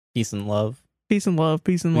Peace and love. Peace and love.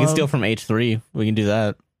 Peace and We love. can steal from H3. We can do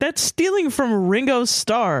that. That's stealing from Ringo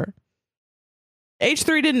Starr.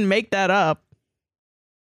 H3 didn't make that up.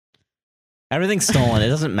 Everything's stolen. It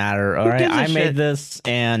doesn't matter. All right, gives a I shit? made this,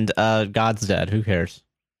 and God's dead. Who cares?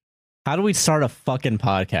 How do we start a fucking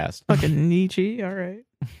podcast? Fucking Nietzsche. All right.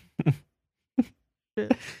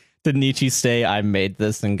 Did Nietzsche say, "I made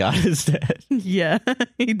this, and God is dead"? Yeah,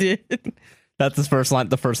 he did. That's his first line.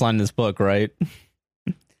 The first line in this book, right?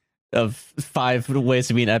 Of 5 ways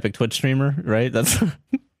to be an epic Twitch streamer, right? That's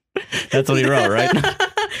what he wrote, right?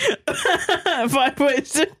 5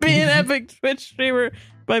 Ways to Be an Epic Twitch Streamer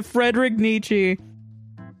by Friedrich Nietzsche.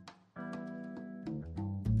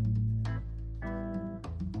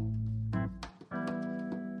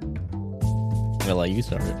 I'm gonna let you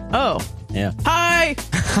start it. Oh, Yeah. hi.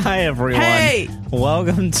 Hi, everyone. Hey,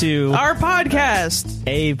 Welcome to our podcast.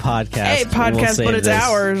 a podcast. A podcast, We'll save but it's this.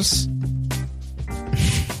 ours.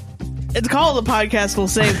 It's called The Podcast Will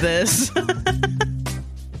Save This.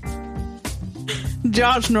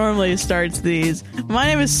 Josh normally starts these. My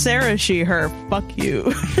name is Sarah She/Her. Fuck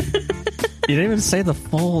you. You didn't even say the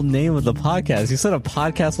full name of the podcast. You said a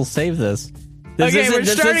podcast will save this. Okay, we're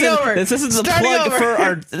starting over. This isn't the Starting plug over. for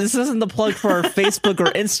our. This isn't the plug for our Facebook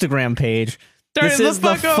or Instagram page. Starting This the is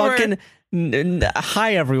the fuck over. fucking.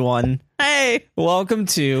 Hi, everyone. Hey, Welcome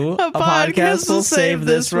to A podcast will save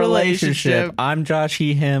this relationship. I'm Josh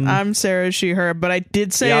him. I'm Sarah She/Her, but I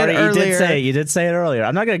did say you it earlier. You did say it earlier.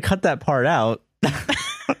 I'm not going to cut that part out.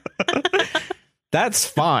 That's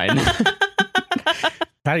fine.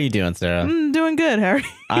 How are you doing, Sarah? I'm doing good, Harry.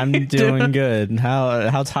 I'm doing good.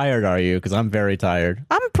 How tired are you? Because I'm very tired.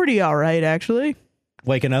 I'm pretty all right, actually.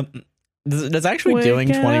 Waking up. Does actually Wake doing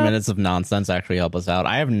 20 up. minutes of nonsense actually help us out?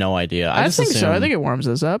 I have no idea. I just think so. I assume- think it warms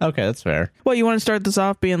us up. Okay, that's fair. Well, you want to start this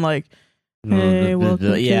off being like, "Hey,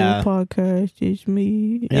 welcome Yeah. to the podcast. It's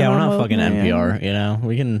me." Yeah, we're not Emma fucking Man." NPR, you know?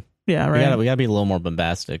 We can Yeah, we right. gotta be a little more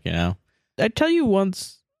bombastic, you know? I tell you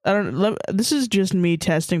once. I don't. This is just me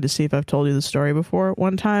testing to see if I've told you the story before.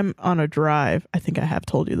 One time on a drive, I think I have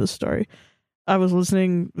told you this story. I was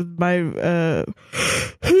listening. My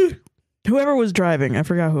whoever was driving, I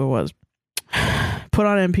forgot who it was, put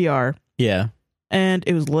on NPR, Yeah. and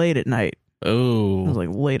it was late at night. It was Ooh. like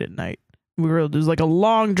late at night. It was like a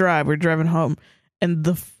long drive. We were driving home, and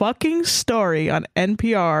the fucking story on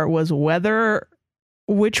NPR was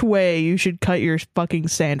which way you should cut your fucking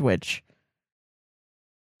sandwich,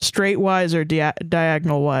 straight wise or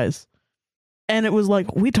diagonal wise. And it was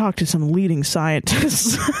like, we talked to some leading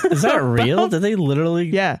scientists. Is that real? about- Did they literally?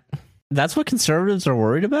 Yeah, That's what conservatives are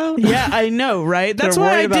worried about? yeah, I know, right? That's They're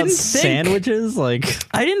why worried I about didn't think. sandwiches? Like,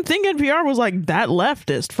 I didn't think NPR was like that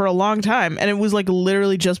leftist for a long time, and it was like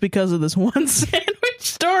literally just because of this one sandwich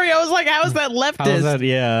story. I was like, how is that leftist? how is that?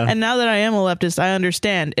 Yeah. And now that I am a leftist, I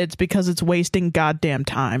understand it's because it's wasting goddamn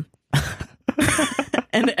time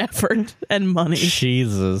and effort and money.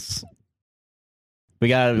 Jesus. We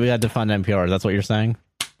got to fund NPR. That's what you're saying?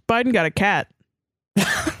 Biden got a cat.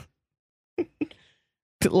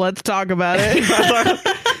 Let's talk about it.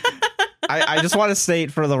 I just want to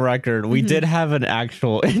state for the record, we did have an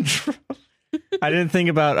actual intro. I didn't think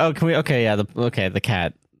about. Oh, can we? Okay, yeah. The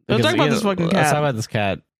cat. Let's talk about this fucking Let's cat. talk about this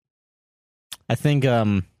cat. I think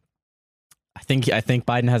Biden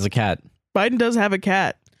has a cat. Biden does have a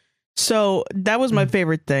cat. So that was my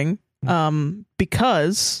favorite thing.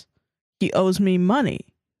 Because he owes me money.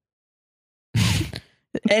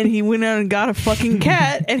 And he went out and got a fucking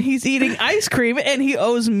cat, and he's eating ice cream, and he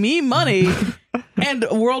owes me money. And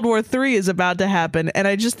World War III is about to happen, and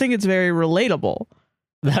I just think it's very relatable.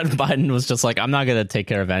 That Biden was just like, I'm not gonna take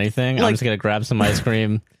care of anything. I'm Like- just gonna grab some ice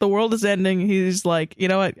cream. The world is ending. He's like, you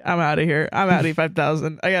know what? I'm out of here. I'm out of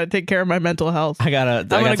 5,000. I got to take care of my mental health. I gotta I'm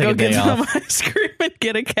gonna take go a day get some off. ice cream and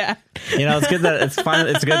get a cat. You know, it's good that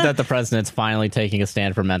it's good that the president's finally taking a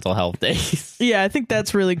stand for mental health days. Yeah, I think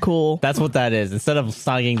that's really cool. That's what that is. Instead of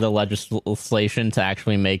signing the legislation to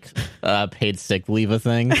actually make paid sick leave a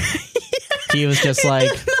thing, he was just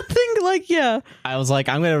like, Nothing like, yeah, I was like,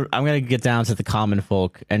 I'm gonna get down to the common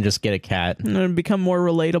folk and just get a cat. I'm and become more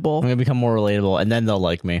relatable. gonna become more relatable, and then they'll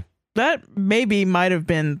like me. That maybe might have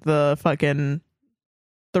been the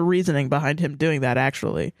reasoning behind him doing that,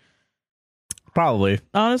 actually. Probably.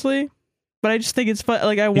 Honestly. But I just think it's fun.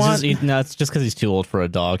 Like, No, it's just because he's too old for a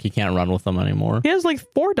dog. He can't run with them anymore. he has like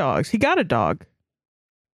 4 dogs. He got a dog.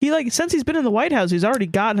 Since he's been in the White House, he's already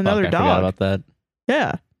gotten another Fuck, I forgot dog. about that.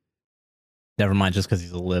 Yeah. Never mind, just because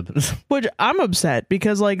he's a lib. Which I'm upset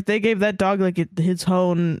because like they gave that dog like his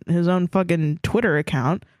own fucking Twitter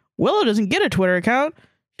account. Willow doesn't get a Twitter account.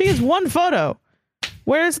 She gets one photo.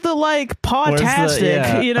 Where's the like pawtastic,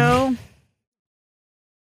 yeah. you know?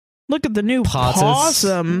 Look at the new Potus.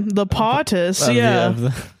 possum, the potus.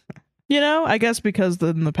 You know, I guess because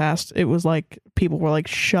in the past it was like people were like,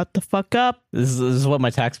 "Shut the fuck up." This is what my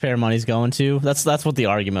taxpayer money's going to. That's what the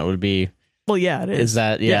argument would be. Well, yeah, it is. Is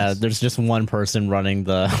that Yes. There's just one person running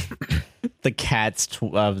the the cat's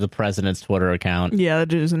of the president's Twitter account, Yeah,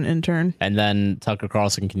 that is an intern. and then Tucker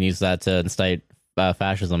Carlson can use that to incite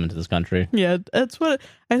fascism into this country. Yeah, that's what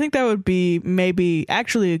I think. That would be maybe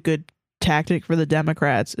actually a good tactic for the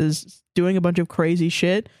Democrats, is doing a bunch of crazy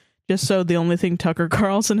shit just so the only thing Tucker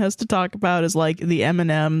Carlson has to talk about is like the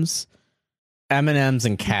M&Ms, M&Ms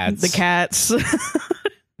and cats, the cats.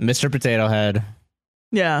 Mr. Potato Head,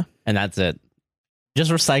 Yeah. and that's it. Just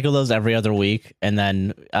recycle those every other week, and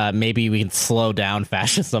then maybe we can slow down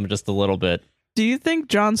fascism just a little bit. Do you think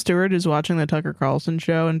Jon Stewart is watching the Tucker Carlson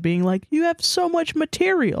show and being like, "You have so much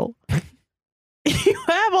material. You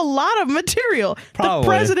have a lot of material. Probably. The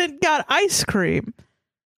president got ice cream,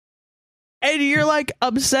 and you're like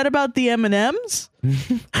upset about the M&Ms?"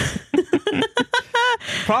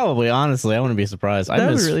 Probably, honestly, I wouldn't be surprised. I That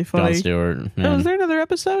would miss be really funny. Jon Stewart. Oh, man. is there another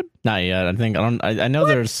episode? Not yet. I know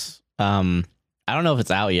there's I don't know if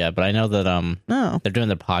it's out yet, but I know that No. they're doing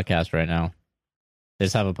their podcast right now. They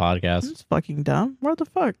just have a podcast. That's fucking dumb. What the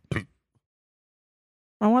fuck?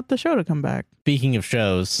 I want the show to come back. Speaking of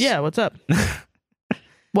shows, Yeah, what's up?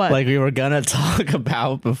 What? like we were gonna talk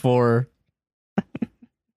about before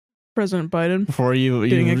President Biden? you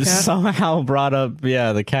Getting a cat? somehow brought up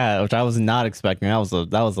the cat, which I was not expecting. That was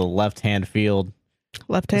a left hand field.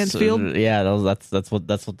 Left-hand So, field? Yeah, that's what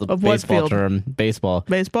the Of what baseball field? term. Baseball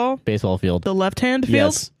field. The left-hand field?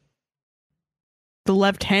 Yes. The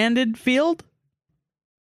left-handed field?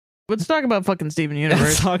 Let's talk about fucking Steven Let's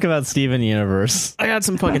Universe. talk about Steven Universe. I got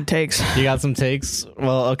some fucking takes. You got some takes?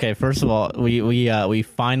 Well, okay. First of all, we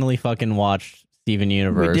finally fucking watched Steven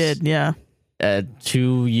Universe. We did, yeah.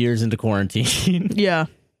 2 years into quarantine. Yeah.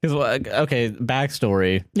 Because okay,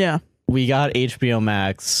 backstory. Yeah. We got HBO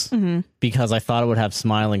Max hmm because I thought it would have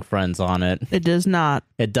Smiling Friends on it. It does not.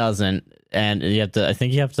 It doesn't, and I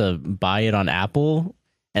think you have to buy it on Apple,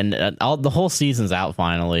 and the whole season's out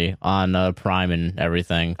finally on Prime and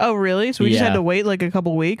everything. Oh, really? So we just Yeah. had to wait like a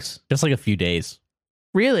couple weeks? Just like a few days.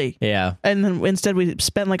 Really? Yeah, And then instead we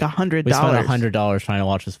spent like $100. we spent $100 trying to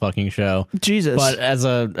watch this fucking show. Jesus. But as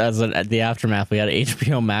the aftermath, we had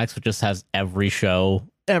HBO Max, which just has every show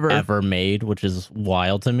ever made, which is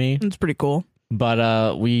wild to me. It's pretty cool.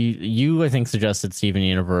 But you I think suggested Steven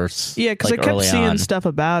Universe. Yeah, because like, I kept early seeing on. stuff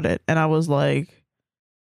about it, and I was like,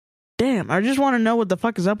 damn, I just want to know what the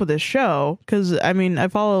fuck is up with this show. Because, I mean, I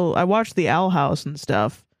watch the Owl House and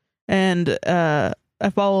stuff, and I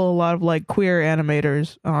follow a lot of, like, queer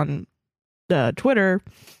animators on Twitter,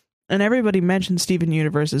 and everybody mentioned Steven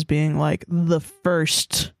Universe as being, like, the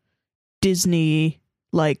first Disney,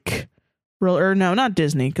 like, or no, not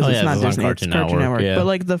Disney, because it's not this is Disney, on it's Cartoon Cartoon Network, yeah. but,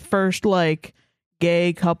 like, the first, like,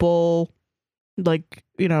 gay couple, like,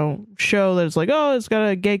 you know, show that's like, oh, it's got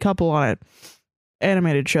a gay couple on it.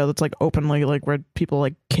 Animated show that's like openly, like, where people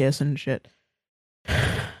like kiss and shit.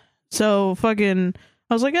 So fucking,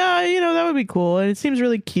 I was like, you know, that would be cool. And it seems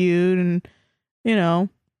really cute and, you know,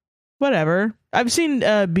 whatever. I've seen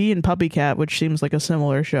Bee and Puppy Cat, which seems like a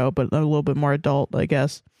similar show, but a little bit more adult, I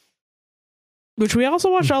guess. Which we also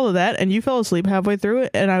watched all of that, and you fell asleep halfway through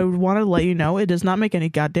it, and I want to let you know it does not make any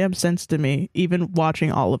goddamn sense to me, even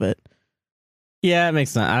watching all of it. Yeah, it makes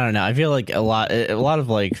sense. I don't know. I feel like a lot of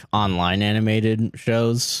like online animated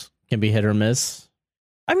shows can be hit or miss.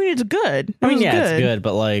 I mean, it's good. I mean, It was it's good,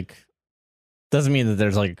 but like doesn't mean that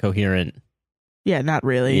there's like a coherent. Yeah, not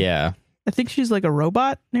really. Yeah. I think she's like a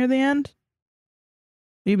robot near the end.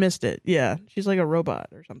 You missed it. Yeah, she's like a robot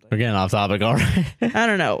or something. We're getting off topic already. I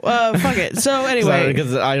don't know. Fuck it. So anyway,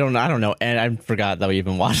 because I don't know, and I forgot that we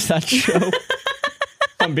even watched that show.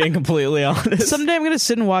 I'm being completely honest. someday I'm gonna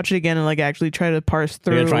sit and watch it again and like actually try to parse We're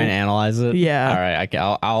through. gonna try and analyze it. Yeah. All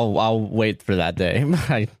right. I'll wait for that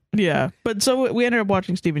day. Yeah, but so we ended up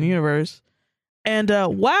watching Steven Universe, and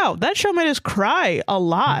wow, that show made us cry a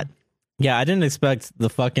lot. Yeah, I didn't expect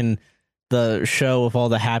the show with all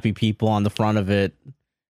the happy people on the front of it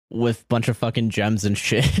with a bunch of fucking gems and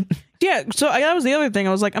shit. Yeah, so that was the other thing.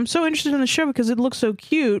 I was like, I'm so interested in the show because it looks so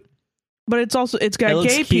cute, but it's got It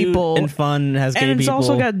looks gay cute people and fun. Has gay and it's people.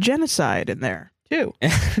 also got genocide in there too.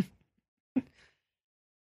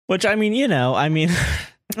 Which I mean,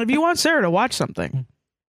 If you want Sarah to watch something,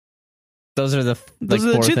 those are the those are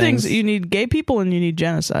the four two things. You need gay people and you need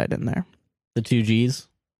genocide in there. The two G's.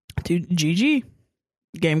 GG.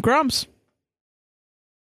 Game Grumps.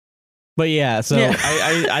 But yeah, so Yeah.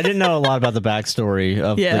 I didn't know a lot about the backstory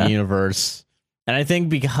of Yeah. the universe. And I think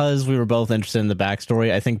because we were both interested in the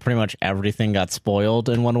backstory, I think pretty much everything got spoiled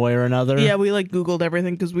in one way or another. Yeah, we like Googled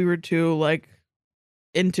everything because we were too like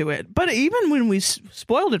into it. But even when we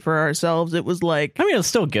spoiled it for ourselves, it was like, I mean, it was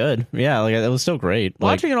still good. Yeah, like it was still great.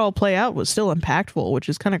 Watching it all play out was still impactful, which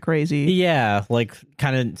is kind of crazy. Yeah, like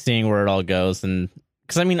kind of seeing where it all goes, and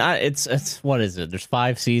because I mean, it's what is it? There's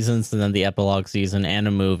 5 seasons, and then the epilogue season and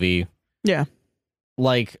a movie. Yeah,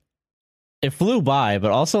 like it flew by,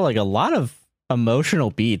 but also like a lot of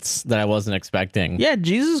emotional beats that I wasn't expecting. Yeah,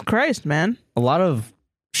 Jesus Christ, man. A lot of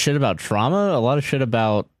shit about trauma, a lot of shit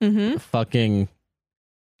about fucking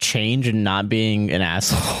change and not being an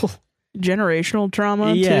asshole. Generational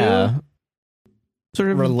trauma, yeah. too.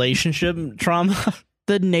 Sort of relationship trauma.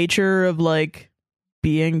 The nature of like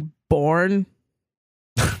being born.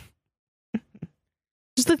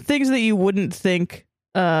 Just the things that you wouldn't think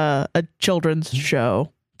a children's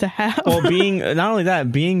show to have. Well, being not only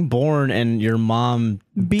that, being born and your mom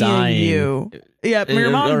being dying. You. Yeah, your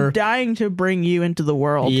mom dying to bring you into the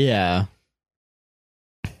world. Yeah.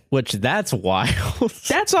 Which that's wild.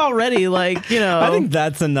 That's already like, you know. I think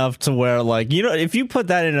that's enough to where like, you know, if you put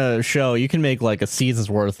that in a show, you can make like a season's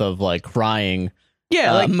worth of like crying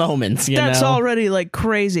like moments. That's already like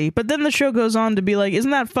crazy. But then the show goes on to be like,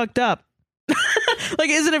 isn't that fucked up? Like,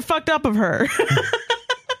 isn't it fucked up of her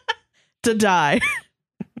to die?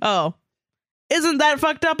 Oh, isn't that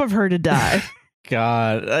fucked up of her to die?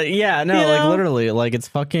 God. Yeah, no, you like know? Literally, like it's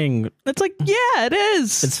fucking. It's like, yeah, it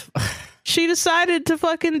is. It's. She decided to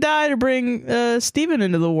fucking die to bring Steven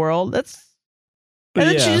into the world. That's.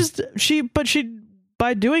 And then she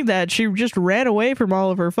by doing that, she just ran away from all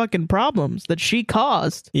of her fucking problems that she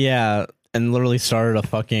caused. Yeah, and literally started a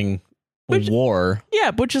fucking war.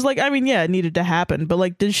 Yeah, which is like, I mean, yeah, it needed to happen, but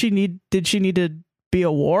like, did she need to be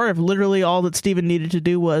a war if literally all that Steven needed to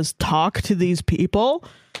do was talk to these people?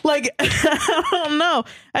 Like, I don't know.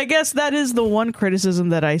 I guess that is the one criticism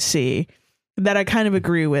that I see that I kind of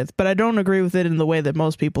agree with, but I don't agree with it in the way that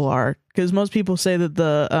most people are, because most people say that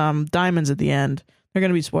the diamonds at the end, they're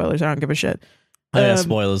going to be spoilers. I don't give a shit. Yeah,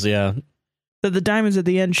 spoilers, yeah. That the diamonds at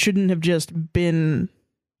the end shouldn't have just been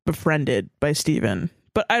befriended by Steven.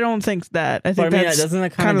 But I don't think that. I think that's doesn't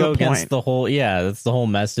that kind of go against the whole? Yeah, that's the whole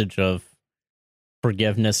message of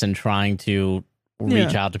forgiveness and trying to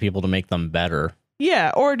reach out to people to make them better.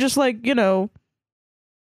 Yeah, or just like, you know,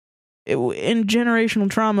 in generational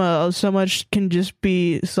trauma, so much can just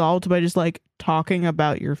be solved by just like talking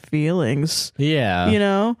about your feelings. Yeah, you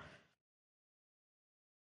know,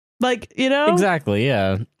 like, you know, exactly.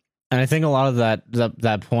 Yeah. And I think a lot of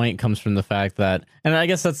that point comes from the fact that, and I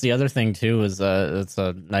guess that's the other thing too, is it's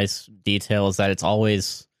a nice detail, is that it's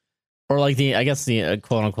always, or like the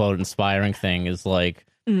quote unquote inspiring thing is like,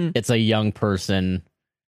 it's a young person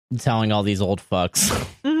telling all these old fucks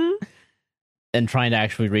and trying to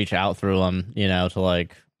actually reach out through them, you know, to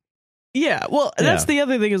like. Yeah. Well, that's the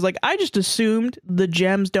other thing is like, I just assumed the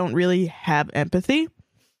gems don't really have empathy.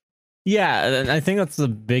 Yeah. And I think that's the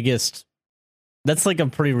biggest. That's like a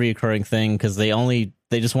pretty reoccurring thing, because they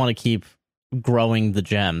just want to keep growing the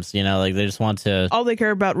gems, you know, like they just want to. All they care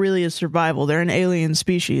about really is survival. They're an alien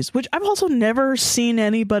species, which I've also never seen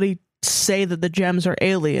anybody say that the gems are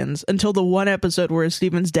aliens until the one episode where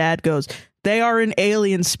Steven's dad goes, they are an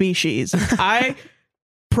alien species. I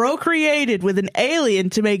procreated with an alien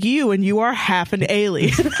to make you, and you are half an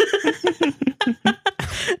alien.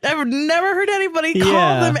 I've never heard anybody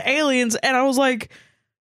call them aliens, and I was like,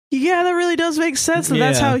 yeah, that really does make sense that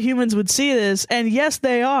that's how humans would see this. And yes,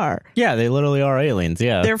 they are. Yeah, they literally are aliens.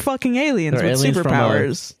 Yeah, they're fucking aliens with aliens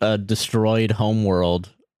superpowers. From a destroyed homeworld,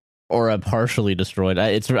 or a partially destroyed.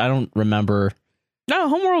 I don't remember. No,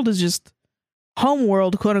 homeworld is just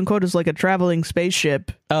homeworld, quote unquote, is like a traveling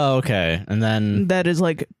spaceship. Oh, okay, and then that is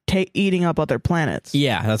like eating up other planets.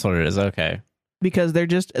 Yeah, that's what it is. Okay, because they're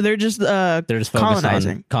just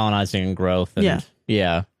colonizing and growth. And,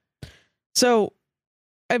 yeah. So.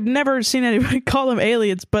 I've never seen anybody call them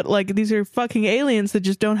aliens, but like these are fucking aliens that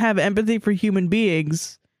just don't have empathy for human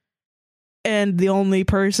beings. And the only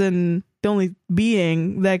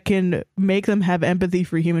being that can make them have empathy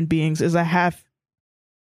for human beings is a half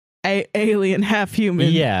alien, half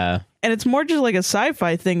human. Yeah. And it's more just like a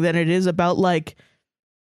sci-fi thing than it is about like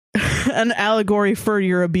an allegory for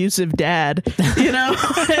your abusive dad. You know,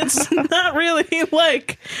 it's not really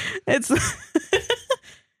like it's,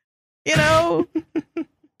 you know,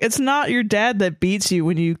 it's not your dad that beats you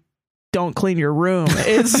when you don't clean your room.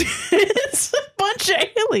 It's a bunch of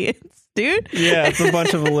aliens, dude. Yeah, it's a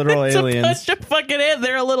bunch of literal aliens. A bunch of fucking aliens.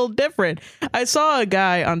 They're a little different. I saw a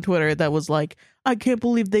guy on Twitter that was like, I can't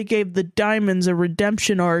believe they gave the Diamonds a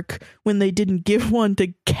redemption arc when they didn't give one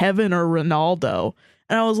to Kevin or Ronaldo.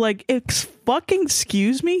 And I was like, fucking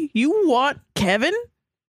excuse me? You want Kevin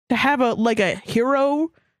to have a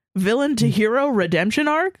hero, villain to hero redemption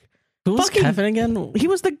arc? Who was Kevin again? He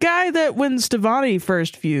was the guy that when Stevani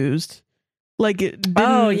first fused, it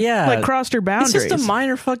didn't, crossed her boundaries. He's just a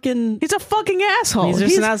minor fucking... He's a fucking asshole. He's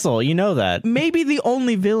just an asshole. You know that. Maybe the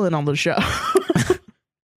only villain on the show.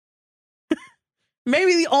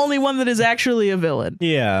 Maybe the only one that is actually a villain.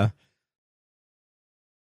 Yeah.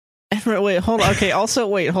 Wait, hold on. Okay, also,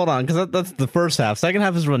 wait, hold on, because that's the first half. Second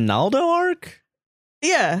half is Ronaldo arc?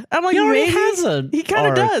 Yeah. I'm like, he kind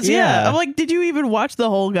of does, yeah. I'm like, did you even watch the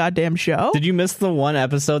whole goddamn show? Did you miss the one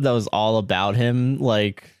episode that was all about him,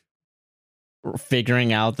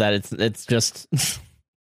 figuring out that it's just...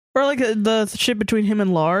 Or, the shit between him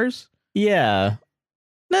and Lars? Yeah.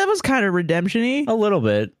 That was kind of redemption-y. A little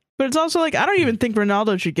bit. But it's also I don't even think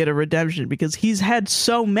Ronaldo should get a redemption because he's had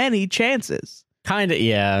so many chances. Kind of,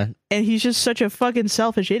 yeah. And he's just such a fucking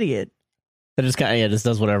selfish idiot. That just just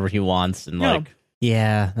does whatever he wants and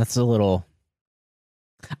yeah, that's a little.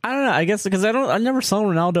 I don't know. I guess because I never saw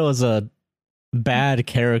Ronaldo as a bad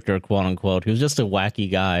character, quote unquote. He was just a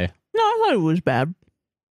wacky guy. No, I thought it was bad.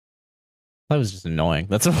 That was just annoying.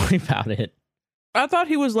 That's only about it. I thought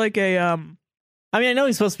he was like a I mean, I know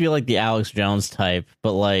he's supposed to be like the Alex Jones type,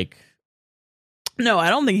 but no, I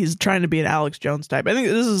don't think he's trying to be an Alex Jones type. I think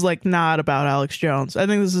this is not about Alex Jones. I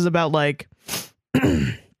think this is about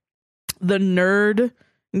the nerd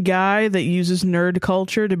guy that uses nerd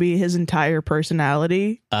culture to be his entire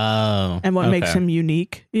personality. Oh. And what makes him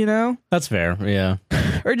unique, That's fair, yeah.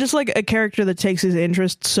 Or just a character that takes his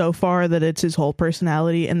interest so far that it's his whole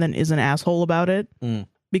personality and then is an asshole about it. Mm.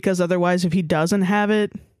 Because otherwise, if he doesn't have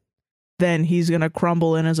it, then he's going to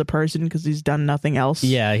crumble in as a person because he's done nothing else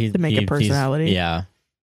to make a personality. Yeah.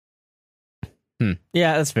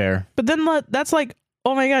 Yeah, that's fair. But then that's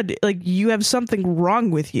oh my God, you have something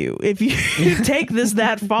wrong with you. If you take this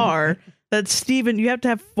that far, that Steven, you have to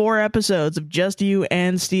have 4 episodes of just you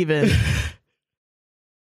and Steven.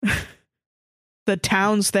 The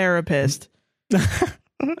town's therapist.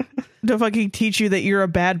 To fucking teach you that you're a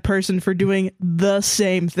bad person for doing the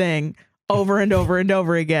same thing over and over and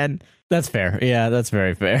over again. That's fair. Yeah, that's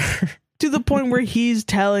very fair. To the point where he's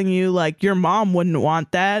telling you, your mom wouldn't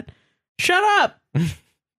want that. Shut up!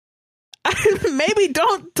 Maybe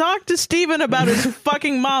don't talk to Steven about his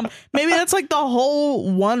fucking mom. Maybe that's the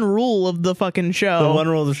whole one rule of the fucking show. The one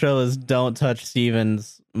rule of the show is don't touch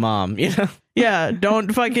Steven's mom, Yeah,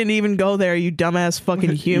 don't fucking even go there, you dumbass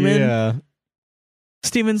fucking human. Yeah.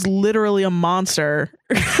 Steven's literally a monster.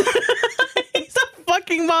 He's a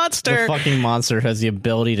fucking monster. The fucking monster has the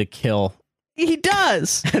ability to kill. He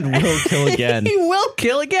does. And will kill again. He will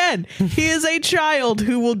kill again. He is a child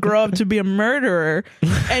who will grow up to be a murderer.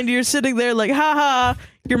 And you're sitting there haha,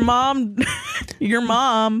 your mom,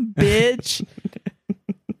 bitch.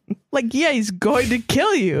 Yeah, he's going to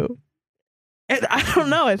kill you. And I don't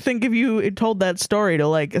know. I think if you told that story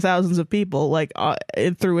to thousands of people,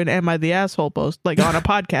 through an "Am I the Asshole" post, on a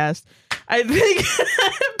podcast, I think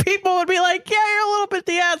people would be like, "Yeah, you're a little bit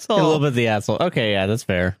the asshole." A little bit the asshole. Okay, yeah, that's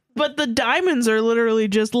fair. But the Diamonds are literally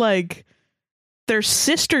just their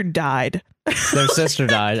sister died. Their sister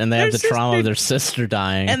died, and they have the trauma of their sister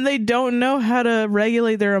dying, and they don't know how to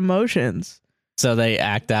regulate their emotions. So they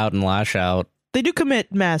act out and lash out. They do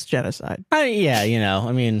commit mass genocide. Yeah,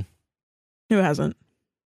 I mean. Who hasn't?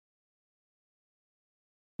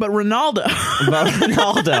 But Ronaldo.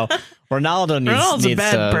 Ronaldo needs a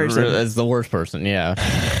bad person. Is the worst person. Yeah.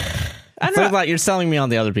 I know. You're selling me on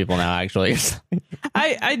the other people now. Actually,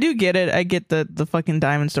 I do get it. I get that the fucking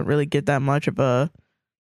Diamonds don't really get that much of a.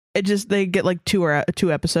 It just they get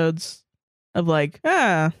 2 episodes of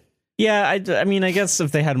Yeah, I mean, I guess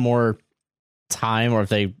if they had more time or if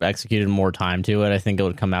they executed more time to it, I think it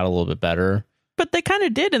would come out a little bit better. But they kind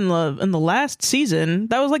of did in the last season.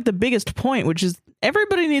 That was the biggest point, which is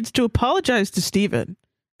everybody needs to apologize to Steven.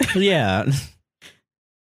 Yeah.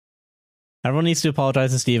 Everyone needs to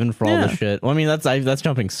apologize to Steven for all this shit. Well, I mean, that's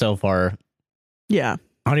jumping so far. Yeah.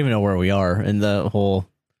 I don't even know where we are in the whole.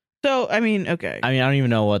 So, I mean, okay. I mean, I don't even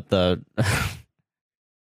know what the.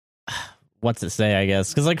 What to say, I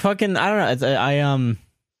guess. Because, fucking, I don't know.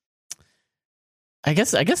 I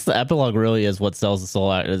guess the epilogue really is what sells the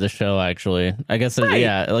soul out of the show, actually. I guess,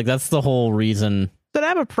 right. That's the whole reason. But I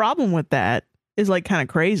have a problem with that. Is kind of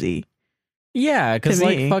crazy. Yeah, because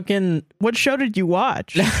fucking. What show did you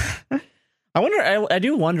watch? I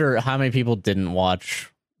do wonder how many people didn't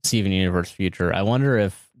watch Steven Universe Future. I wonder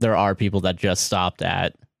if there are people that just stopped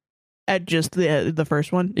at at just the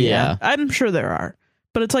first one. Yeah. I'm sure there are.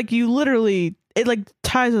 But it's like you literally, it like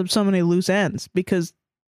ties up so many loose ends because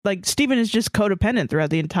like Steven is just codependent throughout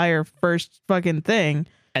the entire first fucking thing.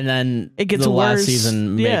 And then it gets the worse. last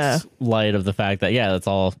season makes light of the fact that, that's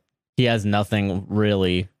all. He has nothing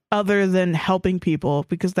really other than helping people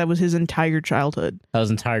because that was his entire childhood. That was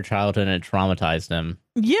his entire childhood and it traumatized him.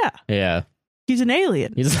 Yeah. Yeah. He's an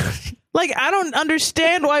alien. He's like, I don't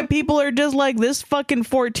understand why people are just like this fucking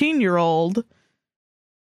 14-year-old.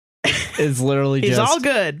 It's literally he's all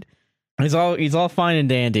good. He's all fine and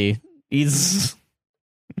dandy. He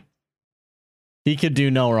could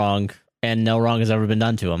do no wrong, and no wrong has ever been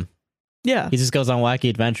done to him. Yeah. He just goes on wacky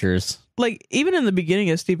adventures. Like, even in the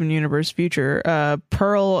beginning of Steven Universe Future,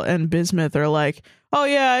 Pearl and Bismuth are like, oh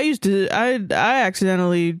yeah, I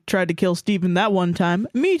accidentally tried to kill Steven that one time.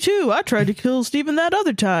 Me too. I tried to kill Steven that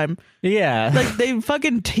other time. Yeah. Like, they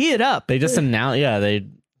fucking tee it up. They just announce,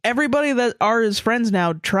 everybody that are his friends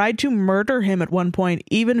now tried to murder him at one point,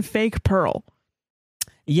 even fake Pearl.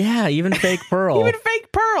 Yeah, even fake Pearl. Even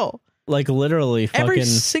fake Pearl. Like, literally fucking... every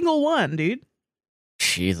single one, dude.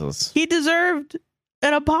 Jesus. He deserved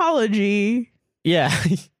an apology. Yeah.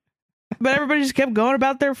 But everybody just kept going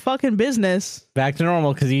about their fucking business. Back to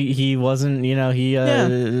normal, because he wasn't, he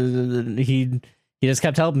just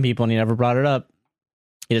kept helping people and he never brought it up.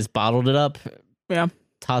 He just bottled it up. Yeah.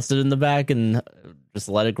 Tossed it in the back and just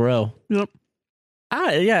let it grow. Yep.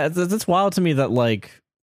 Yeah, it's wild to me that, like,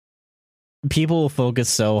 people focus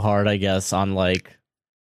so hard, I guess, on, like,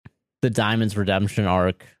 the Diamond's redemption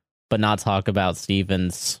arc, but not talk about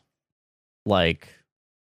Steven's, like,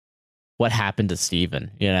 what happened to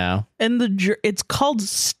Steven, And it's called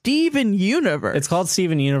Steven Universe. It's called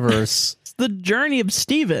Steven Universe. It's the journey of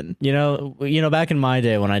Steven. Back in my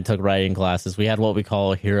day when I took writing classes, we had what we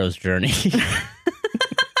call a hero's journey.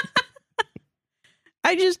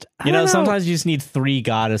 I don't know. Sometimes you just need 3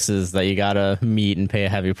 goddesses that you gotta meet and pay a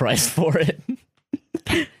heavy price for it.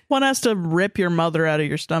 One has to rip your mother out of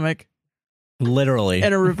your stomach. Literally.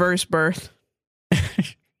 In a reverse birth.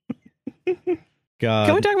 God.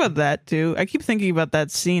 Can we talk about that too? I keep thinking about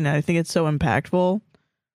that scene. I think it's so impactful.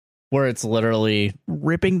 Where it's literally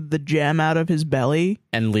ripping the gem out of his belly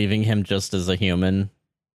and leaving him just as a human.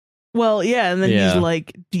 Well, yeah, and then he's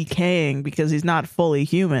like decaying because he's not fully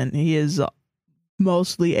human. He is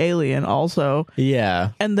mostly alien also.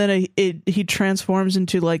 Yeah. And then he transforms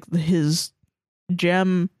into like his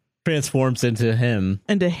gem transforms into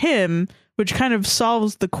him, which kind of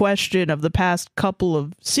solves the question of the past couple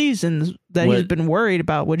of seasons that he's been worried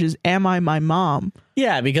about, which is, am I my mom?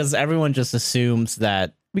 Yeah, because everyone just assumes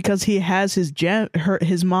that because he has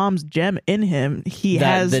his mom's gem in him,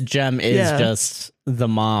 the gem is just the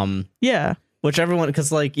mom. Yeah. Which everyone,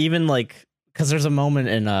 because like even like because there's a moment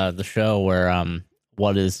in the show where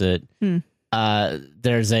what is it?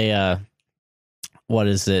 There's a what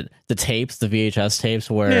is it? The tapes, the VHS tapes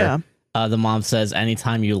where the mom says,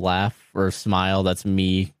 anytime you laugh or smile, that's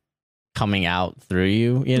me coming out through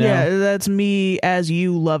you, Yeah, that's me as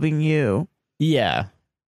you loving you. Yeah.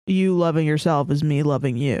 You loving yourself is me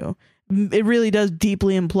loving you. It really does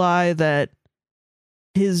deeply imply that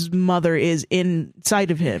his mother is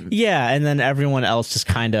inside of him. Yeah, and then everyone else just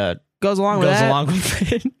kind of goes along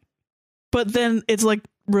with it. But then it's like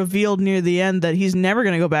revealed near the end that he's never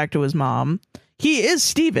going to go back to his mom. He is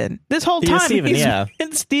Steven. This whole time he's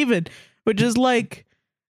been Steven, which is like,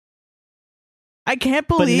 I can't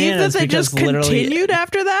believe that they just continued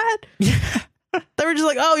after that. They were just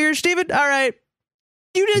like, oh, you're Steven? All right.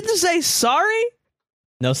 You didn't say sorry?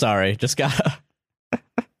 No, sorry. Just gotta.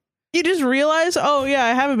 You just realize, oh, yeah, I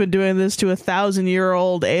haven't been doing this to a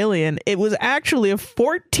 1,000-year-old alien. It was actually a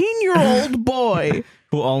 14-year-old boy.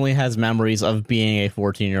 Who only has memories of being a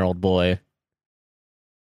 14-year-old boy.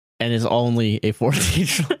 And is only a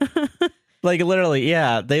 14-year-old. Like,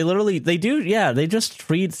 literally, they just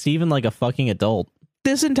treat Steven like a fucking adult.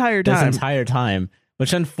 This entire time.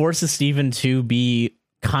 Which then forces Steven to be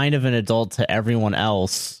kind of an adult to everyone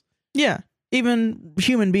else. Yeah, even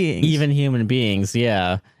human beings.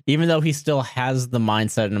 Yeah. Even though he still has the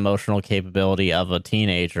mindset and emotional capability of a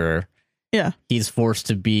teenager. Yeah. He's forced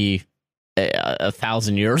to be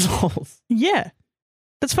 1,000 years old. Yeah.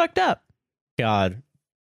 That's fucked up. God.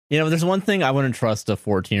 There's one thing I wouldn't trust a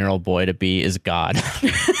 14-year-old boy to be is God.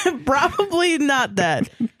 Probably not that.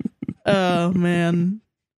 Oh, man.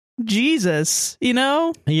 Jesus,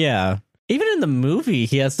 Yeah. Even in the movie,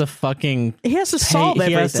 he has to solve everything. He has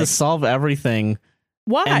to solve everything.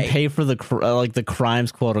 Why? And pay for the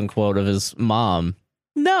crimes, quote unquote, of his mom.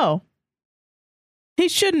 No. He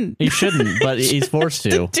shouldn't. But he's forced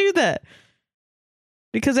to do that.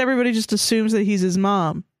 Because everybody just assumes that he's his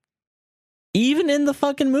mom. Even in the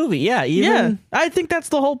fucking movie. Yeah. Yeah, I think that's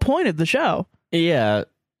the whole point of the show. Yeah.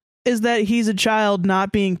 Is that he's a child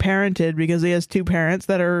not being parented because he has two parents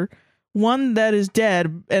that are one that is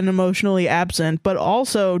dead and emotionally absent, but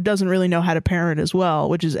also doesn't really know how to parent as well,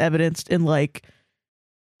 which is evidenced in like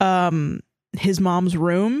his mom's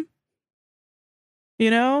room,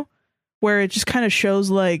 you know, where it just kind of shows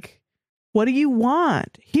like, what do you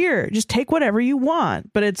want? Here, just take whatever you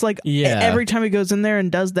want. But it's like every time he goes in there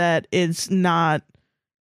and does that, it's not,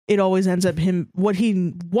 it always ends up what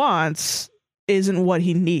he wants isn't what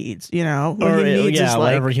he needs, you know? What he needs is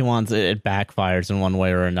whatever he wants, it backfires in one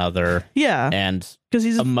way or another. Yeah. And because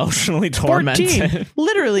he's emotionally tormented.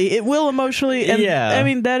 Literally, it will emotionally. And I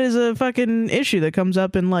mean, that is a fucking issue that comes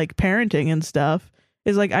up in like parenting and stuff.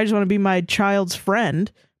 Is like, I just want to be my child's friend,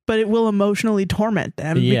 but it will emotionally torment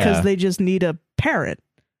them because they just need a parent.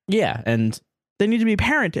 Yeah. And they need to be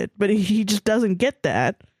parented, but he just doesn't get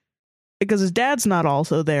that because his dad's not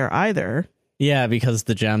also there either. Yeah, because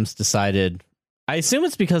the gems decided. I assume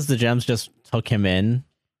it's because the gems just took him in.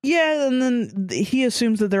 Yeah, and then he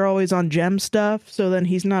assumes that they're always on gem stuff, so then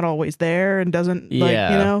he's not always there and doesn't, like,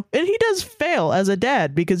 you know? And he does fail as a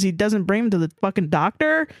dad because he doesn't bring him to the fucking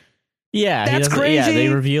doctor. Yeah, that's crazy. Yeah, they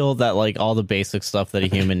reveal that, like, all the basic stuff that a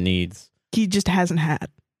human needs. He just hasn't had.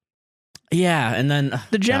 Yeah, and then...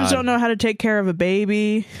 The gems don't know how to take care of a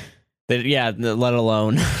baby. Let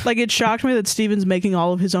alone... Like, it shocked me that Steven's making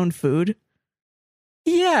all of his own food.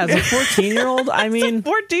 Yeah, as a 14-year-old, I mean... As a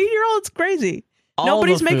 14-year-old, it's crazy.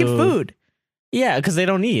 Nobody's making food. Yeah, because they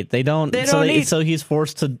don't eat. They don't eat. So he's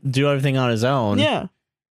forced to do everything on his own. Yeah.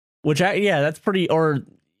 That's pretty... Or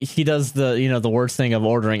he does the worst thing of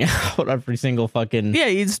ordering out every single fucking... Yeah,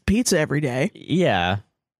 he eats pizza every day. Yeah.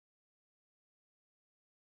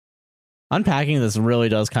 Unpacking this really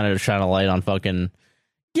does kind of shine a light on fucking...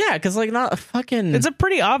 Yeah, because, like, not fucking... It's a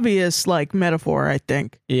pretty obvious, like, metaphor, I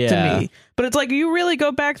think, to me. But it's like, you really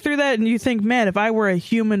go back through that and you think, man, if I were a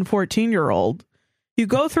human 14-year-old, you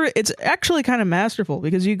go through... It's actually kind of masterful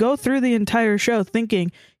because you go through the entire show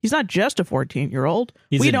thinking, he's not just a 14-year-old.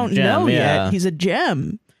 We don't know yet. He's a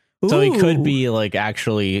gem. Ooh. So he could be, like,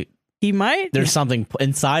 actually... He might. There's something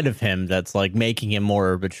inside of him that's, like, making him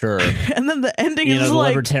more mature. And then the ending is the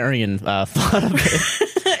like... libertarian thought of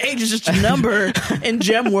it. Age is just a number in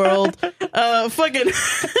Gem World. Fucking...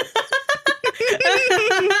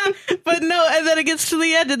 But no, and then it gets to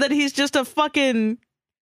the end and then he's just a fucking...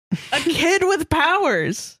 A kid with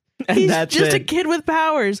powers. He's just a kid with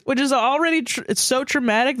powers, which is already... It's so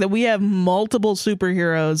traumatic that we have multiple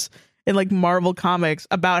superheroes in, like, Marvel Comics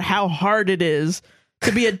about how hard it is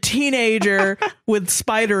to be a teenager with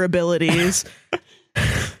spider abilities.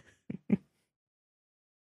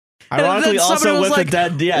 Ironically, also with like, a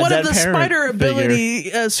dead, what dead if the spider ability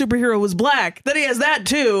superhero was black? Then he has that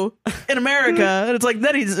too in America, and it's like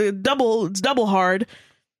then he's double hard.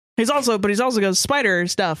 He's also got spider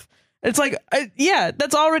stuff. It's like,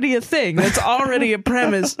 that's already a thing. That's already a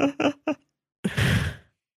premise.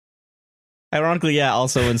 Ironically,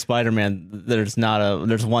 also in Spider-Man, there's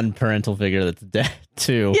one parental figure that's dead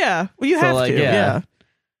too. Yeah, well, you have to. Yeah.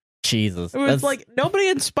 Jesus. It was like nobody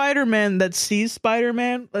in Spider-Man that sees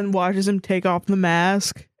Spider-Man and watches him take off the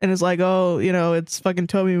mask and is like, oh, it's fucking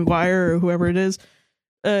Tobey Maguire or whoever it is.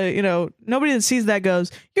 Nobody that sees that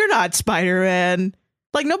goes, you're not Spider-Man.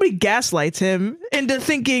 Like, nobody gaslights him into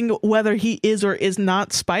thinking whether he is or is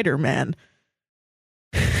not Spider-Man.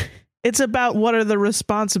 It's about what are the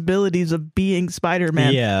responsibilities of being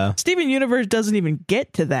Spider-Man. Yeah. Steven Universe doesn't even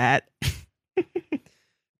get to that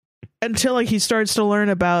until like he starts to learn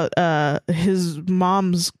about his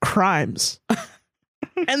mom's crimes.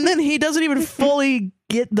 And then he doesn't even fully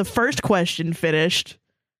get the first question finished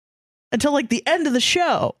until like the end of the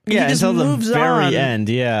show. Yeah, he just until moves the very on. end,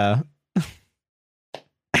 yeah.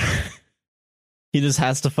 He just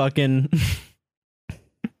has to fucking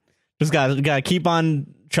just gotta keep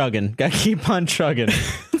on chugging. Gotta keep on chugging.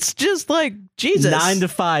 It's just like Jesus. 9 to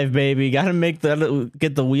 5, baby. Gotta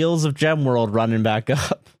get the wheels of Gem World running back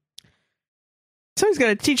up. So he's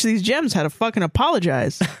gotta teach these gems how to fucking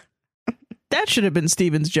apologize. That should have been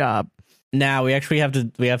Steven's job. Now we actually have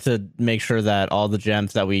to make sure that all the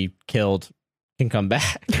gems that we killed can come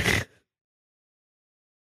back.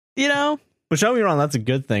 Which, don't get me wrong, that's a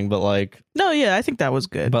good thing, but like... No, yeah, I think that was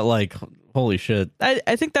good. But like, holy shit.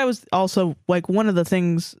 I think that was also like one of the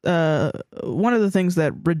things that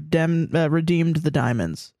redeemed the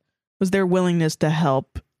Diamonds was their willingness to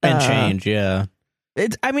help. And change, yeah.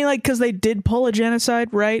 Because they did pull a genocide,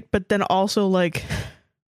 right? But then also, like,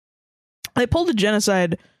 they pulled a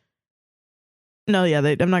genocide No, yeah,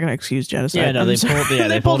 I'm not gonna excuse genocide. Yeah, no,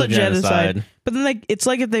 they pulled a genocide. But then it's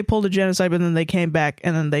like if they pulled a genocide, but then they came back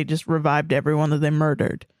and then they just revived everyone that they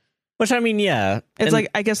murdered. Which, I mean, yeah. It's like,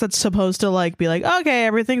 I guess that's supposed to like be like, okay,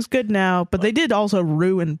 everything's good now. But they did also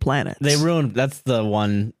ruin planets. That's the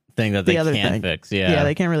one thing that they can't fix. Yeah. Yeah,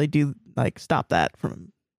 they can't really stop that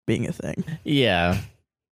from being a thing. Yeah.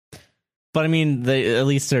 But I mean, at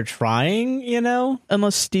least they're trying, you know?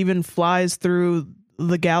 Unless Steven flies through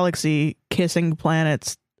the galaxy kissing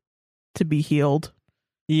planets to be healed.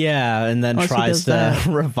 Yeah, and then tries to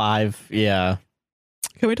revive. Yeah.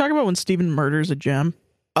 Can we talk about when Steven murders a gem?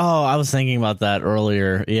 Oh, I was thinking about that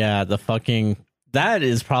earlier. Yeah, that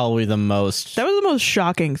is probably the most... That was the most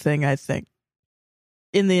shocking thing, I think,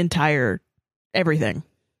 in the entire everything.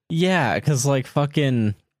 Yeah, because like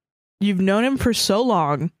fucking... You've known him for so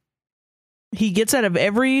long. He gets out of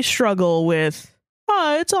every struggle with,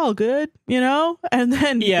 oh, it's all good, you know? And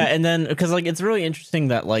then... Yeah, and then, because like it's really interesting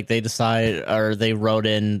that like they wrote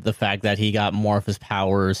in the fact that he got more of his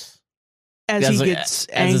powers... As he gets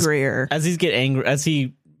angrier. As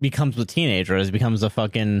he becomes a teenager, as he becomes a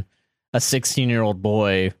 16-year-old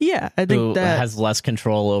boy. Yeah, I think who that has less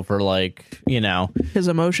control over, like, you know, his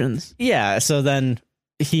emotions. Yeah, so then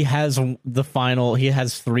he has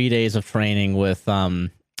 3 days of training with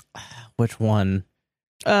which one?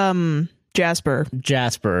 Jasper.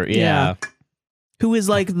 Yeah. Who is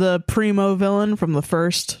like the primo villain from the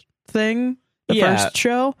first thing, first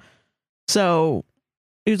show. So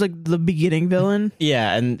he was like the beginning villain.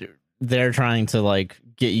 Yeah, and they're trying to like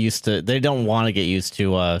they don't want to get used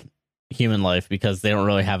to human life because they don't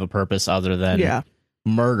really have a purpose other than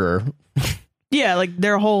murder. Yeah, like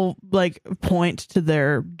their whole like point to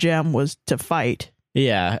their gem was to fight.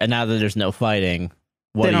 Yeah, and now that there's no fighting,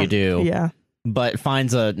 what do you do? Yeah. But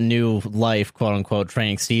finds a new life, quote unquote,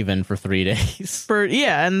 training Steven for 3 days.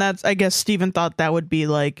 And that's, I guess Steven thought that would be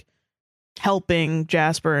like helping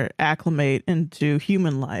Jasper acclimate into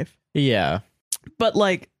human life. Yeah. But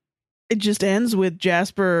like it just ends with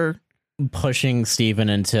Jasper pushing Steven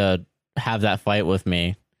into have that fight with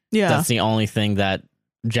me. Yeah. That's the only thing that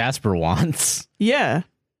Jasper wants. Yeah.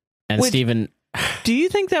 And Steven... Do you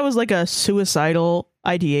think that was like a suicidal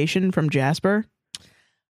ideation from Jasper?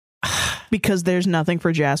 Because there's nothing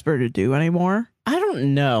for Jasper to do anymore? I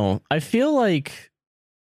don't know. I feel like...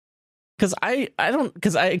 Because I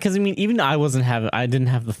mean, even I didn't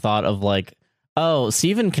have the thought of like, oh,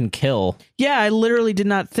 Steven can kill. Yeah, I literally did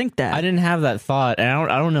not think that. I didn't have that thought, and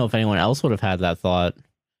I don't know if anyone else would have had that thought.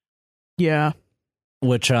 Yeah.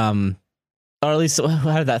 Which, or at least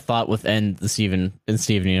had that thought within the Steven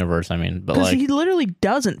universe, I mean. But like, he literally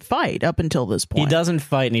doesn't fight up until this point. He doesn't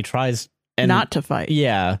fight, and he tries... not to fight.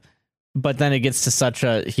 Yeah. But then it gets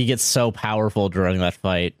to he gets so powerful during that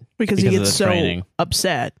fight. Because he gets so training.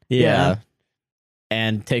 Upset. Yeah.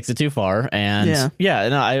 And takes it too far. And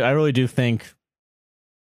I really do think,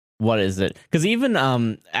 what is it? Because even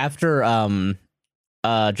after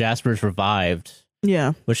Jasper's revived,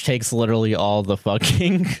 which takes literally all the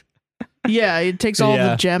fucking yeah, it takes all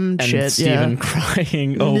the gem and shit. Steven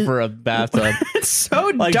crying over a bathtub. It's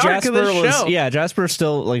so like dark in the show. Jasper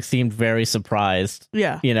still like seemed very surprised.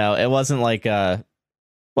 Yeah, you know, it wasn't like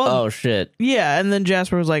oh shit. Yeah, and then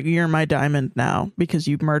Jasper was like, "You're my diamond now because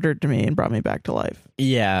you murdered me and brought me back to life."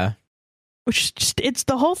 Yeah. Which is just,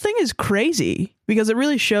 the whole thing is crazy because it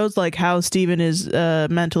really shows like how Steven is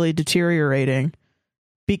mentally deteriorating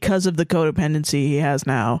because of the codependency he has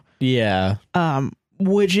now. Yeah.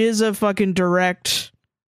 Which is a fucking direct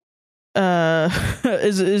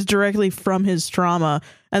is directly from his trauma,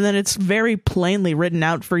 and then it's very plainly written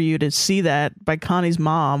out for you to see that by Connie's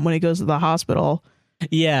mom when he goes to the hospital.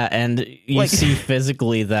 Yeah, and you see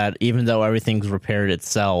physically that even though everything's repaired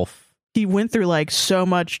itself, he went through like so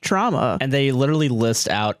much trauma. And they literally list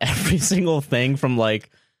out every single thing from like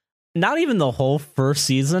not even the whole first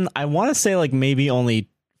season. I want to say like maybe only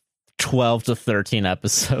 12 to 13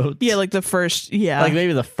 episodes. Yeah, like the first, like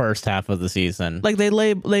maybe the first half of the season. Like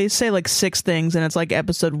they say like 6 things, and it's like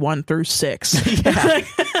episode 1 through 6. Yeah.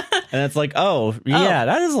 And it's like,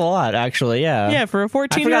 that is a lot, actually. Yeah, for a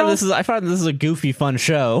 14-year-old. I thought this is a goofy, fun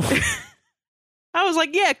show. I was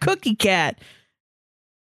like, yeah, Cookie Cat.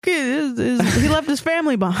 He left his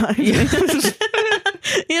family behind. You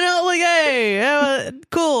know, like, hey,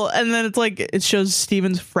 cool. And then it's like, it shows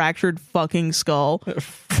Steven's fractured fucking skull.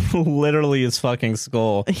 Literally his fucking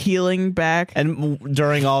skull. Healing back. And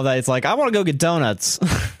during all that, it's like, I want to go get donuts.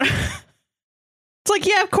 It's like,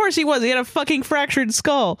 yeah, of course he was. He had a fucking fractured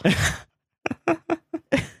skull.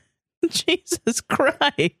 Jesus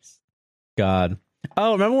Christ. God.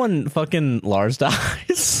 Oh, remember when fucking Lars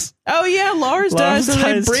dies? Oh yeah, Lars dies, and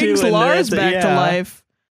dies it brings too, and Lars back to yeah. life.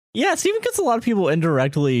 Yeah, Steven gets a lot of people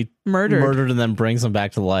indirectly Murdered. and then brings them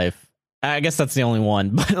back to life. I guess that's the only one,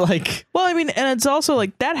 but like, Well, I mean, and it's also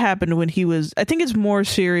like that happened when he was. I think it's more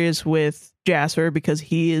serious with Jasper because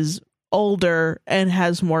he is older and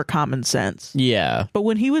has more common sense. yeah, But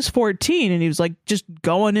when he was 14 and he was like just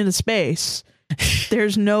going into space,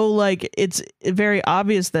 there's no like. It's very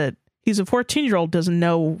obvious that he's a 14-year-old doesn't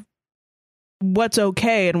know what's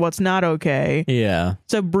okay and what's not okay. yeah,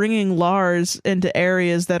 So bringing Lars into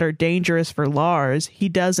areas that are dangerous for Lars, he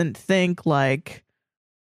doesn't think like,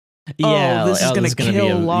 yeah. this is gonna gonna kill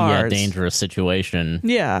be a Lars. dangerous situation.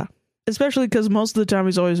 yeah, especially because most of the time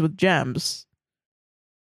he's always with gems.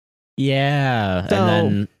 Yeah, So-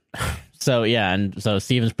 and then so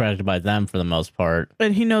Steven's protected by them for the most part.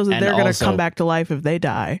 And he knows that And they're going to also- come back to life if they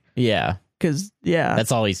die. Yeah, Because, yeah.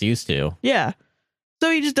 that's all he's used to. Yeah.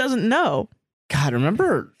 So he just doesn't know. God,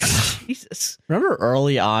 remember Jesus.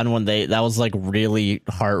 early on when that was like really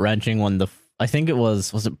heart wrenching when I think it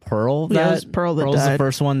was it Pearl that Yeah, it was Pearl that Pearl's the died.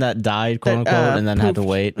 first one that died, quote That, unquote, and then had to poofed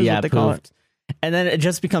wait. is Yeah, what they call poofed. And then it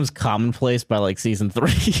just becomes commonplace by like season 3.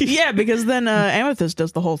 Yeah, because then Amethyst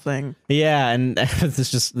does the whole thing. Yeah, and it's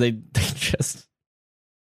just they just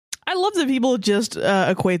I love that people just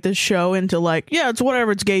equate this show into like, yeah, it's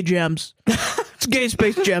whatever, it's gay gems. It's gay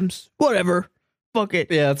space gems. Whatever. Fuck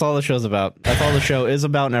it. yeah, that's all the show's about. That's all the show is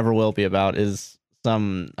about, never will be about, is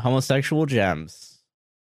some homosexual gems.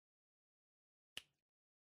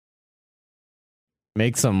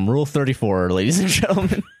 Make some Rule 34, ladies and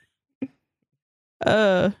gentlemen.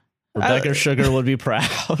 Rebecca Sugar would be proud.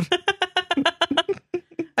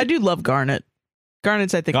 I do love Garnet.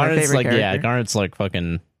 Garnet's, I think, my Garnet's favorite like, character. yeah, Garnet's like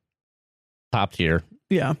fucking top tier.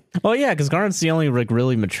 Yeah. Oh yeah, because Garnet's the only like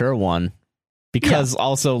really mature one. Because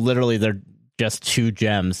also literally they're just 2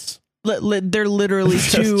 gems. They're literally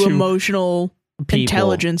Just two two emotional people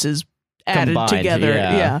intelligences added combined, together.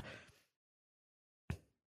 yeah. Yeah.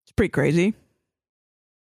 It's pretty crazy.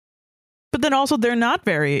 But then also they're not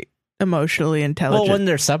very emotionally intelligent. Well, when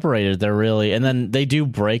they're separated, they're really, and then they do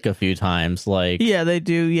break a few times. Like, yeah, they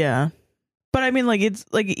do, yeah. But I mean, like, it's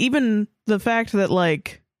like even the fact that,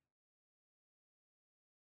 like,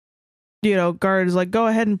 you know, Guard is like, go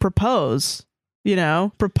ahead and propose, you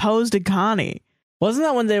know, propose to Connie. wasn't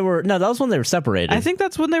that when they were? No, that was when they were separated. I think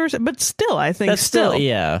that's when they were, but still, I think that's still,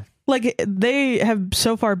 yeah, like, they have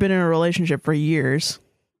so far been in a relationship for years.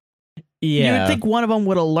 yeah. You would think one of them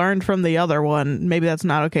would have learned from the other one. Maybe that's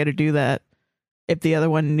not okay to do that if the other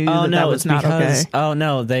one knew that was it's not because, okay. Oh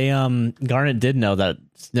no, they Garnet did know that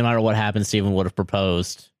no matter what happened, Steven would have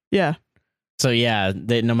proposed. Yeah. So yeah,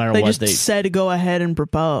 they no matter They what just they said go ahead and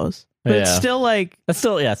propose. But it's Yeah. still like, That's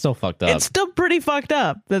still it's still fucked up. it's still pretty fucked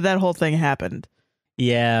up that whole thing happened.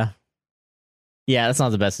 Yeah. Yeah, that's not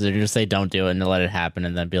the best decision. Just say don't do it and let it happen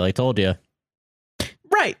and then be like, told you.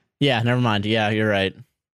 Right. Yeah, never mind. Yeah, you're right.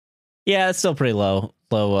 Yeah, it's still pretty low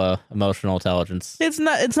emotional intelligence. It's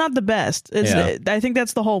not the best. Yeah. I think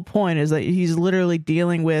that's the whole point, is that he's literally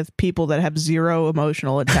dealing with people that have zero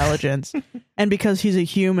emotional intelligence. And because he's a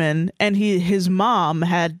human, and his mom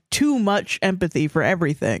had too much empathy for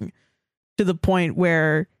everything, to the point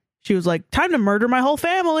where she was like, time to murder my whole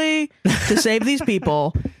family to save these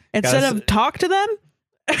people. Instead of talk to them.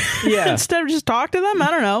 Yeah. Instead of just talk to them.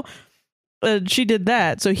 I don't know. She did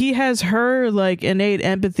that. So he has her like innate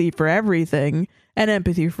empathy for everything and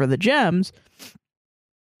empathy for the gems,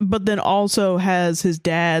 but then also has his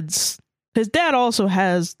dad also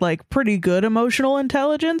has like pretty good emotional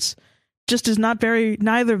intelligence, just is not very,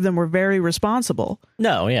 neither of them were very responsible.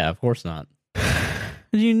 No, yeah, of course not.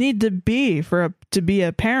 You need to be to be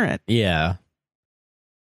a parent. Yeah.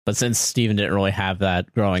 But since Steven didn't really have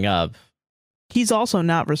that growing up. He's also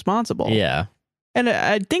not responsible. Yeah. And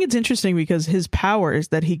I think it's interesting because his powers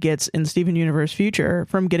that he gets in Steven Universe Future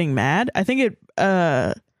from getting mad, I think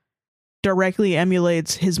it directly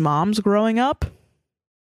emulates his mom's growing up.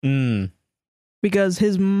 Because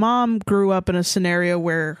his mom grew up in a scenario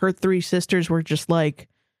where her 3 sisters were just like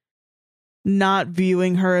not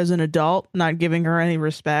viewing her as an adult, not giving her any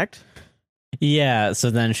respect. Yeah, so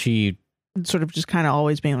then she Sort of just kind of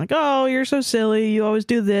always being like, oh, you're so silly. You always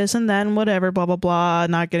do this and then whatever, blah, blah, blah.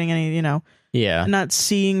 Not getting any, you know. Yeah. Not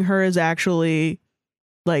seeing her as actually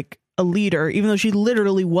like a leader, even though she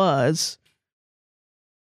literally was,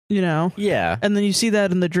 you know. Yeah. And then you see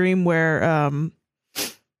that in the dream where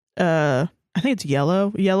I think it's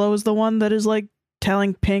Yellow is the one that is like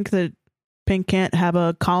telling Pink that Pink can't have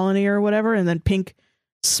a colony or whatever, and then Pink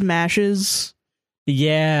smashes.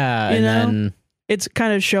 Yeah, You and know? then It's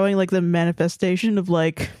kind of showing like the manifestation of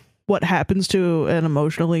like what happens to an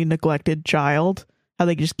emotionally neglected child, how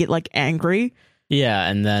they just get like angry. Yeah,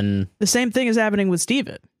 and then The same thing is happening with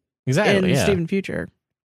Steven exactly. in Yeah, Steven Future.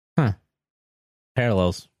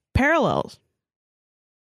 parallels. Parallels.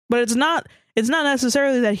 But it's not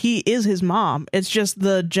necessarily that he is his mom. It's just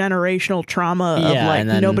the generational trauma of Yeah, like and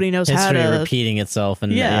then nobody knows how history to repeating itself,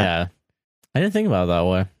 and Yeah. yeah, I didn't think about it that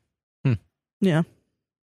way. Yeah.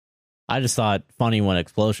 I just thought funny when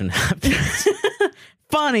explosion happened.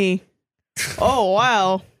 Funny. Oh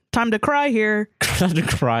wow. Time to cry here. Time to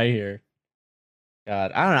cry here.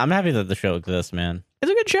 God, I don't know. I'm happy that the show exists, man.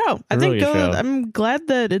 It's a good show. I really think good show. I'm glad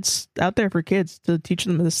that it's out there for kids to teach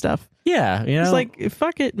them this stuff. Yeah, you know, It's like,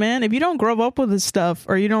 fuck it, man. If you don't grow up with this stuff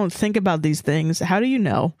or you don't think about these things, how do you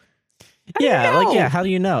know? How do you know? how do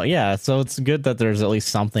you know? Yeah, so it's good that there's at least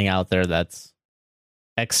something out there that's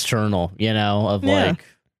external, you know, of Yeah. like,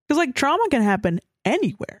 Because like trauma can happen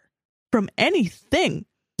anywhere from anything.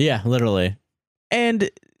 yeah, literally. And,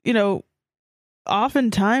 you know,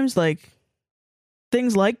 oftentimes like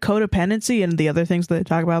things like codependency and the other things that they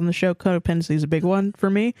talk about in the show, codependency is a big one for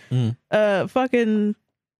me. Fucking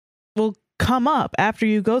will come up after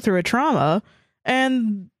you go through a trauma,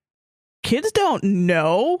 and kids don't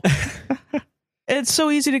know. It's so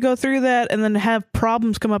easy to go through that and then have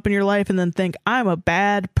problems come up in your life and then think, I'm a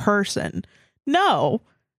bad person. No,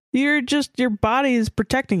 your body is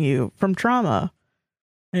protecting you from trauma.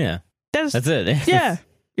 Yeah, That's it. yeah,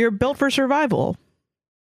 you're built for survival.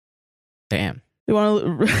 Damn. You want to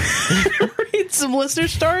read some listener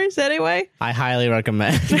stories anyway? I highly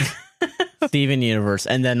recommend Steven Universe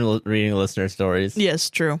and then reading listener stories. Yes,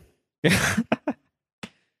 true. That's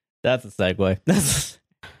a segue.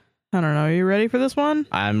 I don't know. Are you ready for this one?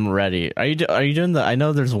 I'm ready. Are you doing the? I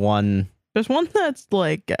know there's one There's one that's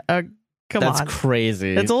like, come that's on,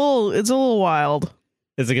 crazy. it's a little wild.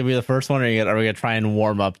 Is it gonna be the first one, or are we gonna try and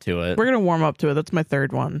warm up to it? We're gonna warm up to it. That's my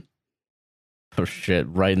third one. Oh shit!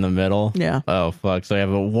 Right in the middle. Yeah. Oh fuck! So you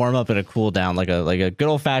have a warm up and a cool down, like a good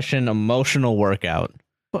old fashioned emotional workout.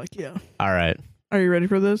 Fuck yeah. All right, Are you ready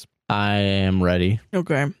for this? I am ready.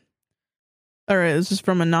 Okay. All right. This is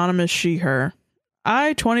from anonymous she her.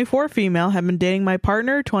 I, 24 female, have been dating my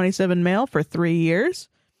partner, 27 male, for 3 years.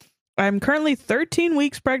 I'm currently 13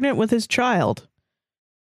 weeks pregnant with his child.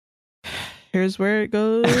 Here's where it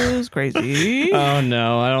goes crazy. Oh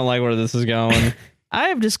no, I don't like where this is going. I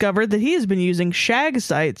have discovered that he has been using shag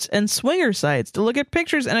sites and swinger sites to look at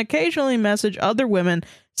pictures and occasionally message other women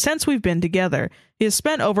since we've been together. He has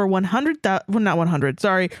spent over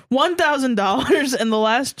 $1,000 in the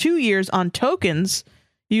last 2 years on tokens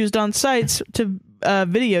used on sites to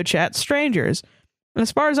video chat strangers. And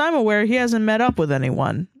as far as I'm aware, he hasn't met up with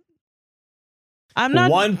anyone. I'm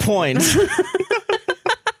not 1 point.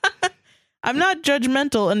 I'm not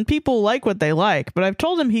judgmental, and people like what they like, but I've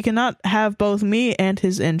told him he cannot have both me and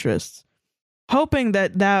his interests, hoping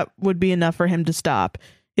that would be enough for him to stop.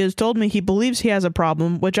 He has told me he believes he has a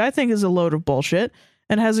problem, which I think is a load of bullshit,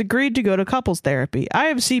 and has agreed to go to couples therapy. I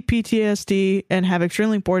have CPTSD and have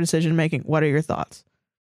extremely poor decision making. What are your thoughts?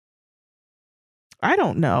 I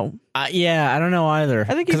don't know. Yeah, I don't know either.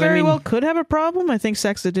 I think he very well could have a problem. I think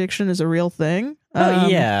sex addiction is a real thing.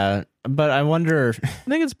 Yeah, but I wonder. I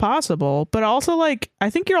think it's possible, but also, like,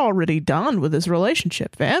 I think you're already done with this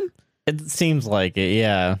relationship, fam. It seems like it.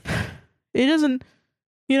 Yeah. It doesn't,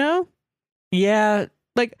 you know? Yeah.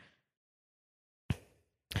 Like,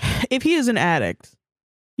 if he is an addict,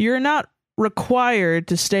 you're not required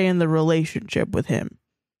to stay in the relationship with him.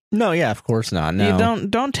 No, yeah, of course not. No. You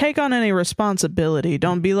don't take on any responsibility.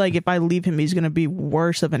 Don't be like, if I leave him, he's going to be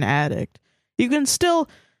worse of an addict. You can still,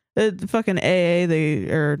 fucking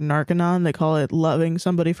AA, or Narcanon, they call it loving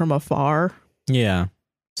somebody from afar. Yeah.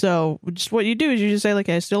 So just what you do is you just say, like,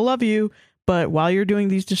 I still love you, but while you're doing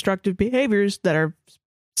these destructive behaviors that are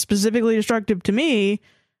specifically destructive to me,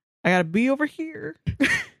 I gotta be over here.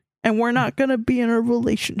 And we're not gonna be in a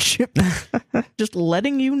relationship. Just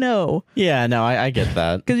letting you know. Yeah, no, I get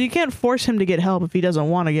that. Because you can't force him to get help if he doesn't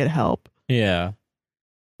want to get help. Yeah.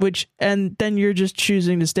 And then you're just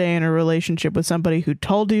choosing to stay in a relationship with somebody who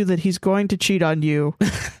told you that he's going to cheat on you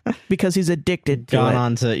because he's addicted to Gone it.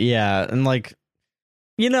 on to, yeah. And like,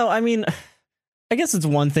 you know, I mean, I guess it's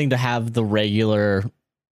one thing to have the regular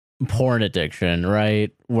porn addiction,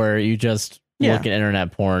 right? Where you just look at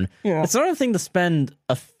internet porn. Yeah. It's another thing to spend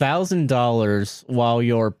 $1,000 while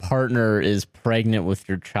your partner is pregnant with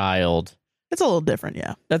your child. It's a little different,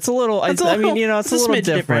 yeah. That's a little. I mean, you know, it's a little smidge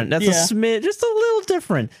different. That's yeah. a smidge, just a little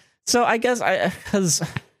different. So I guess I guess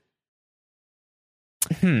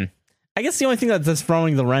the only thing that's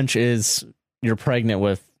throwing the wrench is you're pregnant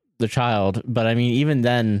with the child. But I mean, even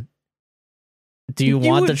then, do you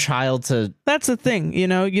want the child to? That's the thing, you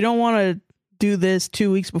know. You don't want to do this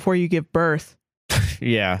 2 weeks before you give birth.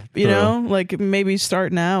 Yeah. You true. know, like maybe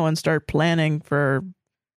start now and start planning for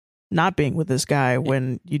not being with this guy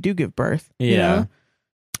when you do give birth. Yeah. You know?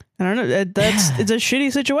 I don't know. It's a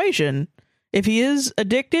shitty situation. If he is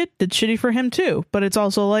addicted, it's shitty for him too. But it's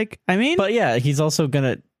also like, I mean, But yeah, he's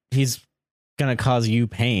gonna cause you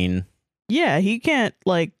pain. yeah, he can't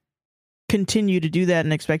like continue to do that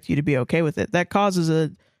and expect you to be okay with it. That causes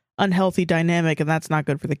a unhealthy dynamic, and that's not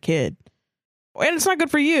good for the kid. And it's not good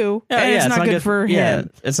for you. And it's not good for him. Yeah,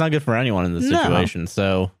 it's not good for anyone in this No. situation.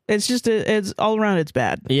 So It's just it's all around. It's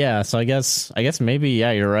bad. yeah, so I guess maybe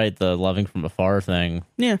you're right. The loving from afar thing,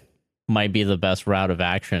 Yeah. might be the best route of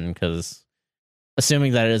action, because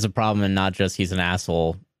assuming that it is a problem and not just he's an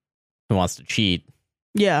asshole who wants to cheat,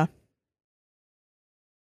 Yeah.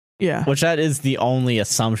 Yeah. which that is the only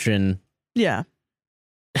assumption Yeah.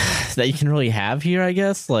 that you can really have here, I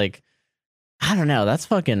guess. Like, I don't know. That's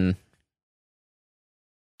fucking.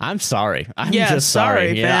 I'm sorry. I'm Yeah, just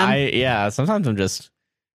sorry. sorry, Yeah. Sometimes I'm just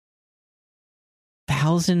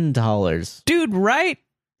 $1,000. Dude, right?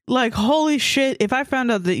 Like, holy shit! If I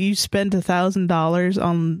found out that you spent $1,000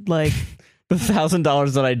 on like, The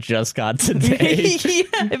 $1,000 that I just got today.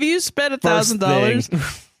 yeah, if you spent First $1,000 thing.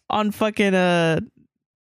 on fucking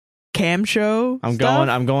cam show, I'm stuff,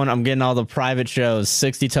 I'm getting all the private shows,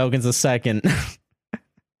 60 tokens a second.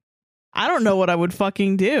 I don't know what I would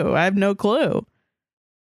fucking do. I have no clue.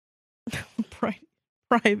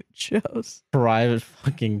 Private shows. Private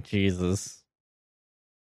fucking Jesus.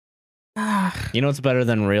 Ah, You know what's better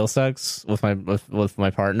than real sex with my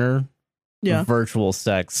partner? yeah. Virtual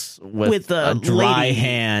sex with a a dry lady.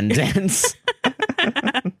 hand. And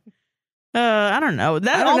I don't know.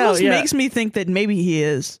 That I don't know, almost yeah. makes me think that maybe he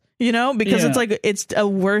is. You know, because Yeah. it's like it's a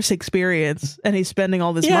worse experience, and he's spending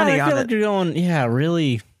all this yeah, money I on feel it. like you're going, yeah,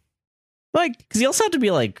 really. Like, Because you also have to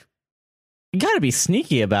be like, you got to be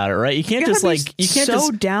sneaky about it, right? You can't just gotta be like, you can't so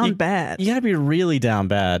just down you- bad. You got to be really down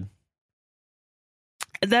bad.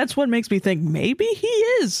 That's what makes me think maybe he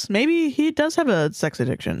is. Maybe he does have a sex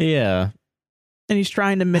addiction, Yeah. and he's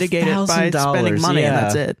trying to mitigate it by $1,000, spending money, and yeah.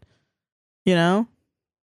 that's it. You know?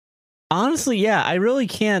 Honestly, yeah, I really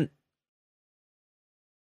can't.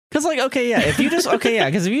 Because, like, okay, yeah, if you just,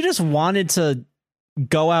 because if you just wanted to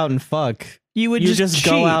go out and fuck, You would you just just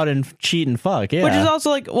cheat. go out and cheat and fuck, yeah. Which is also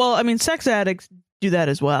like, well, I mean, sex addicts do that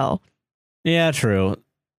as well. Yeah, true.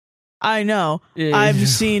 I know. I've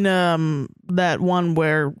seen that one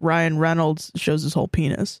where Ryan Reynolds shows his whole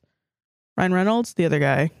penis. Ryan Reynolds, the other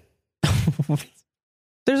guy.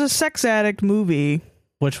 There's a sex addict movie.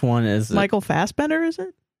 Which one is it? Michael Fassbender, is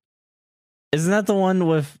it? Isn't that the one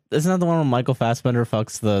where Michael Fassbender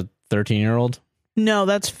fucks the 13-year-old? No,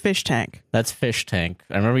 that's Fish Tank. That's Fish Tank.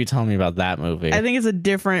 I remember you telling me about that movie. I think it's a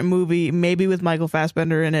different movie, maybe with Michael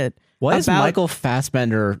Fassbender in it. Why is about- Michael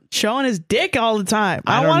Fassbender? Showing his dick all the time.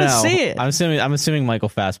 I don't want to know. see it. I'm assuming Michael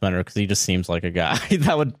Fassbender, because he just seems like a guy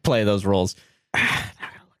that would play those roles.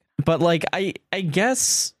 But like, I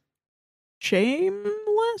guess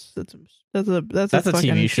Shameless? That's a That's a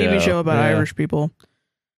fucking TV show. about Yeah. Irish people.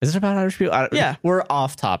 Is it about Irish people? Yeah. We're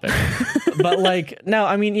off topic. But like, no,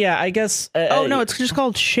 I mean, yeah, I guess. Oh no, it's just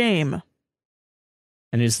called Shame.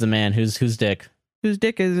 And who's the man? Whose dick? Whose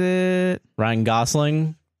dick is it? Ryan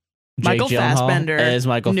Gosling. Michael Jake Gyllenhaal Fassbender. is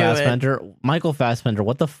Michael Knew it. Fassbender. Michael Fassbender.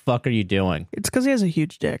 What the fuck are you doing? It's because he has a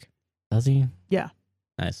huge dick. Does he? Yeah.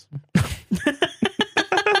 Nice.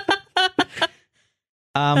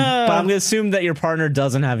 But I'm gonna assume that your partner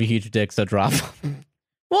doesn't have a huge dick, so drop.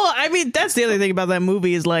 Well, I mean, that's the other thing about that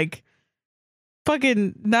movie is like,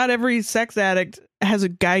 fucking, not every sex addict has a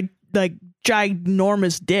guy like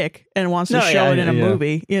ginormous dick and wants to No, show yeah, it in a yeah.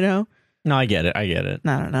 movie. You know? No, I get it. I get it.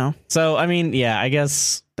 I don't know. So I mean, yeah, I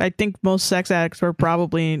guess. I think most sex addicts are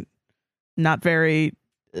probably not very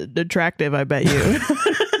attractive. I bet you.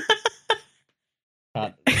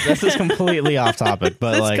 This is completely off topic,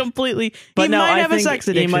 but That's like, completely. but He no, might I have a think sex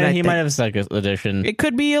addiction. He I might think. have a sex addiction. It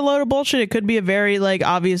could be a load of bullshit. It could be a very like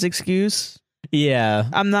obvious excuse. Yeah,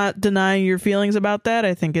 I'm not denying your feelings about that.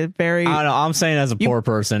 I think it very I don't know. I'm saying as a poor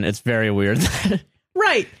person, it's very weird.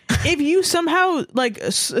 right. If you somehow like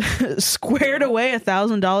squared away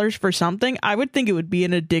 $1,000 for something, I would think it would be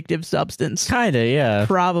an addictive substance. Kinda, yeah.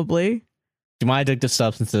 Probably. My addictive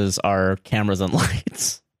substances are cameras and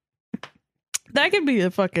lights. That could be a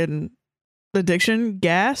fucking addiction.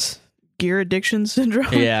 Gear addiction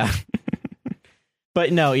syndrome. Yeah.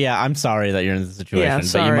 But no, yeah, I'm sorry that you're in this situation. Yeah, but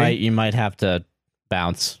sorry. you might have to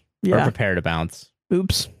bounce or Yeah. prepare to bounce.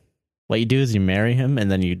 Oops. What you do is you marry him and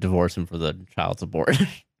then you divorce him for the child support.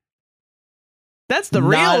 That's the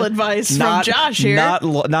real advice from Josh here.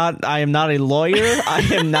 I am not a lawyer. I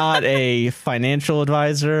am not a financial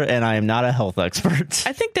advisor, and I am not a health expert.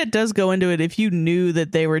 I think that does go into it. If you knew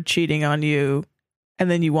that they were cheating on you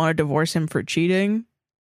and then you want to divorce him for cheating,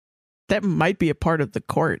 that might be a part of the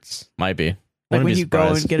courts. Might be. Like when you go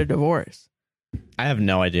and get a divorce. I have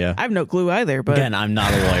no idea. I have no clue either, but again, I'm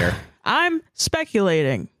not a lawyer. I'm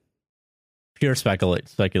speculating. Pure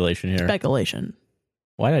speculation here. Speculation.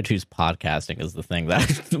 Why did I choose podcasting as the thing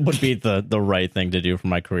that would be the right thing to do for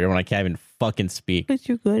my career when I can't even fucking speak? Because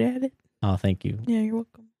you're good at it. Oh, thank you. Yeah, you're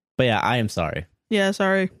welcome. But yeah, I am sorry. Yeah,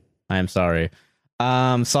 sorry. I am sorry.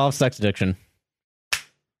 Solve sex addiction.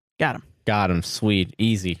 Got him. Sweet.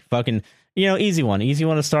 Easy. Fucking, easy one. Easy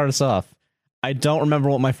one to start us off. I don't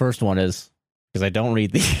remember what my first one is because I don't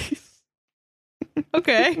read these.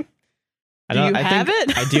 Okay.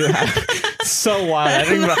 I do have. So wild.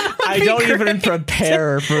 I don't even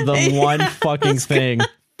prepare for the one fucking thing.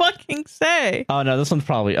 Fucking say. Oh no, this one's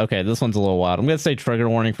probably okay. This one's a little wild. I'm gonna say trigger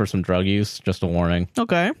warning for some drug use. Just a warning.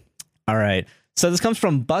 Okay. All right. So this comes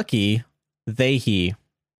from Bucky. He.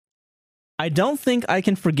 I don't think I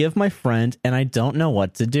can forgive my friend, and I don't know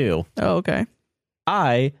what to do. Oh, okay.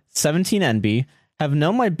 I, 17NB, have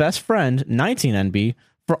known my best friend, 19NB,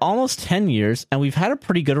 for almost 10 years, and we've had a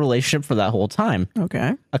pretty good relationship for that whole time.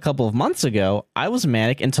 Okay. A couple of months ago, I was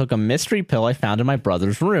manic and took a mystery pill I found in my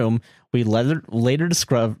brother's room. We later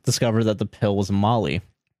discovered that the pill was Molly.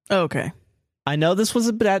 Okay. I know this was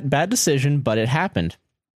a bad decision, but it happened.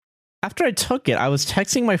 After I took it, I was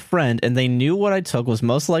texting my friend, and they knew what I took was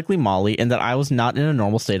most likely Molly and that I was not in a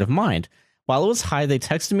normal state of mind. While it was high, they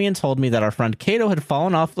texted me and told me that our friend Kato had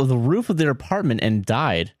fallen off of the roof of their apartment and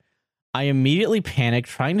died. I immediately panicked,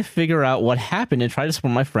 trying to figure out what happened and try to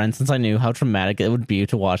support my friend since I knew how traumatic it would be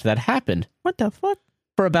to watch that happen. What the fuck?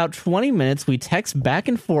 For about 20 minutes, we text back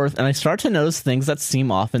and forth, and I start to notice things that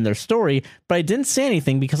seem off in their story, but I didn't say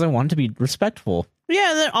anything because I wanted to be respectful.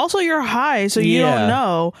 Yeah, then also you're high, so you don't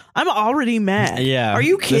know. I'm already mad. Yeah. Are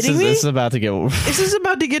you kidding me? This is about to get... Is this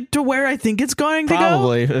about to get to where I think it's going to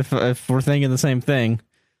Probably, if we're thinking the same thing.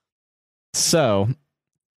 So...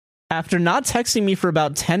 After not texting me for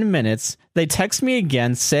about 10 minutes, they text me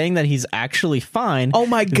again saying that he's actually fine. Oh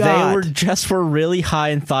my God. They were really high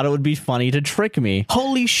and thought it would be funny to trick me.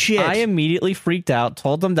 Holy shit. I immediately freaked out,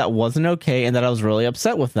 told them that wasn't okay and that I was really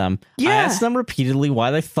upset with them. Yeah. I asked them repeatedly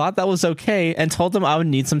why they thought that was okay and told them I would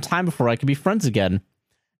need some time before I could be friends again.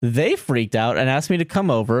 They freaked out and asked me to come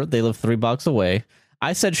over. They live 3 blocks away.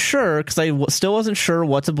 I said sure because I still wasn't sure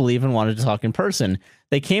what to believe and wanted to talk in person.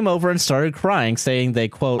 They came over and started crying, saying they,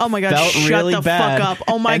 quote, oh my God, felt really shut the bad. fuck up.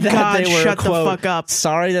 Oh my God, shut quote, the fuck up.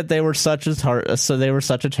 Sorry that they were such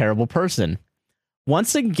a terrible person.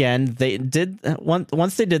 Once again,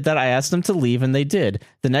 once they did that, I asked them to leave, and they did.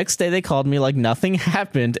 The next day, they called me like nothing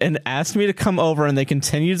happened and asked me to come over, and they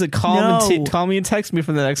continued to call me and text me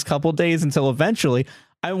for the next couple days until eventually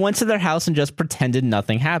I went to their house and just pretended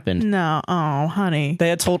nothing happened. No, oh, honey. They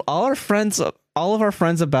had told all of our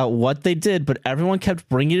friends about what they did, but everyone kept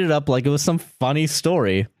bringing it up like it was some funny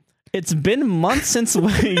story. It's been months since...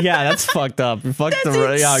 yeah, that's fucked up. That's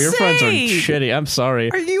insane. Yeah, your friends are shitty. I'm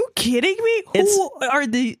sorry. Are you kidding me?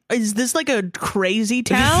 Is this like a crazy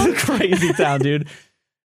town? Crazy town, dude.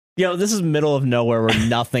 This is middle of nowhere where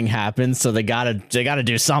nothing happens, so they gotta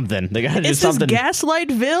do something. They gotta do something. Is this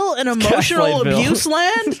Gaslightville an emotional abuse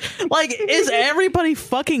land? Like, is everybody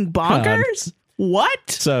fucking bonkers?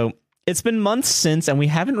 What? So it's been months since, and we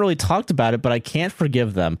haven't really talked about it, but I can't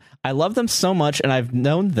forgive them. I love them so much, and I've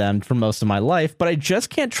known them for most of my life, but I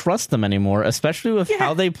just can't trust them anymore, especially with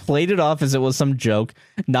how they played it off as it was some joke,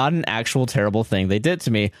 not an actual terrible thing they did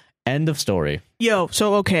to me. End of story.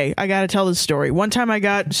 So okay, I gotta tell this story. One time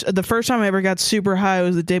the first time I ever got super high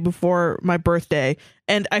was the day before my birthday,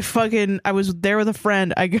 and I was there with a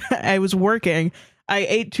friend. I was working. I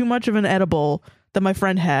ate too much of an edible that my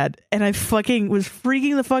friend had, and I fucking was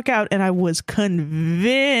freaking the fuck out, and I was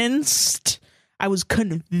convinced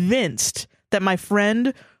that my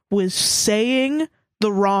friend was saying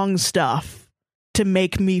the wrong stuff to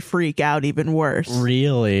make me freak out even worse.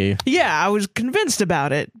 Really? Yeah, I was convinced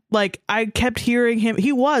about it. Like, I kept hearing him.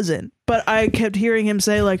 He wasn't, but I kept hearing him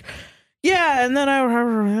say, like, yeah, and then I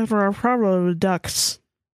have a problem with ducks.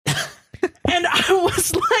 And I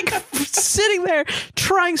was, like, sitting there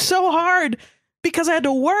trying so hard because I had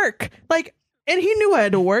to work. Like, and he knew I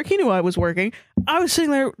had to work. He knew I was working. I was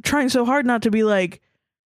sitting there trying so hard not to be like,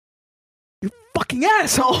 you fucking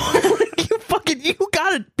asshole. You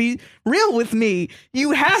gotta be real with me.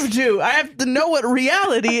 You have to. I have to know what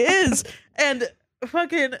reality is. And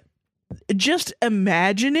fucking just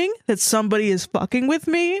imagining that somebody is fucking with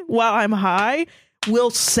me while I'm high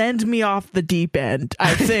will send me off the deep end,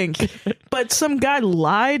 I think. But some guy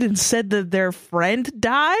lied and said that their friend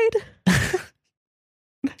died?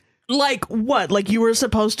 Like, what? Like, you were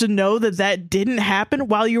supposed to know that that didn't happen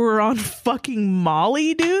while you were on fucking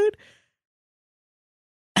Molly, dude?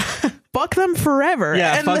 Fuck them forever.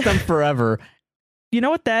 Yeah, And fuck them forever. you know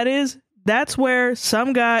what that is? That's where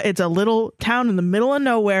some guy, it's a little town in the middle of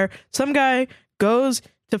nowhere. Some guy goes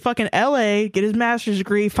to fucking LA, get his master's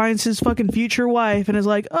degree, finds his fucking future wife, and is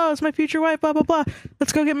like, oh, it's my future wife, blah, blah, blah.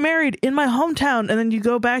 Let's go get married in my hometown. And then you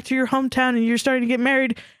go back to your hometown and you're starting to get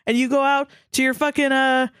married, and you go out to your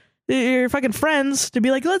fucking friends to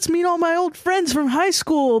be like, let's meet all my old friends from high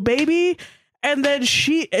school, baby. And then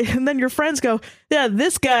your friends go, yeah,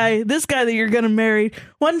 this guy that you're gonna marry,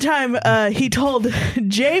 one time he told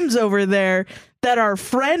James over there that our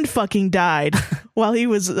friend fucking died while he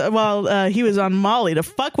was on Molly to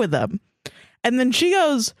fuck with them. And then she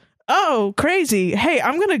goes, oh, crazy. Hey,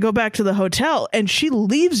 I'm gonna go back to the hotel. And she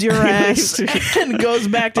leaves your ass and goes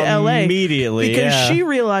back to LA immediately because yeah. she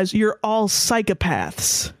realized you're all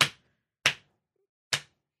psychopaths.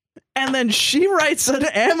 And then she writes an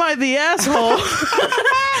 "Am I the asshole?"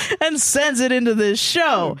 and sends it into this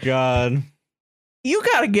show. Oh, God. You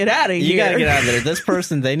gotta get out of here. You gotta get out of there. This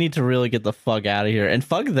person, they need to really get the fuck out of here. And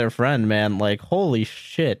fuck their friend, man. Like, holy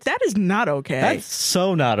shit. That is not okay. That's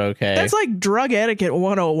so not okay. That's like drug etiquette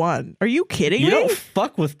 101. Are you kidding you me? don't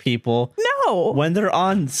fuck with people No. when they're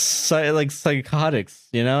on psychotics.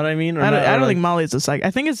 You know what I mean? Or I don't think Molly is a psych.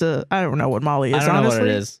 I think it's a. I don't know what Molly is. I don't honestly. know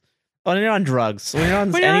what it is. When you're on drugs, when you're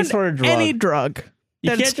on When any you're on sort of drug, any drug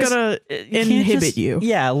you that's can't gonna you can't inhibit just- you.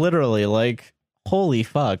 Yeah, literally. Like, holy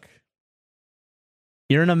fuck.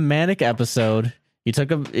 You're in a manic episode. You took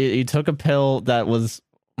a pill that was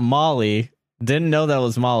Molly. Didn't know that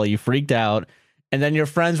was Molly. You freaked out, and then your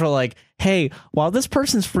friends were like, "Hey, while this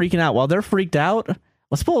person's freaking out, while they're freaked out,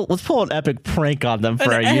 let's pull an epic prank on them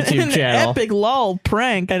for our YouTube channel. Epic lol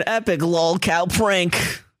prank. An epic lol cow prank.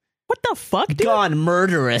 What the fuck, dude? Gone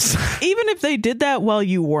murderous. Even if they did that while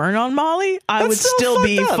you weren't on Molly, I That's would so still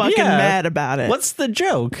be fucked up, fucking yeah. mad about it. What's the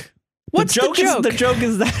joke? What's the joke? The joke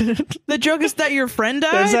is that The joke is that your friend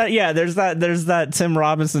died? there's that Tim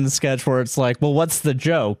Robinson sketch where it's like, well, what's the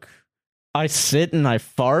joke? I sit and I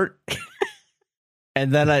fart,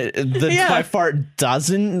 and then my fart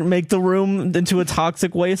doesn't make the room into a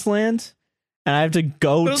toxic wasteland, and I have to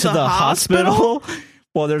go to the hospital.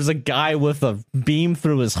 Well, there's a guy with a beam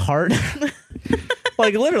through his heart.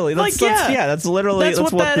 Like, literally, that's literally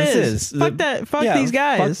what that this is. Fuck that. Fuck these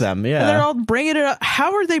guys. Fuck them. Yeah, And they're all bringing it up.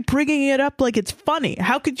 How are they bringing it up like it's funny?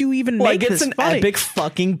 How could you even make it's this an funny? epic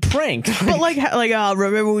fucking prank. But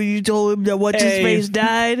remember when you told him that what's his face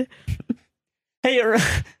died? Hey,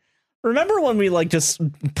 remember when we just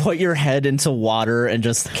put your head into water and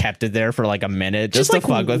just kept it there for like a minute just to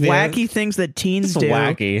fuck with wacky you? things that teens do.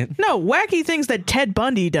 Wacky. No, wacky things that Ted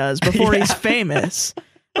Bundy does before he's famous.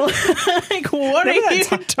 Like, what are you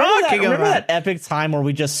talking about? Remember that epic time where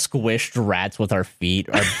we just squished rats with our feet,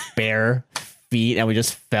 our bare feet, and we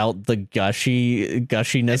just felt the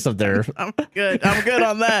gushiness of their... I'm good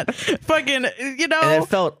on that. Fucking, And it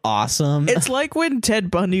felt awesome. It's like when Ted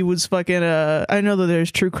Bundy was fucking, I know that there's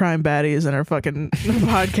true crime baddies in our fucking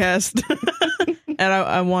podcast. And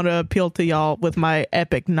I want to appeal to y'all with my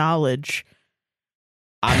epic knowledge.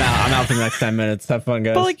 I'm out for the next 10 minutes. Have fun,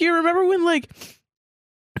 guys. But you remember when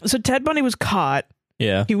so Ted Bundy was caught.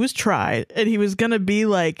 Yeah. He was tried, and he was gonna be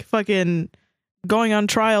fucking going on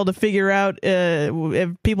trial to figure out if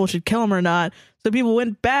people should kill him or not. So people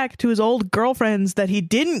went back to his old girlfriends that he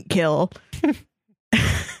didn't kill,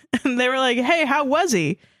 and they were like, "Hey, how was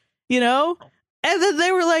he?" And then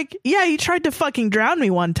they were like, "Yeah, he tried to fucking drown me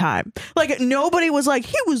one time." Nobody was like,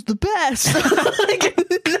 "He was the best."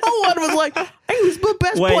 No one was like, "He was the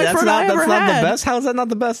best boyfriend I ever had." That's not the best. How is that not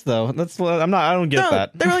the best though? That's what I don't get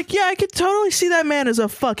that. They're like, "Yeah, I could totally see that man as a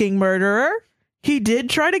fucking murderer. He did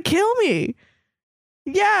try to kill me.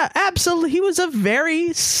 Yeah, absolutely. He was a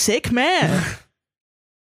very sick man."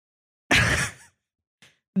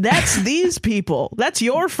 That's these people. That's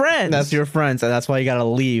your friends. That's your friends, and that's why you gotta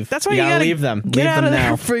leave. That's why you gotta leave them. Get Leave out them of now.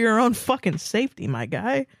 there for your own fucking safety, my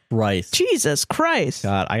guy. Christ. Jesus Christ.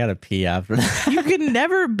 God, I gotta pee after that. You can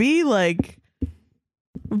never be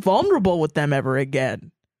vulnerable with them ever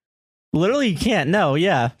again. Literally, you can't. No,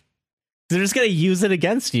 yeah. They're just gonna use it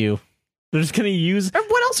against you. They're just gonna use. Or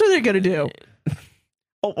what else are they gonna do?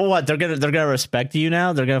 Oh, what? They're gonna respect you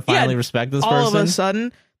now. They're gonna finally respect this person. All of a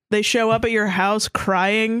sudden, they show up at your house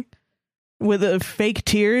crying with fake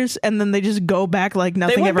tears, and then they just go back like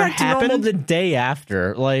nothing they went ever back to normal happened. the day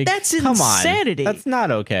after. Like, That's come insanity. on. That's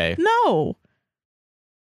not okay. No.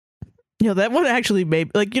 That one actually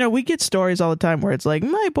made, like, we get stories all the time where it's like,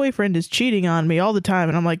 my boyfriend is cheating on me all the time.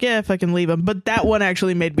 And I'm like, yeah, if I can leave him. But that one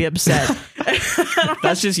actually made me upset.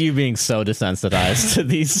 That's just you being so desensitized to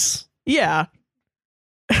these. Yeah.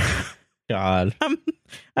 God.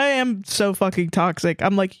 I am so fucking toxic.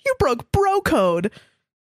 I'm like, you broke bro code.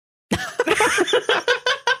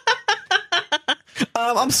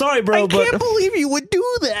 I'm sorry, bro. I can't believe you would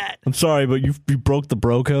do that. I'm sorry, but you broke the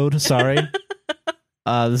bro code. Sorry.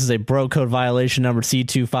 This is a bro code violation number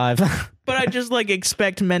C25. But I just like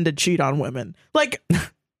expect men to cheat on women. Like,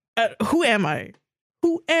 who am I?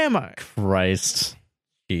 Who am I? Christ.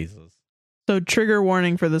 Jesus. So trigger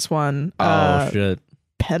warning for this one. Shit.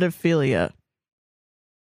 Pedophilia.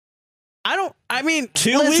 I mean,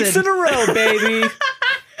 2 weeks in a row, baby.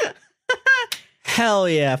 Hell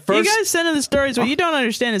yeah. You guys send in the stories. What you don't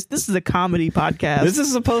understand is this is a comedy podcast. This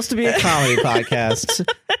is supposed to be a comedy podcast.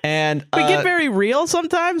 And we get very real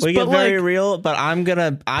sometimes. We get very real, but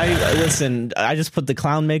listen, I just put the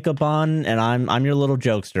clown makeup on and I'm your little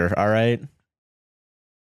jokester, all right?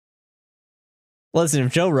 Listen,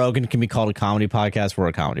 if Joe Rogan can be called a comedy podcast, we're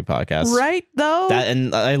a comedy podcast. Right, though?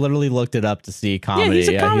 And I literally looked it up to see comedy. Yeah, he's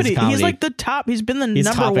a comedy. He's like the top. He's been the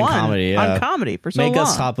number one comedy, on comedy for so long. Make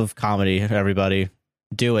us top of comedy, everybody.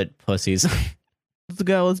 Do it, pussies. Let's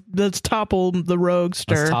go. Let's topple the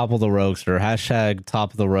roguester. Let's topple the roguester. Hashtag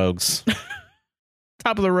top of the rogues.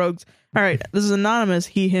 Top of the rogues. All right. This is anonymous.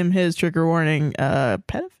 He, him, his. Trigger warning.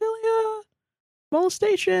 Pedophilia?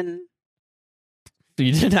 Molestation?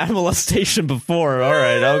 You didn't have molestation before. All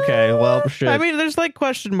right. Okay. Well, shit. I mean, there's like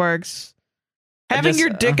question marks. Having your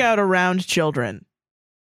dick out around children.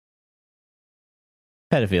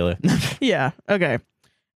 Pedophilia. Yeah. Okay.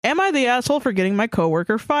 Am I the asshole for getting my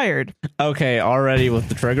coworker fired? Okay. Already with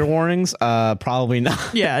the trigger warnings? Probably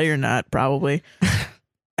not. Yeah, you're not. Probably.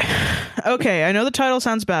 Okay. I know the title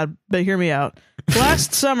sounds bad, but hear me out.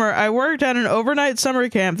 Last summer, I worked at an overnight summer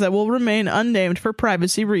camp that will remain unnamed for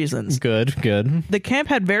privacy reasons. Good. The camp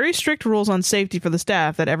had very strict rules on safety for the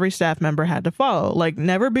staff that every staff member had to follow, like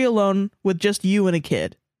never be alone with just you and a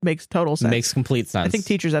kid. Makes total sense. Makes complete sense. I think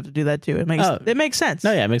teachers have to do that too. It makes sense.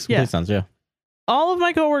 No, yeah, it makes complete sense, yeah. All of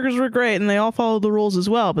my coworkers were great and they all followed the rules as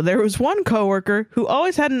well, but there was one coworker who we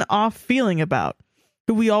always had an off feeling about.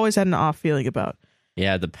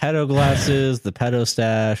 Yeah, the pedo glasses, the pedo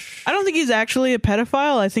stash. I don't think he's actually a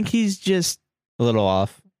pedophile. I think he's just a little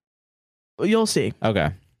off. You'll see. Okay.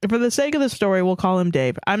 For the sake of the story, we'll call him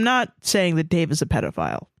Dave. I'm not saying that Dave is a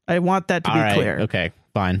pedophile. I want that to be clear. Okay,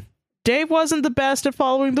 fine. Dave wasn't the best at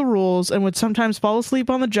following the rules and would sometimes fall asleep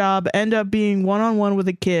on the job, end up being one-on-one with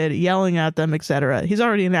a kid, yelling at them, etc. He's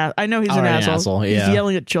already an asshole. I know he's an asshole. Yeah. He's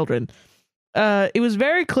yelling at children. It was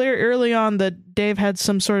very clear early on that Dave had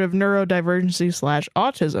some sort of neurodivergency /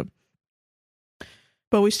 autism.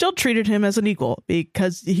 But we still treated him as an equal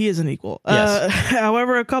because he is an equal. Yes.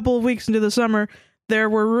 However, a couple of weeks into the summer, there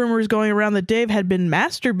were rumors going around that Dave had been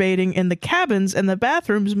masturbating in the cabins and the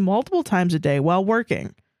bathrooms multiple times a day while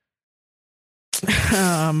working.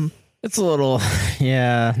 It's a little,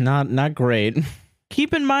 not great.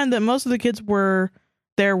 Keep in mind that most of the kids were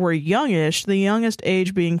youngish, the youngest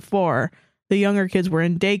age being 4. The younger kids were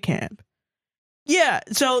in day camp. Yeah,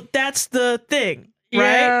 so that's the thing,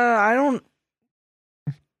 right? Yeah, I don't.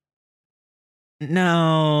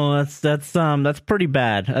 No, that's pretty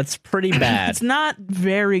bad. That's pretty bad. It's not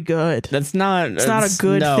very good. It's not a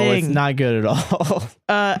good thing. No, it's not good at all.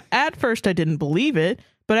 At first, I didn't believe it,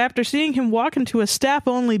 but after seeing him walk into a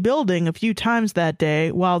staff-only building a few times that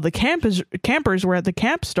day while the campers were at the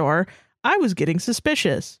camp store, I was getting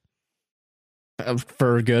suspicious.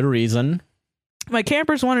 For good reason. My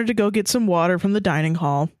campers wanted to go get some water from the dining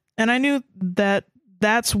hall, and I knew that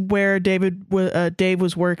that's where Dave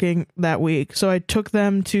was working that week, so I took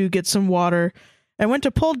them to get some water and went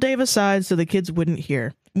to pull Dave aside so the kids wouldn't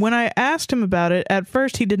hear. When I asked him about it, at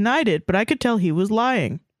first he denied it, but I could tell he was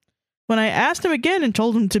lying. When I asked him again and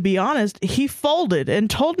told him to be honest, he folded and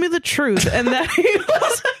told me the truth, and that he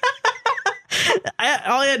was...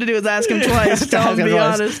 all I had to do was ask him twice, tell him to be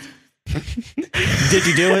honest. Did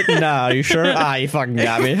you do it? No, you sure? You fucking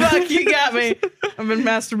got me. Fuck, you got me. I've been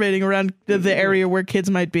masturbating around the area where kids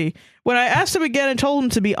might be. When I asked him again and told him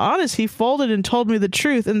to be honest, he folded and told me the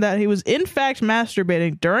truth and that he was in fact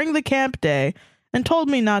masturbating during the camp day and told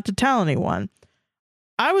me not to tell anyone.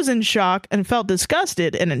 I was in shock and felt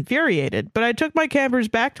disgusted and infuriated, but I took my campers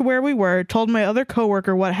back to where we were, told my other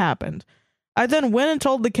coworker what happened. I then went and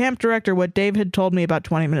told the camp director what Dave had told me about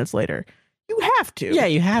 20 minutes later. You have to. Yeah,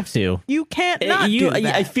 you have to. You can't not do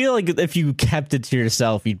that. I feel like if you kept it to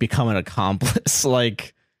yourself, you'd become an accomplice.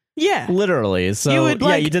 Like, yeah, literally. So You would,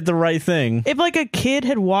 like- you did the right thing. if like a kid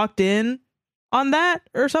had walked in on that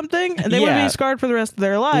or something, and they would Yeah. be scarred for the rest of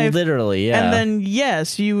their life. Literally, yeah. And then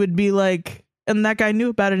yes, you would be like, and that guy knew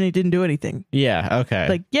about it and he didn't do anything. yeah, okay.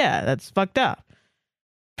 Like, yeah, that's fucked up.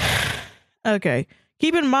 Okay.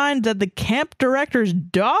 Keep in mind that the camp director's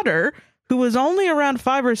daughter, who was only around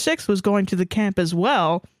 5 or 6, was going to the camp as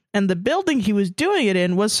well, and the building he was doing it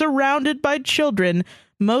in was surrounded by children,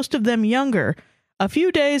 most of them younger. A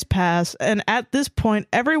few days pass, and at this point,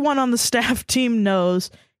 everyone on the staff team knows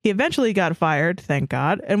he eventually got fired, thank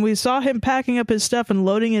God, and we saw him packing up his stuff and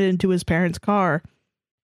loading it into his parents' car.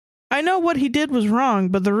 I know what he did was wrong,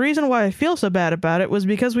 but the reason why I feel so bad about it was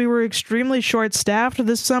because we were extremely short-staffed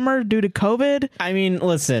this summer due to COVID. I mean,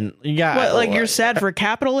 listen, yeah. What, like, you're sad for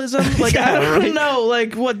capitalism? Like, Yeah, I don't right. know.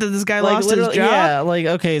 Like, what, did this guy like, lost his literally- job? Yeah, like,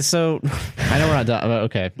 okay, so I know we're not done, but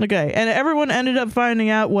okay. Okay, and everyone ended up finding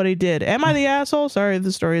out what he did. Am I the asshole? Sorry,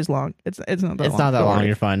 the story is long. It's not that long. It's not that Don't long. worry.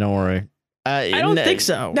 You're fine. Don't worry. I don't think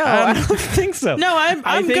so. No, I don't think so. No,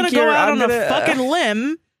 I'm think gonna go you're- out I'm on gonna, a fucking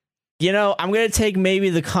limb. You know, I'm going to take maybe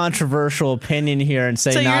the controversial opinion here and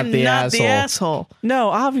say So not you're the not asshole. the asshole. No,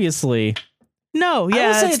 obviously. No, I will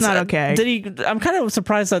yeah, say it's not okay. Did he? I'm kind of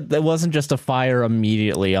surprised that it wasn't just a fire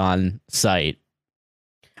immediately on site.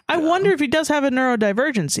 I wonder if he does have a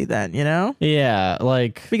neurodivergency then, you know? Yeah,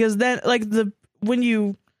 like Because then, like, when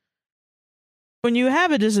you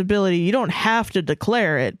have a disability, you don't have to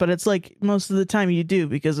declare it, but it's like most of the time you do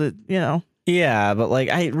because it, you know. yeah, but like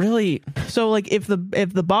I really So like if the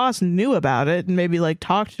boss knew about it and maybe like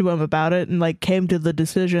talked to him about it and like came to the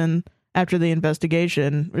decision after the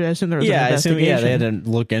investigation, I assume there was an I assume investigation. they had to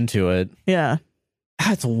look into it. Yeah.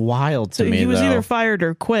 That's wild to So me. he was though. either fired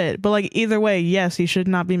or quit, but like either way, yes, he should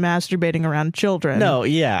not be masturbating around children. No,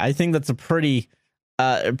 yeah, I think that's a pretty.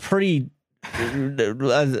 I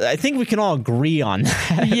think we can all agree on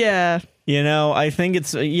that. Yeah. You know, I think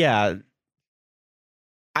it's yeah.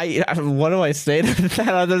 I what do I say to that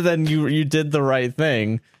other than you did the right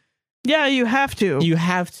thing? Yeah, you have to. You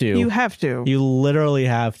have to. You have to. You literally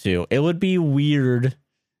have to. It would be weird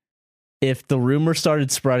if the rumor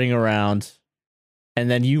started spreading around and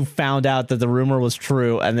then you found out that the rumor was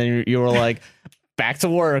true and then you were like back to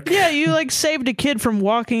work. Yeah, you like saved a kid from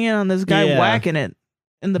walking in on this guy Yeah. whacking it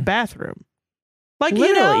in the bathroom. Like,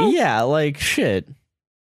 Literally, you know, yeah, like shit.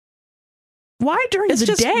 why during It's the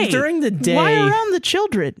just day? during the day. Why around the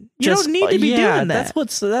children? You just- don't need to be yeah, doing that.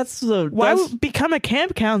 That's the Why that's- become a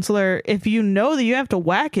camp counselor if you know that you have to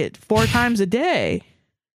whack it 4 times a day?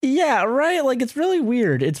 yeah, right. Like it's really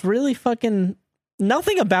weird. It's really fucking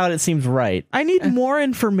nothing about it seems right. I need more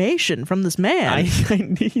information from this man. I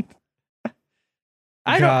need.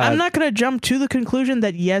 I'm God. not going to jump to the conclusion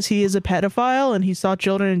that yes, he is a pedophile and he saw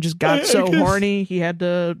children and just got so horny he had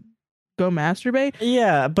to go masturbate.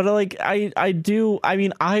 Yeah, but like I do. I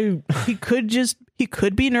mean, He could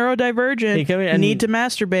be neurodivergent, He could be- and- need to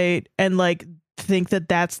masturbate, and like think that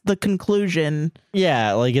that's the conclusion,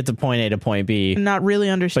 yeah, like get to point A to point B, and not really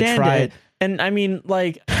but understand try it. it. And I mean,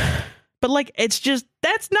 like But like, it's just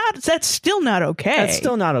that's still not okay. that's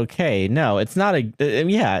still not okay. No, it's not a.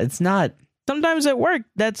 Yeah, it's not. Sometimes at work,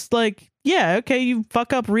 that's like, yeah, okay, you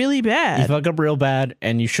fuck up really You bad. fuck up real bad,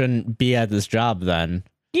 and you shouldn't be at this job. Then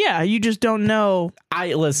Yeah, you just don't know. I'm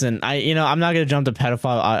not gonna jump to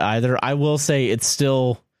pedophile either. I will say it's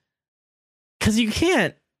still because you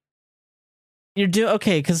can't. You're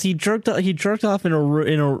okay because he jerked off in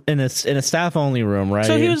a staff only room, right?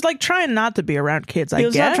 So he was like trying not to be around kids. He I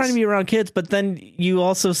was guess not trying to be around kids, but then you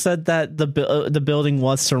also said that the building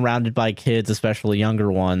was surrounded by kids, especially younger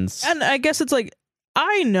ones. And I guess it's like,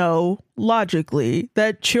 I know logically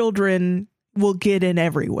that children will get in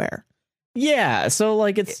everywhere. Yeah, so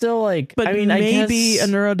like it's still like, But I mean, maybe I guess, a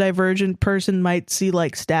neurodivergent person might see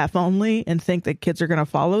like staff only and think that kids are going to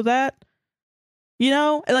follow that. You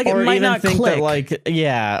know, like it or might even not think click. that like,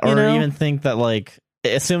 yeah, You or know? even think that like,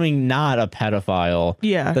 assuming not a pedophile,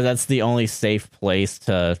 Yeah, that that's the only safe place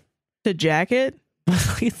to. to jacket.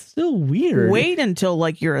 It's still weird. Wait until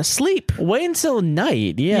like you're asleep. Wait until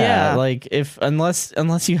night. Yeah, Yeah. like unless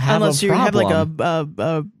you have Unless a you have problem. like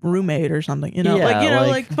a roommate or something, you know, Yeah, like, you know,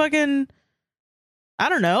 like- like fucking, I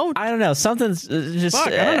don't know. I don't know. Something's just Fuck, I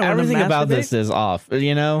don't know when to everything about masturbate. this is off.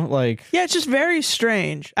 You know, like Yeah, it's just very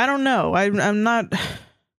strange. I don't know. I'm not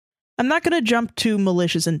gonna jump to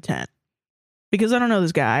malicious intent because I don't know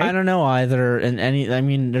this guy. I don't know either. And I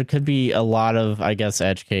mean, there could be a lot of, I guess,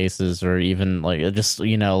 edge cases or even like just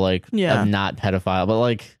like Yeah. not pedophile, but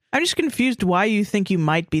like I'm just confused why you think you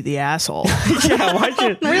might be the asshole. Yeah, why'd you?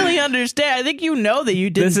 I don't really understand. I think you know that you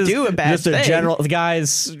didn't do a bad just thing. a general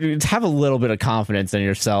guys. Have a little bit of confidence in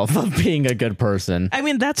yourself of being a good person. I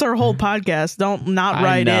mean, that's our whole podcast. Don't not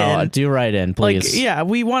write in. in. Do write in, please. Like, yeah,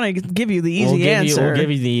 we want to give you the easy answer. We'll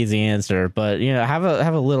give you the easy answer, but have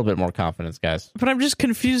a little bit more confidence, guys. But I'm just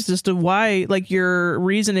confused as to why, like, your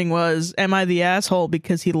reasoning was, am I the asshole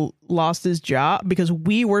because he lost his job because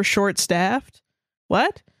we were short-staffed?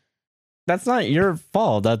 What? That's not your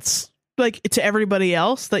fault. That's like to everybody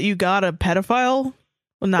else that you got a pedophile.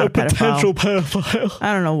 Well, not a potential pedophile.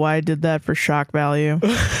 I don't know why I did that for shock value.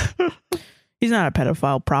 He's not a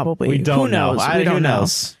pedophile, probably. We don't know. We don't know.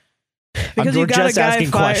 Because you got a guy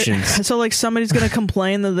fired. Questions. So, like, somebody's going to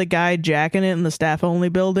complain that the guy jacking it in the staff-only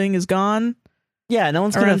building is gone? Yeah, no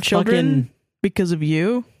one's going to children because of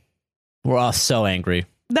you? We're all so angry.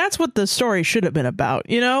 That's what the story should have been about.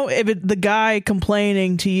 If the guy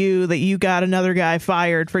complaining to you that you got another guy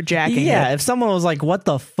fired for jacking it. Yeah, if someone was like, what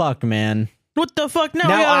the fuck, man? What the fuck? No,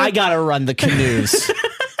 now I gotta run the canoes.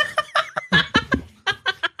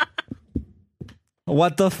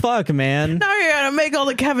 What the fuck, man? Now you gotta make all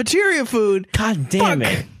the cafeteria food. God damn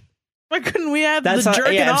it. Why couldn't we have the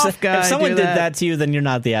jerking off guy? If someone did that to you, then you're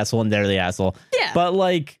not the asshole and they're the asshole. Yeah. But,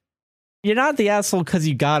 like, you're not the asshole because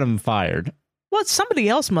you got him fired. Well, somebody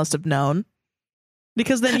else must have known.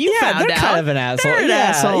 Because then you found out. They're kind of an asshole. They're an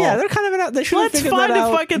asshole. Yeah, they're kind of an asshole. They should have figured that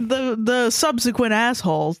out. Let's find the subsequent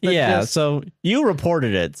assholes. So you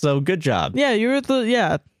reported it. So good job. Yeah, you were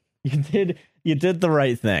You did the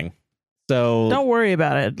right thing. So don't worry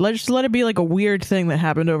about it. Let's just let it be like a weird thing that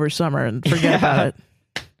happened over summer and forget about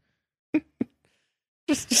it.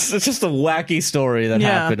 It's just a wacky story that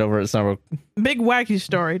happened over summer. Big wacky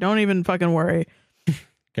story. Don't even fucking worry.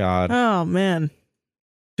 God. Oh man.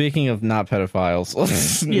 Speaking of not pedophiles,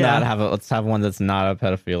 let's have one that's not a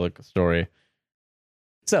pedophilic story.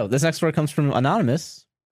 So this next story comes from Anonymous.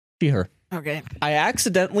 She, her. Okay. I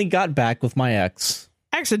accidentally got back with my ex.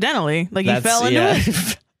 Accidentally? Like you fell into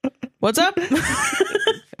it? What's up?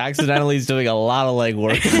 Accidentally is doing a lot of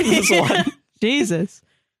legwork in this one. Jesus.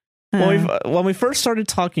 When we first started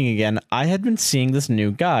talking again, I had been seeing this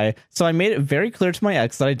new guy, so I made it very clear to my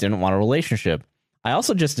ex that I didn't want a relationship. I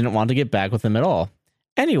also just didn't want to get back with him at all.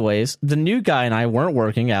 Anyways, the new guy and I weren't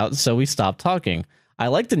working out, so we stopped talking. I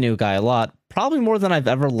liked the new guy a lot, probably more than I've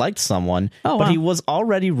ever liked someone, but he was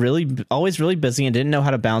always really busy and didn't know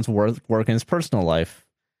how to balance work and his personal life.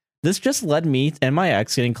 This just led me and my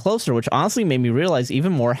ex getting closer, which honestly made me realize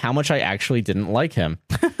even more how much I actually didn't like him.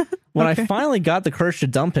 When I finally got the courage to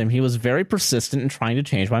dump him, he was very persistent in trying to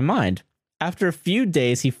change my mind. After a few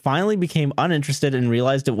days, he finally became uninterested and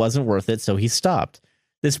realized it wasn't worth it, so he stopped.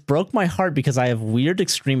 This broke my heart because I have weird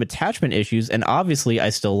extreme attachment issues, and obviously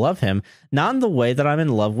I still love him, not in the way that I'm in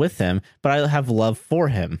love with him, but I have love for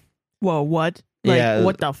him. Whoa, what? Like,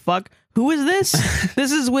 what the fuck? Who is this?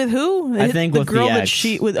 This is with who? I think the with girl the that ex.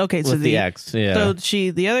 she with. Okay, so with the ex, yeah. So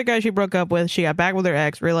the other guy she broke up with, she got back with her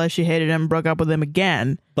ex, realized she hated him, broke up with him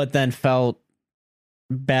again, but then felt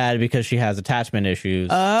bad because she has attachment issues.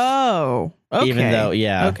 Oh, okay. Even though,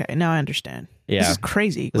 okay, now I understand. Yeah, this is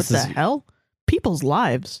crazy. What the hell? People's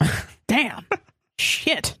lives. Damn.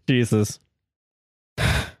 Shit. Jesus.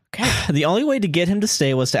 Okay. The only way to get him to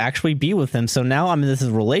stay was to actually be with him, so now I'm in this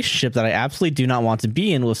relationship that I absolutely do not want to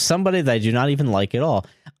be in with somebody that I do not even like at all.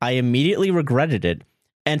 I immediately regretted it.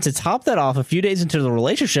 And to top that off, a few days into the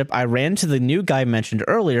relationship, I ran to the new guy mentioned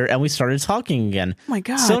earlier, and we started talking again. Oh my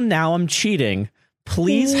God. So now I'm cheating.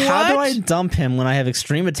 Please, how do I dump him when I have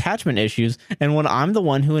extreme attachment issues, and when I'm the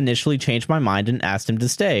one who initially changed my mind and asked him to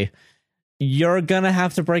stay? You're gonna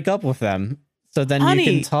have to break up with them. So then you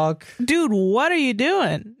can talk. Dude, what are you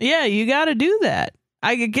doing? Yeah, you got to do that.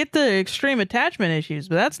 I could get the extreme attachment issues,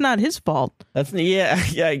 but that's not his fault. That's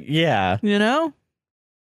yeah. You know?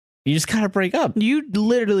 You just gotta break up. You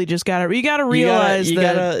literally just gotta realize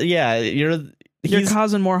you're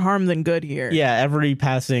causing more harm than good here. Yeah, every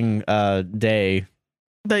passing day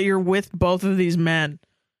that you're with both of these men.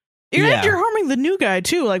 You're harming the new guy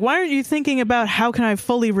too. Like, why aren't you thinking about how can I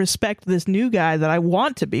fully respect this new guy that I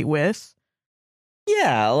want to be with?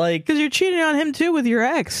 Yeah, like, because you're cheating on him too with your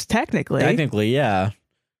ex, technically. Yeah.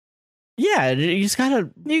 Yeah, you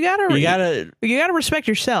gotta respect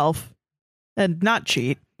yourself and not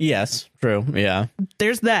cheat. Yes, true. Yeah,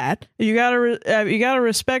 there's that. You gotta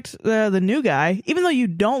respect the new guy, even though you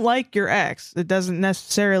don't like your ex. It doesn't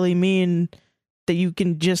necessarily mean that you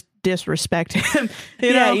can just disrespect him.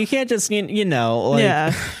 You know? You can't just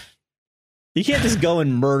you can't just go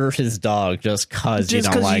and murder his dog just because you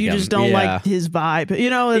don't like him. You just don't like his vibe. You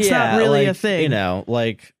know, it's not really a thing. You know,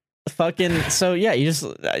 like, fucking. So yeah, you just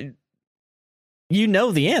you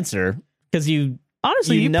know the answer because you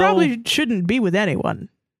honestly you probably shouldn't be with anyone.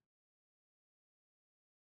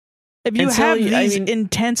 If you have these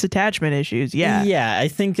intense attachment issues, yeah, I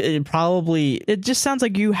think it just sounds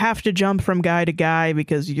like you have to jump from guy to guy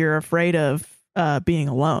because you're afraid of being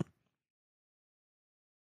alone.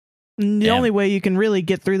 The only way you can really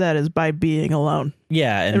get through that is by being alone.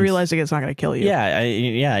 Yeah, and realizing it's not going to kill you.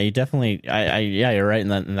 Yeah, you definitely. You're right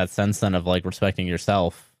in that sense. Then of like respecting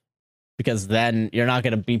yourself, because then you're not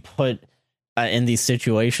going to be put in these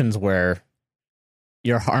situations where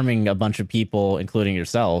you're harming a bunch of people, including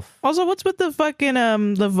yourself. Also, what's with the fucking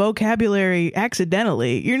the vocabulary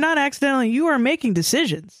accidentally? You're not accidentally. You are making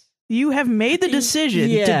decisions. You have made the decision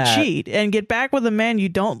to cheat and get back with a man you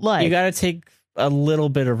don't like. You got to take a little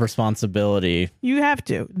bit of responsibility. You have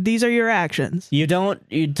to. These are your actions. You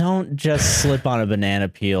don't just slip on a banana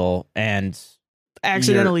peel and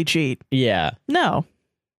accidentally cheat. Yeah. No.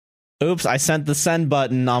 Oops, I sent the send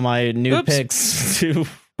button on my new pics to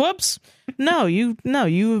whoops. No, you've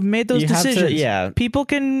made those decisions.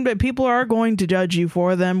 People are going to judge you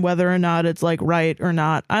for them, whether or not it's like right or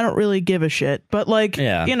not. I don't really give a shit. But like,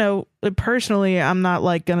 personally, I'm not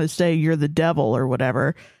like gonna say you're the devil or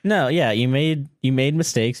whatever. No, yeah, you made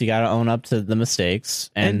mistakes. You got to own up to the mistakes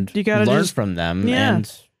and you got to learn from them and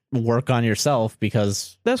work on yourself,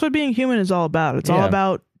 because that's what being human is all about. It's all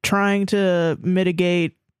about trying to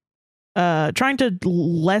mitigate, trying to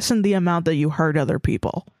lessen the amount that you hurt other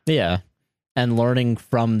people. Yeah. And learning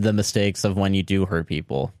from the mistakes of when you do hurt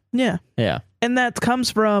people. Yeah. Yeah. And that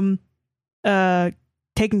comes from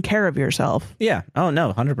taking care of yourself. Yeah. Oh,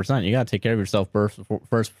 no, 100%. You got to take care of yourself first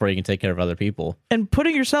before you can take care of other people. And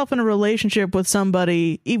putting yourself in a relationship with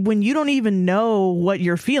somebody when you don't even know what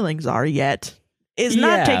your feelings are yet is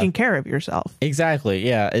not taking care of yourself. Exactly.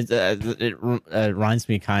 Yeah. It reminds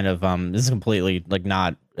me kind of, this is completely like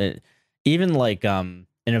not, even like,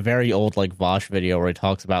 in a very old like Vosh video where he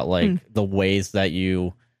talks about like the ways that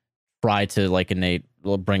you try to like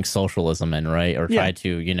bring socialism in, right? Or try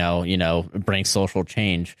to, bring social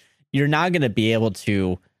change. You're not going to be able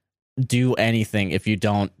to do anything if you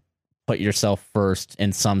don't put yourself first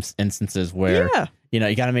in some instances where,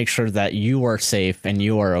 you got to make sure that you are safe and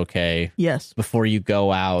you are okay. Yes. Before you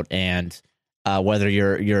go out and whether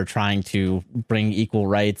you're trying to bring equal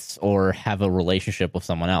rights or have a relationship with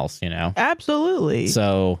someone else, Absolutely.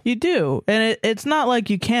 So you do. And it's not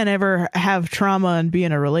like you can't ever have trauma and be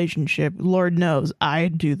in a relationship. Lord knows I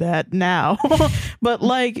do that now. But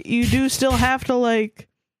like, you do still have to like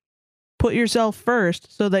put yourself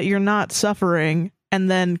first so that you're not suffering and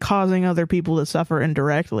then causing other people to suffer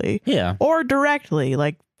indirectly. Yeah. Or directly,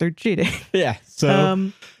 like they're cheating. Yeah.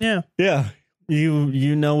 So yeah.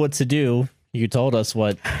 You know what to do. You told us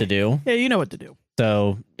what to do. Yeah, you know what to do.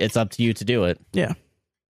 So it's up to you to do it. Yeah.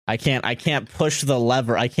 I can't push the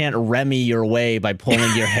lever. I can't Remy your way by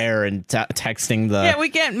pulling your hair and texting the. Yeah, we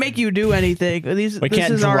can't make you do anything. We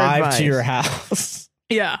can't drive to your house.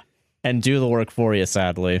 Yeah. And do the work for you,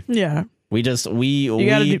 sadly. Yeah. We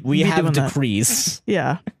have decrees.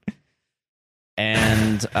 Yeah.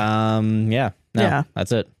 And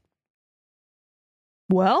that's it.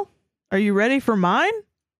 Well, are you ready for mine?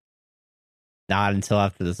 Not until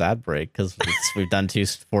after this ad break, because we've done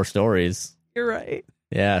 4 stories. You're right.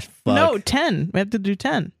 Yeah. Fuck. No, 10. We have to do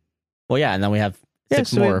 10. Well, yeah, and then we have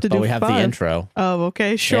 6 more, but we have 5. The intro. Oh,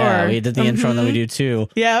 okay, sure. Yeah, we did the intro, and then we do 2.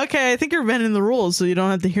 Yeah, okay. I think you're bending the rules, so you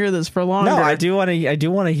don't have to hear this for longer. No, I do want to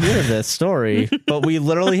hear this story, but we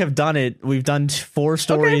literally have done it. We've done 4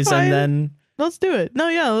 stories, and then let's do it. No,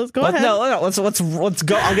 yeah, let's go ahead. No, let's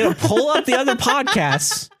go. I'm gonna pull up the other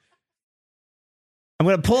podcasts. I'm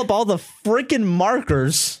going to pull up all the freaking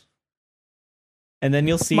markers, and then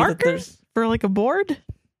you'll see markers for like a board.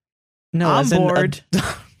 No, I'm bored.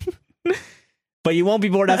 But you won't be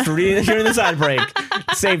bored after hearing this ad break.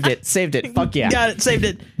 Saved it. Fuck yeah. Got it. Saved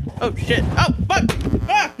it. Oh shit. Oh fuck.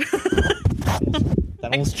 Ah!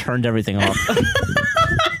 That almost turned everything off.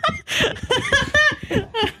 Oh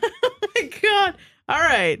my god. All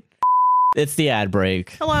right. It's the ad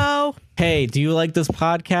break. Hello. Hey, do you like this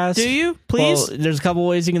podcast? Do you? Please? Well, there's a couple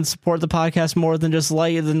ways you can support the podcast more than just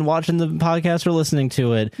watching the podcast or listening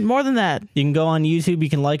to it. More than that. You can go on YouTube. You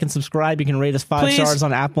can like and subscribe. You can rate us 5 stars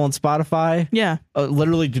on Apple and Spotify. Yeah.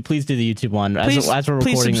 Literally, please do the YouTube one. As we're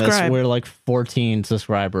recording this, we're like 14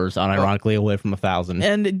 subscribers, unironically away from 1,000.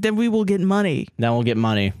 And then we will get money. Then we'll get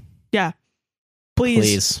money. Yeah.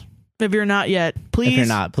 Please. If you're not yet, please. If you're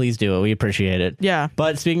not, please do it. We appreciate it. Yeah.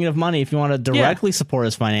 But speaking of money, if you want to directly support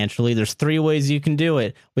us financially, there's 3 ways you can do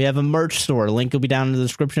it. We have a merch store. Link will be down in the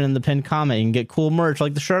description in the pinned comment. You can get cool merch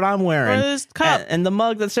like the shirt I'm wearing. Or this cup. And the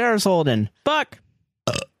mug that Sarah's holding. Fuck.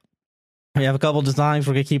 We have a couple designs.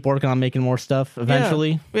 We're going to keep working on making more stuff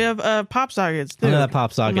eventually. Yeah. We have pop sockets, too. Look at that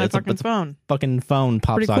pop socket. My It's fucking a phone. fucking phone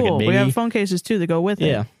pop Pretty socket, cool. baby. We have phone cases, too, that go with it.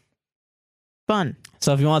 Yeah. Fun.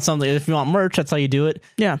 So if you want merch, that's how you do it.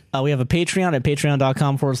 Yeah. We have a Patreon at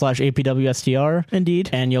patreon.com/APWSTR. Indeed.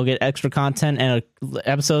 And you'll get extra content and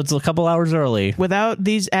episodes a couple hours early. Without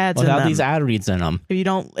these ads in Without them. these ad reads in them.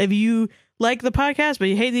 If you like the podcast, but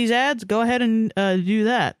you hate these ads, go ahead and do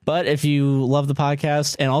that. But if you love the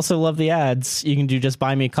podcast and also love the ads, you can do just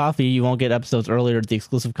buy me a coffee. You won't get episodes earlier at the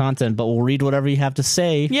exclusive content, but we'll read whatever you have to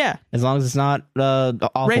say. Yeah. As long as it's not awful.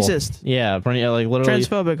 Racist. Yeah. Like literally.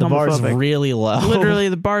 Transphobic. The bar is homophobic. really low. Literally,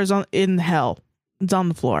 the bar is in hell. It's on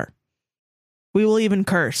the floor. We will even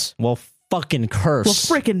curse. Well, fucking curse.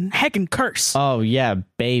 We'll freaking heckin' curse. Oh, yeah,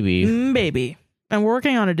 baby. Baby. And we're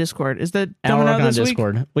working on a Discord. Is that And we're coming out working on this week?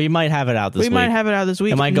 Discord. We might have it out this week. We might have it out this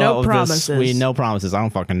week. It might go no out promises. No promises. I don't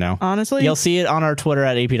fucking know. Honestly, You'll see it on our Twitter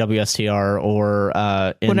at APWSTR or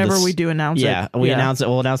whenever we do announce it. We announce it.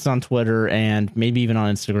 We'll announce it on Twitter and maybe even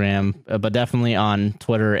on Instagram, but definitely on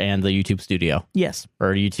Twitter and the YouTube studio. Yes. Or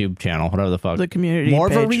YouTube channel, whatever the fuck. The community More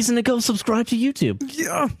page. of a reason to go subscribe to YouTube.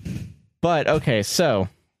 Yeah. But okay, so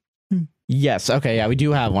yes, okay, yeah, we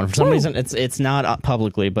do have one. For some reason, it's not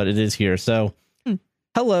publicly, but it is here. So.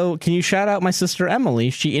 Hello, can you shout out my sister Emily?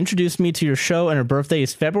 She introduced me to your show and her birthday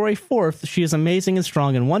is February 4th. She is amazing and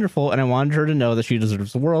strong and wonderful, and I wanted her to know that she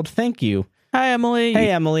deserves the world. Thank you. Hi, Emily.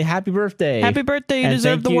 Hey, Emily, happy birthday. Happy birthday. You And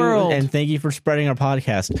deserve thank the you- world. And thank you for spreading our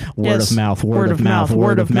podcast. Word Yes. of mouth, word of mouth.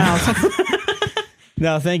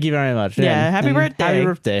 No, thank you very much. Yeah, happy birthday. Happy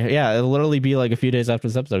birthday. Yeah, it'll literally be like a few days after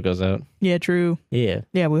this episode goes out. Yeah, true. Yeah.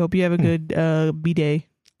 Yeah, we hope you have a good B-day.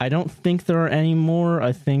 I don't think there are any more.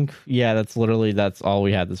 I think, that's all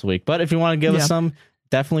we had this week. But if you want to give us some,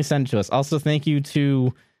 definitely send it to us. Also, thank you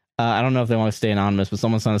to, I don't know if they want to stay anonymous, but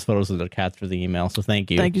someone sent us photos of their cats through the email. So thank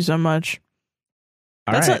you. Thank you so much.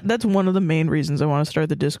 That's one of the main reasons I want to start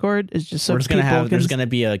the Discord is just so there's going to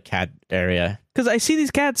be a cat area. Because I see these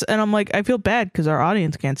cats and I'm like, I feel bad because our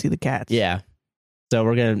audience can't see the cats. Yeah. So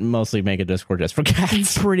we're going to mostly make a Discord just for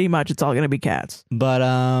cats. Pretty much. It's all going to be cats. But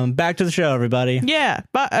back to the show, everybody. Yeah.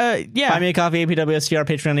 But yeah. Buy me a coffee, APWSTR,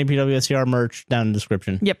 Patreon, APWSTR merch down in the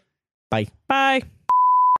description. Yep. Bye. Bye.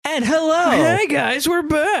 And hello. Hey guys, we're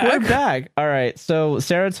back. We're back. All right. So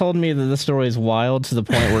Sarah told me that this story is wild to the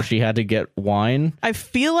point where she had to get wine. I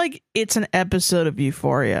feel like it's an episode of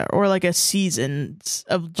Euphoria or like a season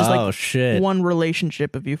of just shit. one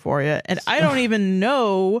relationship of Euphoria. And I don't even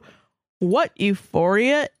know what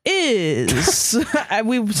Euphoria is.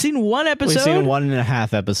 We've seen one episode. We've seen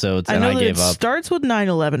 1.5 episodes, and I gave up. It starts with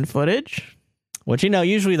 9/11 footage. Which,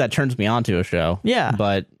 usually that turns me on to a show. Yeah.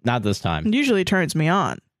 But not this time. It usually turns me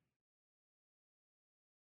on.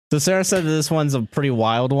 So Sarah said that this one's a pretty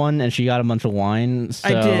wild one, and she got a bunch of wine. So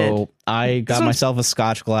I did. I got myself a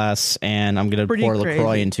scotch glass, and I'm going to pour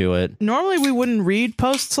LaCroix into it. Normally we wouldn't read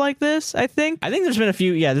posts like this, I think. I think there's been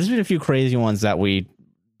a few crazy ones that we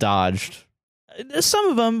dodged. Some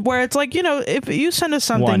of them where it's like, if you send us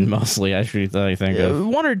something. One mostly, I think of.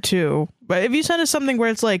 One or two. But if you send us something where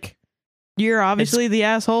it's like, you're obviously the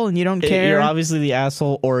asshole and you don't care. You're obviously the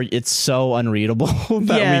asshole, or it's so unreadable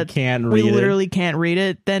that we can't read it. We literally can't read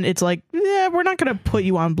it. Then it's like, we're not going to put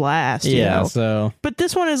you on blast. Yeah, so. But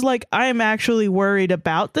this one is like, I'm actually worried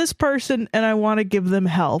about this person and I want to give them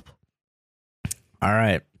help. All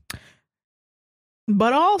right.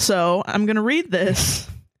 But also, I'm going to read this.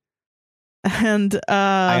 And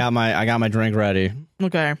I got my drink ready.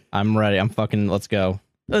 Okay. I'm ready. Let's go.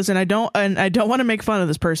 Listen, I don't want to make fun of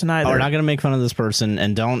this person either. We're not going to make fun of this person,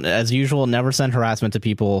 and don't, as usual, never send harassment to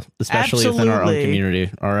people, especially within our own community.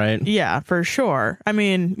 All right? Yeah, for sure. I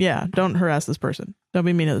mean, yeah, don't harass this person. Don't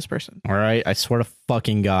be mean to this person. All right? I swear to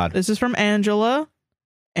fucking God. This is from Angela,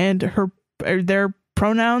 and their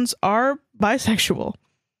pronouns are bisexual.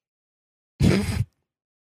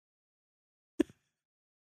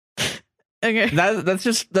 Okay.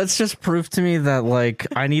 That's just proof to me that like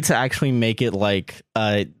I need to actually make it like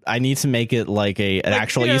an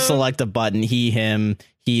actual you select a button, he, him,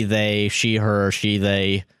 he, they, she, her, she,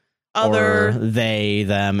 they, other, or they,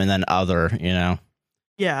 them, and then other,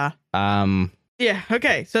 Yeah. Yeah.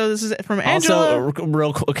 Okay. So this is from Angela. Also,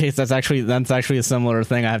 real okay, so that's actually a similar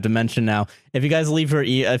thing I have to mention now. If you guys leave your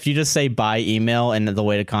if you just say by email and the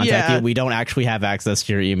way to contact you, we don't actually have access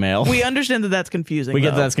to your email. We understand that that's confusing. We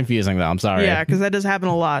get that's confusing though. I'm sorry. Yeah, because that does happen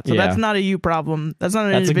a lot. So that's not a you problem. That's not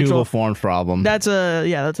an that's individual. A Google Forms problem. That's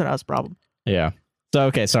an us problem. Yeah. So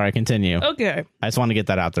okay, sorry. Continue. Okay. I just want to get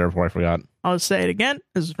that out there before I forgot. I'll say it again.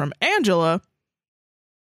 This is from Angela.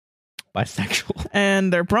 Bisexual.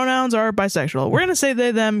 And their pronouns are bisexual. We're gonna say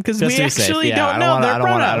they them because we actually don't know their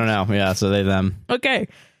pronouns. I don't know. Yeah, so they them. Okay.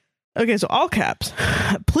 So all caps.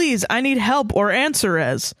 Please, I need help or answer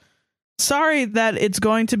as. Sorry that it's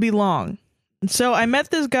going to be long. So I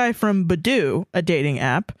met this guy from Badoo, a dating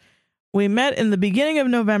app. We met in the beginning of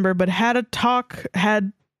November, but had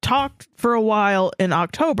talked for a while in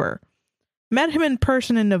October. Met him in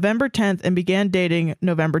person in November 10th and began dating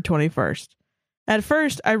November 21st. At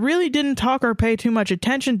first, I really didn't talk or pay too much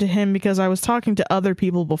attention to him because I was talking to other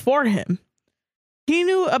people before him. He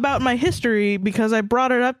knew about my history because I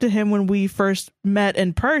brought it up to him when we first met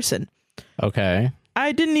in person. Okay.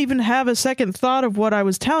 I didn't even have a second thought of what I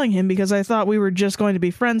was telling him because I thought we were just going to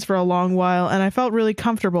be friends for a long while and I felt really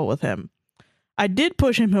comfortable with him. I did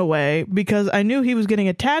push him away because I knew he was getting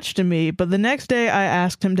attached to me, but the next day I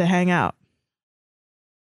asked him to hang out.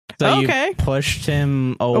 So you pushed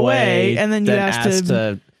him away and then you asked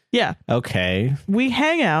him. Yeah. Okay. We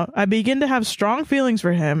hang out. I begin to have strong feelings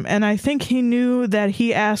for him, and I think he knew that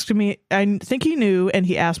he asked me. I think he knew, and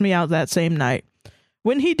he asked me out that same night.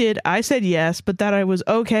 When he did, I said yes, but that I was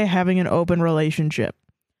okay having an open relationship.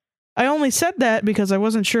 I only said that because I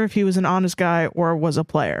wasn't sure if he was an honest guy or was a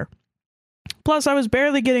player. Plus, I was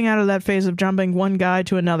barely getting out of that phase of jumping one guy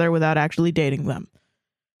to another without actually dating them.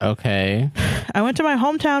 Okay. I went to my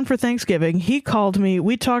hometown for Thanksgiving. He called me.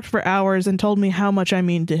 We talked for hours and told me how much I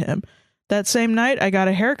mean to him. That same night, I got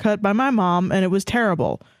a haircut by my mom, and it was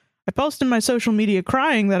terrible. I posted my social media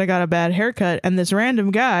crying that I got a bad haircut, and this random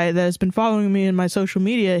guy that has been following me in my social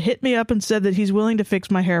media hit me up and said that he's willing to fix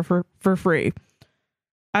my hair for free.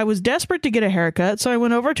 I was desperate to get a haircut, so I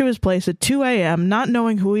went over to his place at 2 a.m., not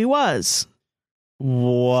knowing who he was.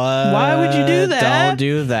 What? Why would you do that? Don't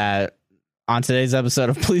do that. On today's episode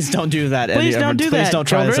of Please Don't Do That. Please don't do that. Please don't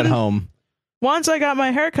try this at home. Once I got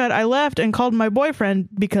my haircut, I left and called my boyfriend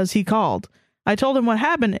because he called. I told him what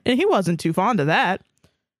happened, and he wasn't too fond of that.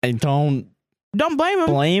 And don't blame him.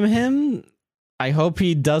 Blame him? I hope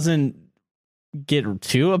he doesn't get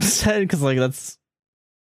too upset, because, like, that's...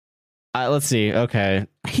 let's see. Okay.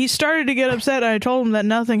 He started to get upset, and I told him that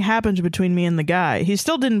nothing happened between me and the guy. He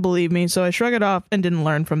still didn't believe me, so I shrugged it off and didn't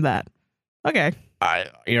learn from that. Okay.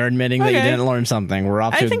 You're admitting that you didn't learn something. We're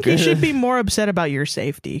off to I think you should be more upset about your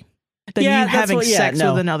safety than you having sex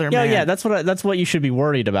with another man. Yeah, that's what you should be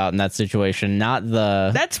worried about in that situation, not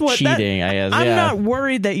the cheating. I guess. I'm not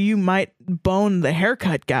worried that you might bone the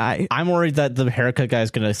haircut guy. I'm worried that the haircut guy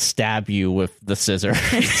is going to stab you with the scissors.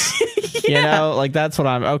 You know, like that's what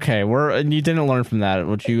I'm. Okay, you didn't learn from that,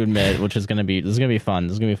 which you admit, which is gonna be fun.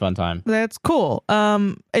 This is gonna be a fun time. That's cool.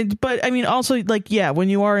 But I mean, also, like, yeah, when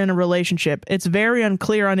you are in a relationship, it's very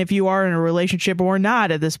unclear on if you are in a relationship or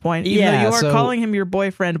not at this point. Even though you are calling him your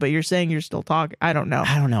boyfriend, but you're saying you're still talking. I don't know.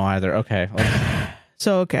 I don't know either. Okay.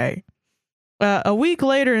 Okay. A week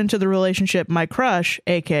later into the relationship, my crush,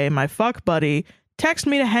 aka my fuck buddy, texted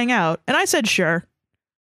me to hang out, and I said sure.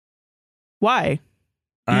 Why?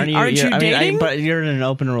 Aren't you dating? But you're in an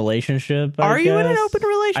open relationship. Are you in an open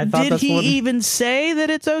relationship? Did he even say that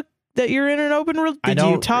it's that you're in an open relationship? Did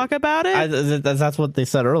you talk about it? That's what they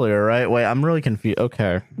said earlier, right? Wait, I'm really confused.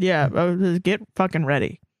 Okay. Yeah, get fucking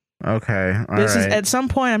ready. Okay. This is at some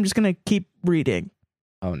point. I'm just gonna keep reading.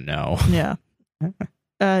 Oh no. Yeah.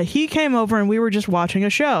 He came over and we were just watching a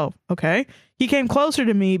show. Okay. He came closer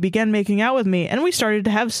to me, began making out with me, and we started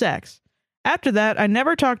to have sex. After that, I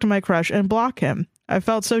never talked to my crush and blocked him. I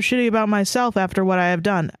felt so shitty about myself after what I have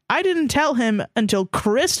done. I didn't tell him until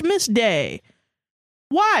Christmas Day.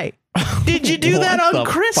 Why did you do that on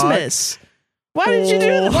Christmas? Why did you do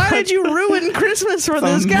that? Why did you ruin Christmas for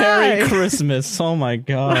this guy? Merry Christmas. Oh my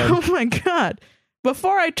God. Oh my God.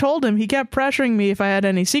 Before I told him, he kept pressuring me if I had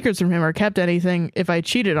any secrets from him or kept anything if I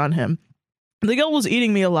cheated on him. The guilt was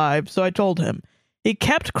eating me alive, so I told him. He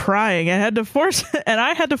kept crying. I had to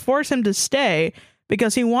force him to stay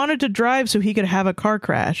because he wanted to drive so he could have a car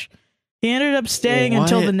crash. He ended up staying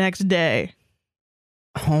until the next day.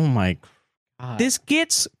 Oh my God. This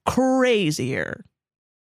gets crazier.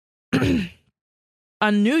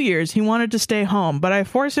 On New Year's, he wanted to stay home, but I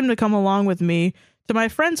forced him to come along with me to my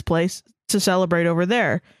friend's place to celebrate over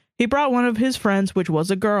there. He brought one of his friends, which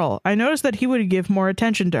was a girl. I noticed that he would give more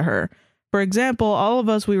attention to her. For example, all of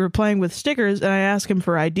us, we were playing with stickers and I asked him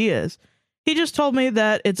for ideas. He just told me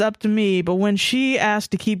that it's up to me, but when she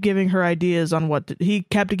asked to keep giving her ideas on what to, he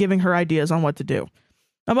kept giving her ideas on what to do.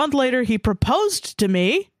 A month later, he proposed to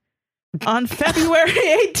me on February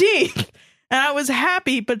 18th. And I was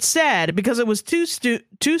happy but sad because it was too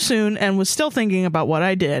soon and was still thinking about what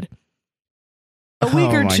I did. A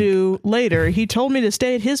week or two later, he told me to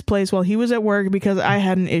stay at his place while he was at work because I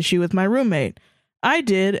had an issue with my roommate. I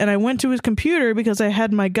did, and I went to his computer because I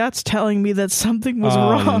had my guts telling me that something was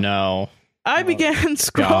wrong. No. I began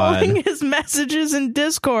scrolling his messages in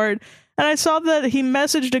Discord, and I saw that he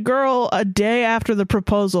messaged a girl a day after the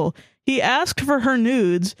proposal. He asked for her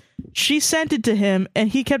nudes. She sent it to him, and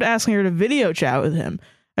he kept asking her to video chat with him.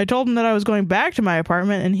 I told him that I was going back to my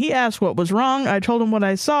apartment, and he asked what was wrong. I told him what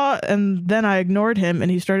I saw, and then I ignored him, and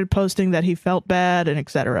he started posting that he felt bad and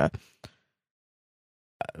etc.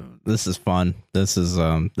 This is fun. This is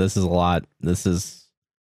a lot. This is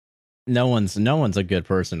no one's a good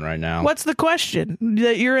person right now. What's the question?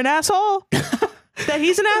 That you're an asshole? That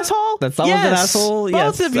he's an asshole? That someone's an asshole?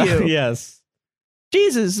 Both of you. Yes.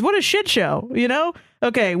 Jesus, what a shit show, you know?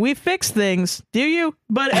 Okay, we fix things, do you?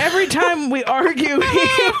 But every time we argue,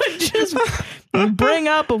 he would just bring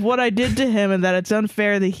up of what I did to him and that it's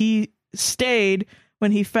unfair that he stayed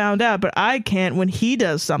when he found out, but I can't when he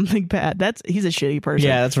does something bad. He's a shitty person.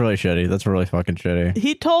 Yeah, that's really shitty. That's really fucking shitty.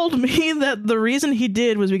 He told me that the reason he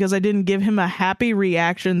did was because I didn't give him a happy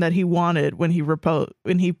reaction that he wanted when he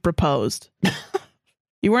proposed.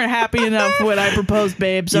 You weren't happy enough when I proposed,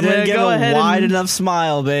 babe. So I'm going to go ahead wide enough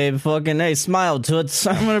smile, babe. Fucking hey, smile to it.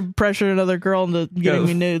 I'm going to pressure another girl into giving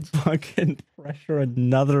me nudes. Fucking pressure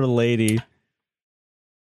another lady.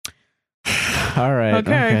 All right.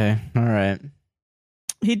 Okay. All right.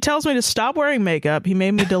 He tells me to stop wearing makeup. He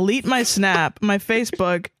made me delete my Snap, my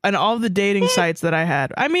Facebook, and all the dating sites that I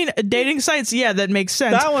had. I mean, dating sites, yeah, that makes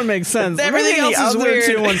sense. That one makes sense. Everything else is weird.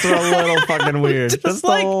 The other two ones are a little fucking weird. Just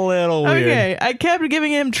like, a little weird. Okay, I kept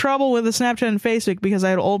giving him trouble with the Snapchat and Facebook because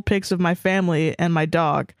I had old pics of my family and my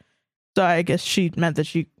dog. So I guess she meant that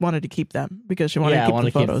she wanted to keep them because she wanted to keep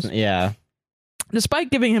the photos. Yeah.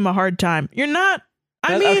 Despite giving him a hard time, you're not...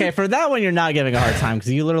 okay, for that one, you're not giving a hard time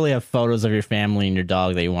because you literally have photos of your family and your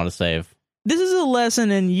dog that you want to save. This is a lesson,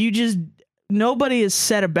 and nobody has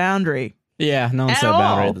set a boundary. Yeah, no one set a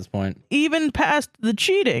boundary at this point. Even past the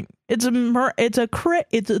cheating, this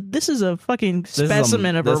is a fucking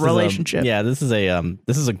specimen of a relationship. This is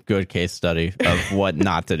a good case study of what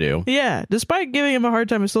not to do. Yeah, despite giving him a hard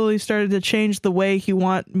time, I slowly started to change the way he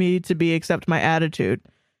want me to be, except my attitude.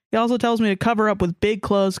 He also tells me to cover up with big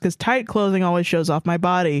clothes because tight clothing always shows off my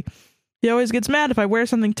body. He always gets mad if I wear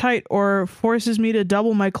something tight or forces me to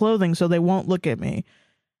double my clothing so they won't look at me.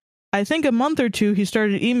 I think a month or two he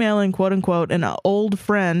started emailing, quote unquote, an old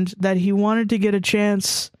friend that he wanted to get a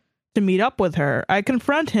chance to meet up with her. I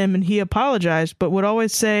confront him and he apologized, but would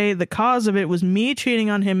always say the cause of it was me cheating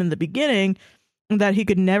on him in the beginning and that he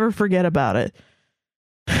could never forget about it.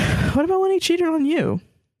 What about when he cheated on you?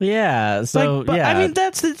 Yeah, so I mean,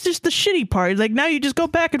 it's just the shitty part. Like now, you just go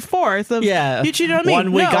back and forth. You cheated on me.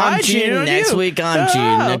 1 week I'm cheating, next week I'm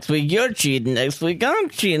cheating, next week you're cheating, next week I'm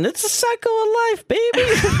cheating. It's a cycle of life, baby.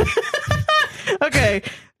 Okay,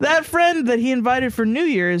 that friend that he invited for New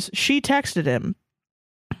Year's, she texted him.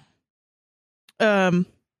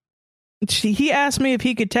 He asked me if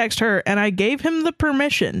he could text her, and I gave him the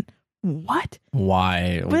permission. What?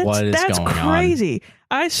 Why? What is going on? That's crazy.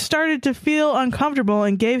 I started to feel uncomfortable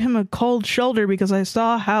and gave him a cold shoulder because I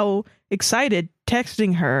saw how excited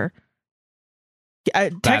texting her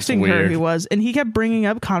he was, and he kept bringing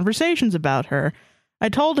up conversations about her. I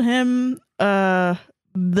told him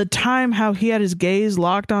the time how he had his gaze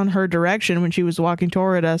locked on her direction when she was walking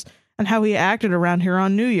toward us and how he acted around her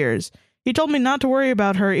on New Year's. He told me not to worry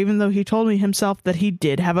about her, even though he told me himself that he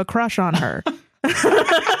did have a crush on her.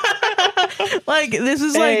 Like, this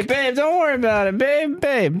is hey, babe, don't worry about it.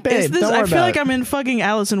 Babe, I feel like I'm in fucking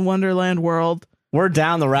Alice in Wonderland world. We're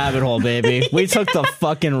down the rabbit hole, baby. We took the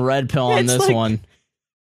fucking red pill on this one.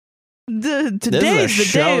 Today's the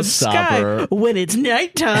day of Sky when it's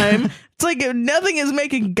nighttime. It's like nothing is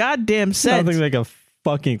making goddamn sense. Nothing's making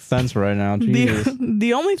fucking sense right now. Jesus.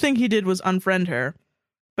 The only thing he did was unfriend her,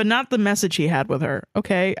 but not the message he had with her.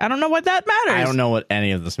 Okay, I don't know what that matters. I don't know what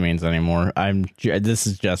any of this means anymore. I'm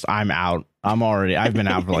out. I've been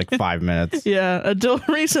out for like 5 minutes. Yeah, until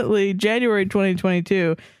recently, January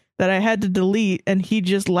 2022, that I had to delete, and he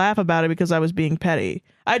just laughed about it because I was being petty.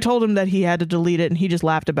 I told him that he had to delete it, and he just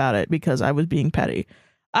laughed about it because I was being petty.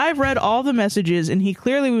 I've read all the messages, and he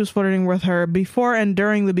clearly was flirting with her before and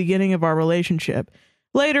during the beginning of our relationship.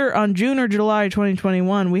 Later, on June or July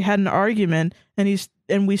 2021, we had an argument,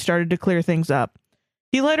 and we started to clear things up.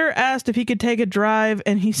 He later asked if he could take a drive,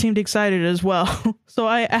 and he seemed excited as well. So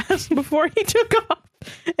I asked before he took off,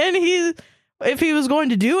 and if he was going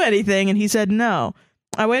to do anything, and he said no.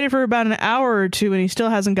 I waited for about an hour or two, and he still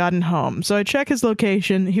hasn't gotten home. So I check his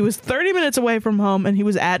location. He was 30 minutes away from home, and he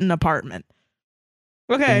was at an apartment.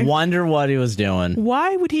 Okay. Wonder what he was doing.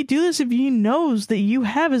 Why would he do this if he knows that you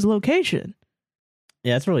have his location?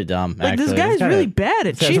 Yeah, it's really dumb. Like, actually. this guy's really bad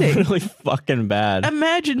at cheating. Really fucking bad.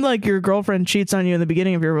 Imagine, like, your girlfriend cheats on you in the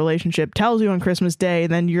beginning of your relationship, tells you on Christmas Day,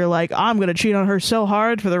 and then you're like, I'm going to cheat on her so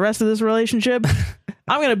hard for the rest of this relationship.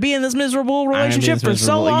 I'm going to be in this miserable relationship for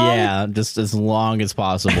so long. Yeah, just as long as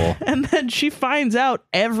possible. And then she finds out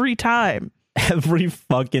every time. Every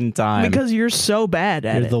fucking time. Because you're so bad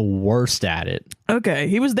at it. You're the worst at it. Okay,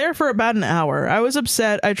 he was there for about an hour. I was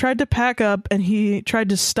upset. I tried to pack up, and he tried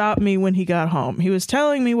to stop me when he got home. He was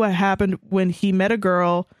telling me what happened when he met a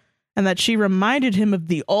girl and that she reminded him of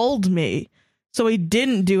the old me. So he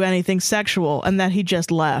didn't do anything sexual and that he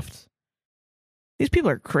just left. These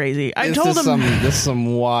people are crazy. I told him this is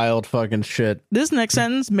some wild fucking shit. This next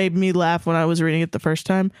sentence made me laugh when I was reading it the first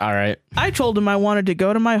time. All right. I told him I wanted to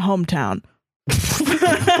go to my hometown.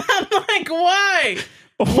 I'm like, why?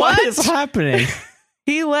 What is happening?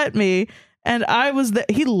 He let me, and I was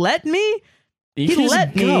he let me? He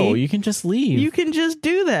let me. You can just leave. You can just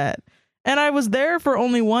do that. And I was there for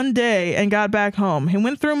only one day and got back home. He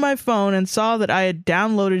went through my phone and saw that I had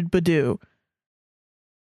downloaded Badoo.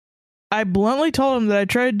 I bluntly told him that I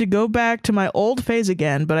tried to go back to my old phase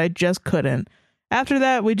again, but I just couldn't. After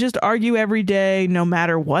that, we just argue every day, no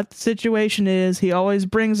matter what the situation is. He always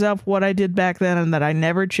brings up what I did back then and that I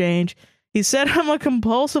never change. He said I'm a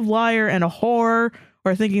compulsive liar and a whore,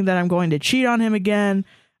 or thinking that I'm going to cheat on him again.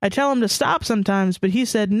 I tell him to stop sometimes, but he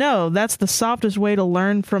said, no, that's the softest way to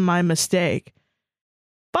learn from my mistake.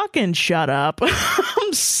 Fucking shut up. I'm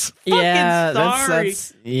fucking sorry.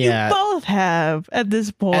 That's yeah. You both have at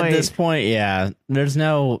this point. At this point, yeah. There's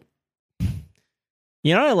no...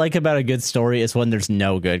 You know what I like about a good story is when there's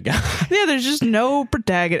no good guy. Yeah, there's just no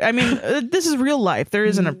protagonist. I mean, this is real life. There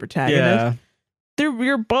isn't a protagonist. Yeah.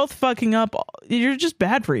 You're both fucking up. You're just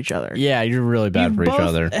bad for each other. Yeah, you're really bad for each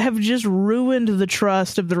other. You have just ruined the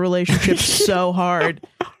trust of the relationship so hard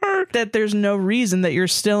that there's no reason that you're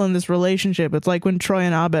still in this relationship. It's like when Troy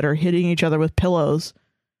and Abed are hitting each other with pillows.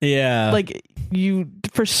 Yeah. Like,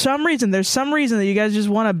 for some reason, there's some reason that you guys just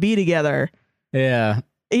want to be together. Yeah.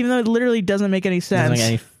 Even though it literally doesn't make any sense. Doesn't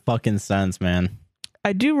make any fucking sense, man.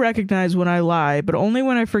 I do recognize when I lie, but only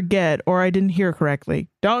when I forget or I didn't hear correctly.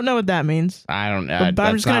 Don't know what that means. I don't know. But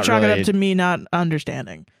I'm just going to chalk it up to me not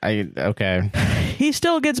understanding. Okay. He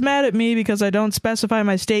still gets mad at me because I don't specify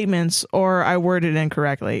my statements or I word it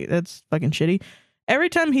incorrectly. That's fucking shitty. Every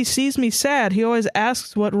time he sees me sad, he always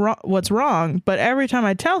asks what's wrong, but every time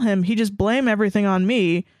I tell him, he just blame everything on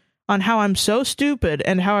me, on how I'm so stupid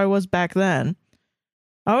and how I was back then.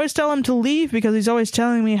 I always tell him to leave because he's always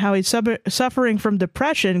telling me how he's suffering from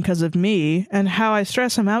depression because of me and how I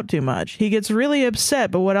stress him out too much. He gets really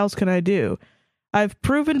upset, but what else can I do? I've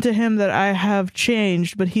proven to him that I have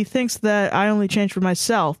changed, but he thinks that I only changed for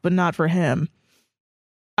myself, but not for him.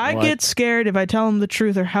 I get scared if I tell him the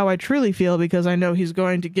truth or how I truly feel because I know he's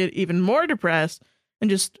going to get even more depressed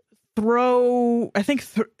and just throw... I think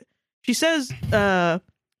she says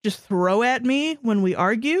just throw at me when we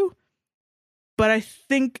argue. But I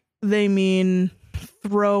think they mean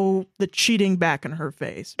throw the cheating back in her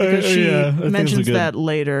face because she mentions that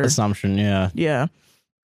later. Assumption, yeah. Yeah.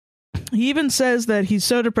 He even says that he's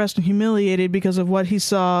so depressed and humiliated because of what he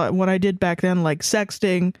saw, what I did back then, like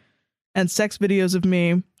sexting and sex videos of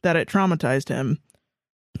me, that it traumatized him.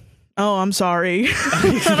 Oh, I'm sorry.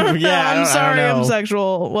 I'm sorry, I'm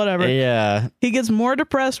sexual, whatever. Yeah. He gets more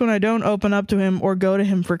depressed when I don't open up to him or go to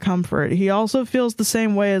him for comfort. He also feels the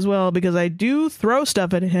same way as well because I do throw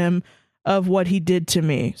stuff at him of what he did to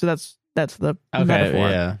me. So that's the metaphor.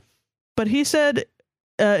 Yeah. But he said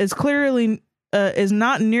is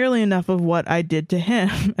not nearly enough of what I did to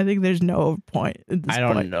him. I think there's no point at this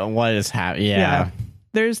point. Know what is happening. Yeah.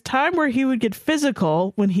 There's time where he would get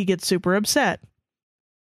physical when he gets super upset.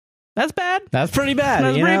 That's bad. That's pretty bad.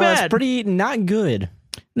 That's pretty bad. That's pretty not good.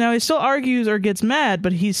 Now, he still argues or gets mad,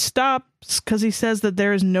 but he stops because he says that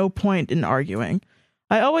there is no point in arguing.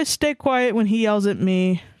 I always stay quiet when he yells at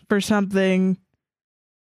me for something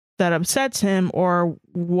that upsets him or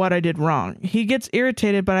what I did wrong. He gets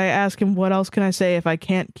irritated, but I ask him, what else can I say if I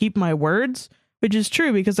can't keep my words? Which is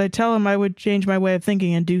true because I tell him I would change my way of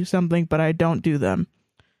thinking and do something, but I don't do them.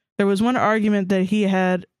 There was one argument that he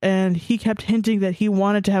had, and he kept hinting that he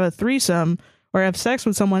wanted to have a threesome or have sex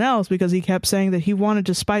with someone else because he kept saying that he wanted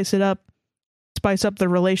to spice up the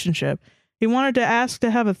relationship. He wanted to ask to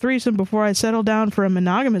have a threesome before I settled down for a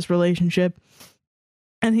monogamous relationship.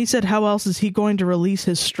 And he said, how else is he going to release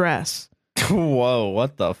his stress? Whoa,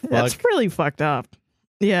 what the fuck? That's really fucked up.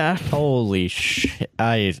 Yeah. Holy shit.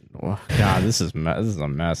 God, this is a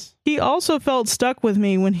mess. He also felt stuck with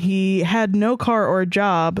me when he had no car or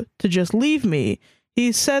job to just leave me.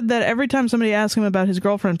 He said that every time somebody asked him about his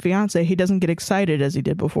girlfriend, fiance, he doesn't get excited as he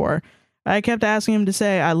did before. I kept asking him to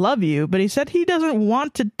say, I love you, but he said he doesn't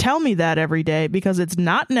want to tell me that every day because it's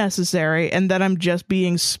not necessary and that I'm just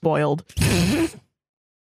being spoiled.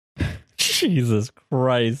 Jesus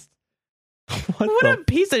Christ. What a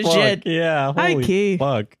piece of shit. Yeah, High holy key.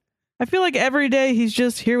 fuck. I feel like every day he's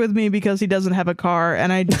just here with me because he doesn't have a car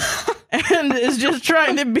and and is just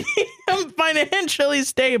trying to be financially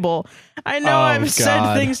stable. I know I've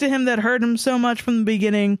said things to him that hurt him so much from the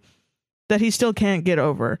beginning that he still can't get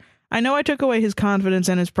over. I know I took away his confidence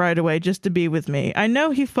and his pride away just to be with me. I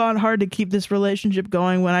know he fought hard to keep this relationship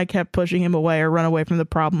going when I kept pushing him away or run away from the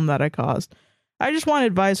problem that I caused. I just want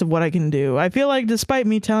advice of what I can do. I feel like despite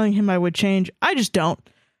me telling him I would change, I just don't.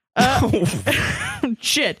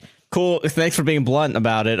 Shit. Cool. Thanks for being blunt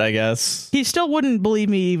about it, I guess. He still wouldn't believe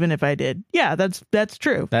me even if I did. Yeah, that's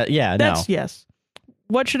true. Yes.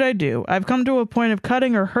 What should I do? I've come to a point of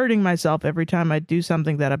cutting or hurting myself every time I do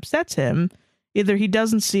something that upsets him. Either he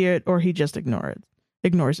doesn't see it or he just ignores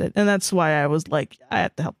it. And that's why I was like, I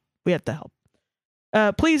have to help. We have to help.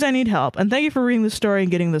 Please, I need help. And thank you for reading the story and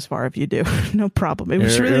getting this far if you do. No problem. It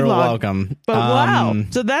was really you're long. Welcome. But wow.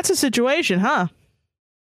 So that's a situation, huh?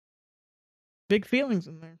 Big feelings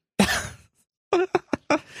in there.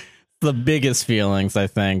 The biggest feelings, I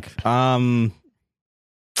think. Okay.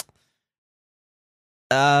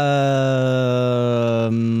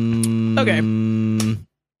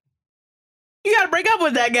 You gotta break up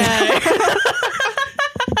with that guy.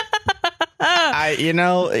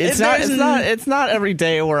 It's not every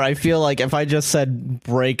day where I feel like if I just said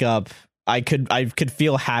break up, I could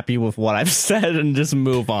feel happy with what I've said and just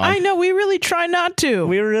move on. I know, we really try not to.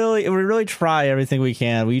 We really try everything we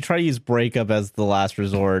can. We try to use breakup as the last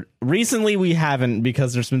resort. Recently we haven't,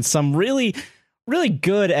 because there's been some really, really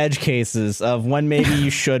good edge cases of when maybe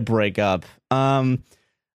you should break up.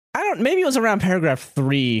 Maybe it was around paragraph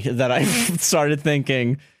 3 that I started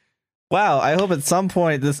thinking, wow, I hope at some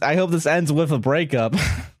point this ends with a breakup.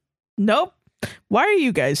 Nope. Why are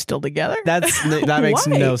you guys still together? That makes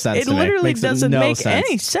no sense. It literally doesn't make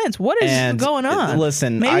any sense. What is going on?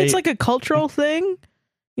 Listen, maybe it's like a cultural thing.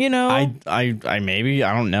 You know, I maybe,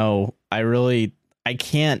 I don't know. I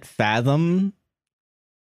can't fathom.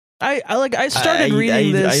 I started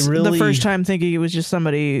reading this the first time thinking it was just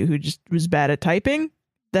somebody who just was bad at typing.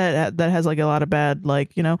 That has like a lot of bad,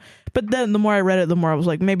 like, you know. But then the more I read it, the more I was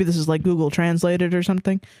like, maybe this is like Google Translated or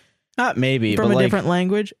something. Not maybe, from but a different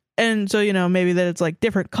language. And so, you know, maybe that it's like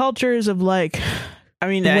different cultures of like, I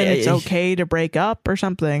mean, when it's okay to break up or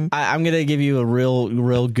something. I'm going to give you a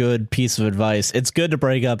real good piece of advice. It's good to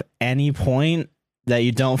break up any point that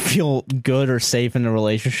you don't feel good or safe in the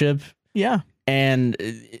relationship. Yeah. And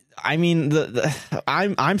I mean,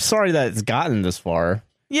 I'm sorry that it's gotten this far.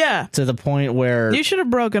 Yeah. To the point where you should have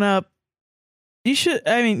broken up. You should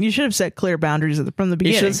have set clear boundaries from the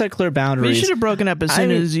beginning. You should have set clear boundaries. You should have broken up as soon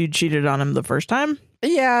as you cheated on him the first time.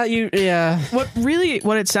 Yeah.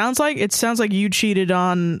 What it sounds like you cheated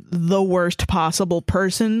on the worst possible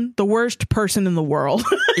person, the worst person in the world.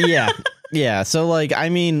 Yeah. So, like, I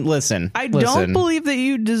mean, listen. Don't believe that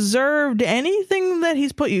you deserved anything that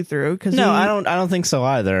he's put you through. I don't think so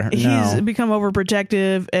either. He's become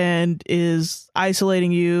overprotective and is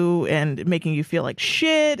isolating you and making you feel like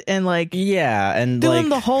shit and like and doing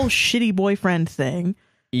the whole shitty boyfriend thing.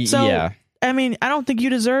 So, I mean, I don't think you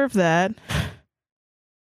deserve that.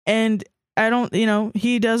 And I don't,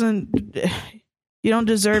 you don't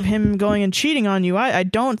deserve him going and cheating on you. I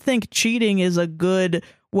don't think cheating is a good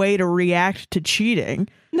way to react to cheating.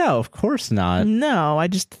 No, of course not. No, I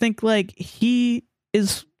just think like he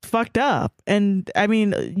is fucked up. And I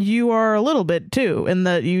mean, you are a little bit too, in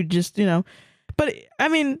that you just, but I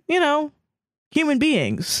mean, human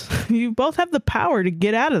beings, you both have the power to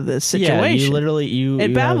get out of this situation. Yeah,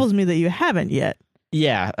 it baffles me that you haven't yet.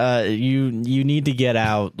 Yeah, you need to get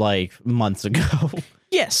out like months ago.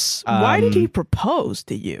 Yes. Why did he propose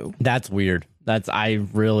to you? That's weird.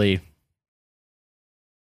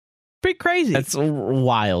 Pretty crazy. That's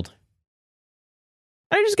wild.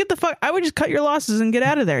 I would just cut your losses and get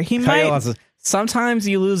out of there. sometimes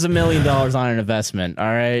you lose $1 million on an investment. All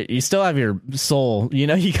right, you still have your soul. You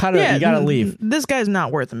know, you gotta leave. This guy's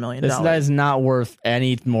not worth $1 million. This guy's not worth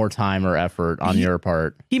any more time or effort on your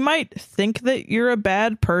part. He might think that you're a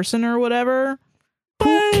bad person or whatever.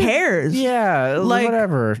 Who cares? Yeah, like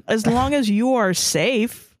whatever. As long as you are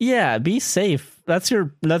safe. Yeah, be safe. That's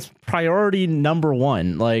priority number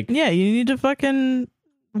one. Like, yeah, you need to fucking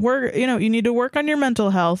work. You know, you need to work on your mental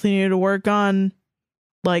health. You need to work on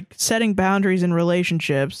like setting boundaries in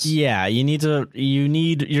relationships. Yeah,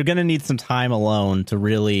 you're gonna need some time alone to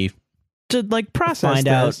really like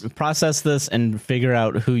process this and figure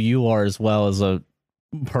out who you are as well as a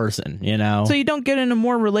person, you know, so you don't get into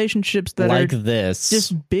more relationships that like are this,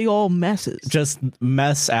 just big old messes, just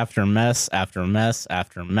mess after mess after mess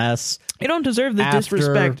after mess. You don't deserve the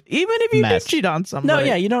disrespect, even if you did cheat on somebody. No,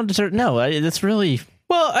 yeah, you don't deserve. No, it's really.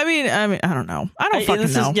 Well, I mean, I don't know. I don't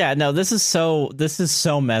fucking know. This is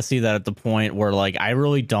so messy that at the point where like I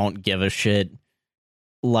really don't give a shit.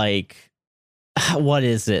 Like, what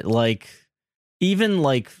is it like? Even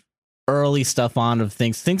like early stuff of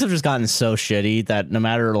things have just gotten so shitty that no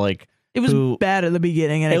matter like it was bad at the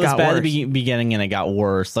beginning and it got worse. At the beginning and it got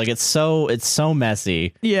worse. Like it's so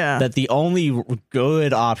messy. Yeah, that the only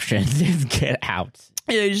good option is get out.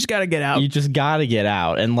 Yeah, you just gotta get out. You just gotta get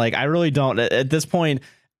out. And like I really don't at this point.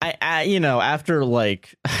 I you know, after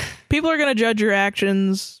like people are gonna judge your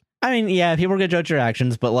actions. I mean, yeah, people are gonna judge your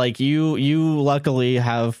actions, but like you luckily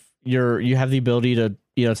have the ability to,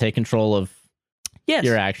 you know, take control of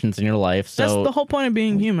your actions in your life. So that's the whole point of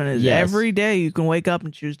being human is every day you can wake up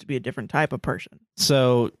and choose to be a different type of person.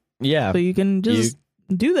 So yeah. So you can just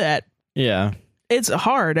do that. Yeah. It's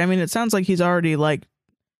hard. I mean, it sounds like he's already like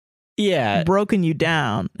broken you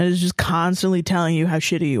down and is just constantly telling you how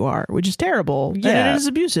shitty you are, which is terrible. Yeah. And it is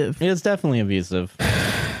abusive. It's definitely abusive.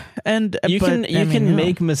 And you can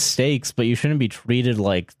make mistakes, but you shouldn't be treated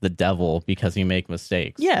like the devil because you make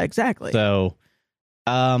mistakes. Yeah, exactly. So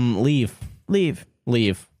leave.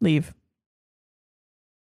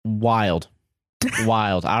 Wild.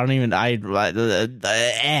 I don't even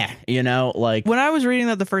you know, like when I was reading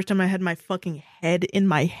that the first time, I had my fucking head in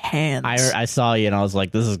my hands. I saw you and I was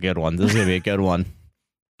like, this is a good one. This is gonna be a good one.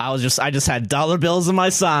 I just had dollar bills in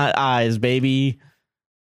my eyes, baby.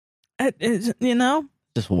 You know,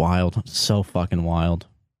 just wild. So fucking wild.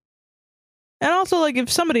 And also, like, if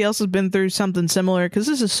somebody else has been through something similar, because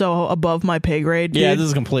this is so above my pay grade, dude. Yeah, this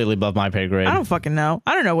is completely above my pay grade. I don't fucking know.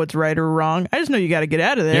 I don't know what's right or wrong. I just know you got to get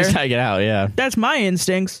out of there. You just got to get out, yeah. That's my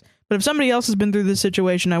instincts. But if somebody else has been through this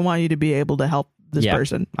situation, I want you to be able to help this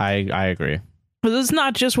person. I agree. But it's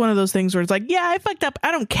not just one of those things where it's like, yeah, I fucked up.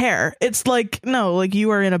 I don't care. It's like, no, like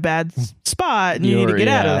you are in a bad spot and you need to get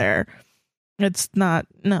out of there. It's not,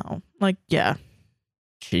 no. Like, yeah.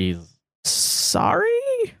 Jeez.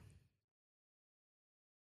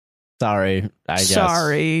 Sorry, I guess.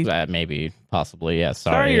 Sorry. Maybe, possibly, yeah.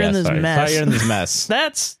 Sorry you're in this mess. Sorry you're in this mess.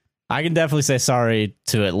 That's... I can definitely say sorry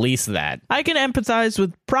to at least that. I can empathize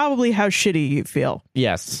with probably how shitty you feel.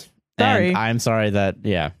 Yes. Sorry. And I'm sorry that,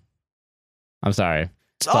 yeah. I'm sorry.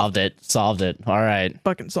 Solved it. All right.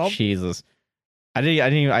 Fucking solved. Jesus. I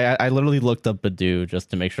literally looked up Badoo just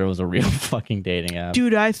to make sure it was a real fucking dating app.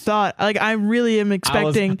 Dude, I thought, like, I really am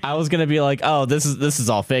expecting... I was going to be like, oh, this is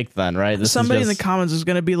all fake then, right? Somebody in the comments is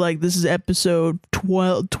going to be like, this is episode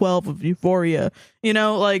 12 of Euphoria. You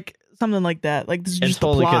know, like, something like that. Like, this is just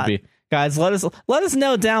totally the plot. Could be. Guys, let us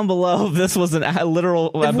know down below if this was a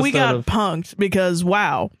literal episode. If we got punked, because,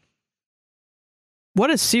 wow.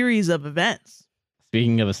 What a series of events.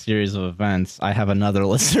 Speaking of a series of events, I have another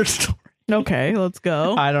listener story. Okay, let's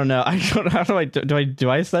go. I don't know. How do I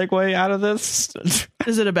segue out of this?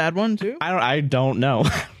 Is it a bad one too? I don't know.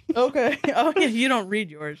 Okay. Oh yeah, you don't read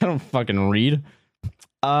yours. I don't fucking read.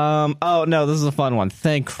 Oh no, this is a fun one.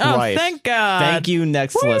 Thank Christ. Oh, thank God. Thank you,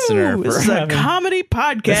 next listener. This is a comedy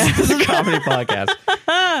podcast. This is a comedy podcast.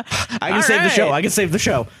 I can save the show. I can save the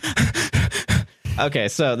show. Okay,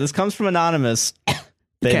 so this comes from Anonymous.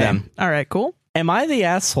 They, them. All right, cool. Am I the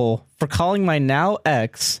asshole for calling my now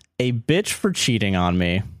ex a bitch for cheating on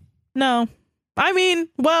me? No. I mean,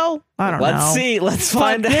 well, I don't know. Let's see. Let's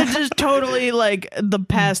find out. It's just totally like the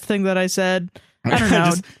past thing that I said. I don't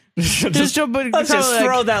know. Let's just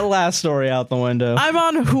throw that last story out the window. I'm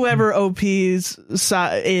on whoever OP's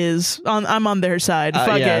side is. I'm on their side.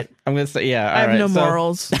 Fuck it. I'm going to say, yeah. I have no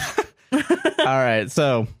morals. All right.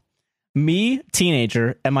 So, me,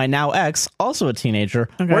 teenager, and my now ex, also a teenager,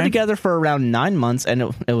 were together for around 9 months,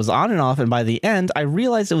 and it was on and off, and by the end, I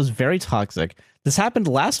realized it was very toxic. This happened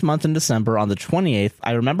last month in December on the 28th.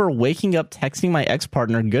 I remember waking up, texting my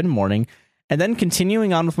ex-partner good morning, and then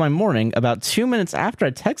continuing on with my morning. About 2 minutes after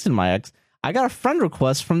I texted my ex, I got a friend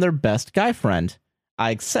request from their best guy friend.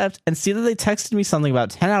 I accept and see that they texted me something about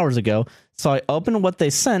 10 hours ago, so I open what they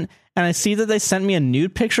sent, and I see that they sent me a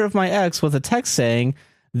nude picture of my ex with a text saying,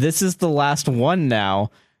 "This is the last one now."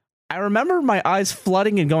 I remember my eyes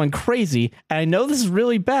flooding and going crazy, and I know this is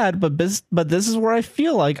really bad, but this is where I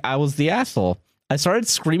feel like I was the asshole. I started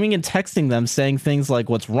screaming and texting them saying things like,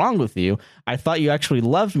 "What's wrong with you? I thought you actually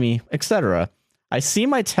loved me," etc. I see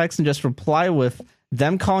my text and just reply with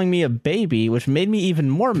them calling me a baby, which made me even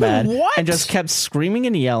more mad. What? And just kept screaming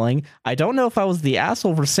and yelling. I don't know if I was the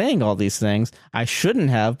asshole for saying all these things. I shouldn't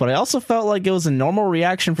have, but I also felt like it was a normal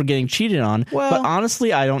reaction for getting cheated on. Well, but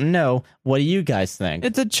honestly, I don't know. What do you guys think?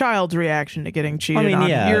 It's a child's reaction to getting cheated on.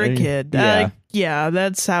 Yeah, You're a kid. Yeah. Yeah,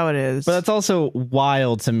 that's how it is. But it's also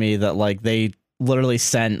wild to me that like they literally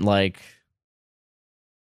sent like...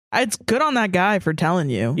 It's good on that guy for telling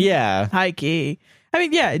you. Yeah. High key. I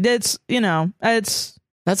mean, yeah, it's,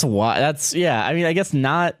 That's why. That's, yeah. I mean, I guess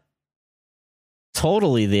not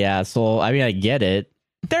totally the asshole. I mean, I get it.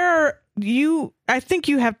 I think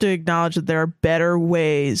you have to acknowledge that there are better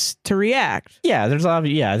ways to react. Yeah, I think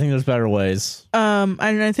there's better ways. And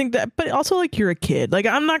I think that, but also like you're a kid. Like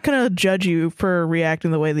I'm not going to judge you for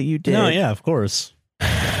reacting the way that you did. No, yeah, of course.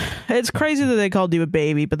 It's crazy that they called you a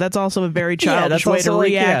baby, but that's also a very childish way to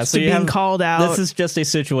react to being called out. This is just a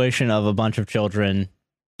situation of a bunch of children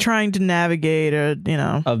trying to navigate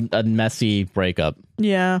a messy breakup.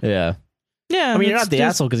 Yeah. Yeah. Yeah. I mean, you're not the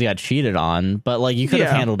asshole because you got cheated on, but like you could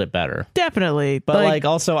have handled it better. Definitely. But like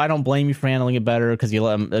also, I don't blame you for handling it better because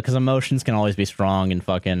because emotions can always be strong and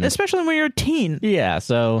fucking, especially when you're a teen. Yeah.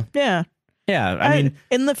 So yeah. Yeah. I mean,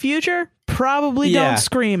 in the future, probably don't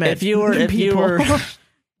scream at if you were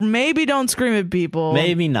maybe don't scream at people.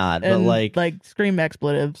 Maybe not, but like scream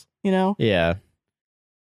expletives, Yeah.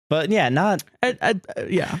 But yeah, not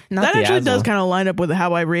yeah. Not that actually asshole. does kind of line up with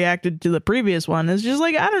how I reacted to the previous one. It's just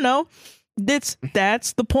like, I don't know. That's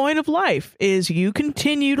the point of life, is you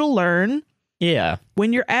continue to learn. Yeah.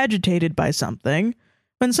 When you're agitated by something,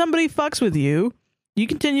 when somebody fucks with you, you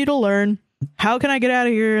continue to learn, how can I get out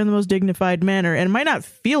of here in the most dignified manner? And it might not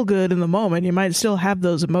feel good in the moment. You might still have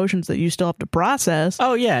those emotions that you still have to process.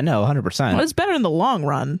 Oh yeah, no, 100%. But it's better in the long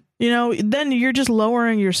run. Then you're just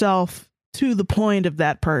lowering yourself to the point of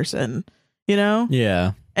that person,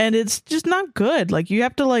 Yeah. And it's just not good. Like you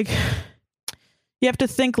have to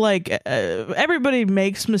think like everybody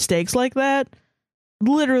makes mistakes like that.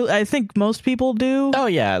 Literally, I think most people do. Oh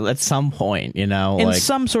yeah, at some point, in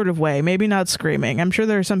some sort of way. Maybe not screaming. I'm sure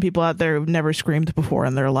there are some people out there who've never screamed before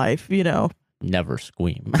in their life. Never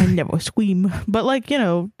scream. I never scream, but like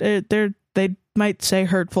they might say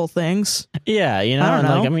hurtful things. Yeah, I don't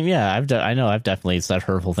know. Like I mean, yeah, I've definitely said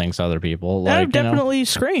hurtful things to other people. Like, I've definitely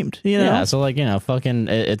screamed. Yeah, so like fucking,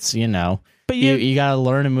 it's But you gotta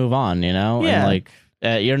learn and move on. Yeah. And like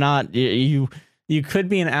you're not you could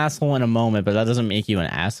be an asshole in a moment, but that doesn't make you an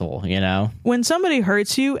asshole. When somebody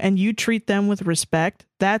hurts you and you treat them with respect,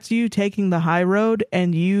 that's you taking the high road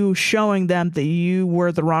and you showing them that you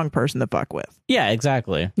were the wrong person to fuck with. Yeah,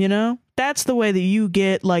 exactly. That's the way that you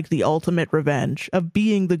get like the ultimate revenge of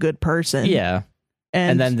being the good person. Yeah.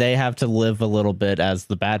 And then they have to live a little bit as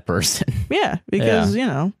the bad person. Yeah, because,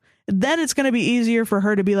 then it's going to be easier for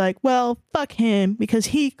her to be like, well, fuck him because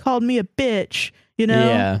he called me a bitch.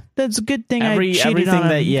 Yeah. That's a good thing I cheated on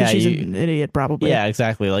him because she's an idiot, probably. Yeah,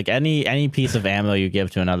 exactly. Like any piece of ammo you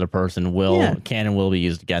give to another person can and will be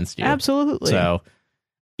used against you. Absolutely. So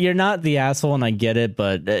you're not the asshole, and I get it,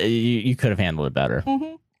 but you could have handled it better.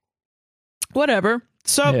 Mm-hmm. Whatever.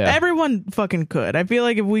 So everyone fucking could. I feel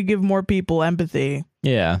like if we give more people empathy,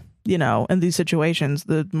 in these situations,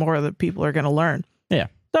 the more that people are going to learn. Yeah.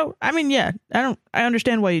 So, I mean, I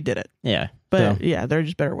understand why you did it. Yeah. But there are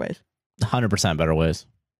just better ways. 100% better ways.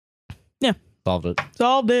 Yeah. Solved it.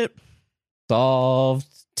 Solved.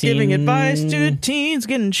 Giving advice to teens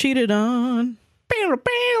getting cheated on. I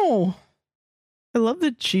love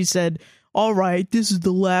that she said, all right, this is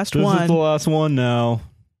the last one. This is the last one now.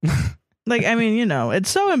 Like, I mean,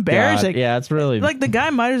 it's so embarrassing. God, yeah, it's really... Like, the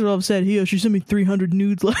guy might as well have said, she sent me 300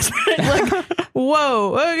 nudes last night. Like,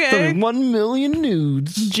 whoa, okay. 1 million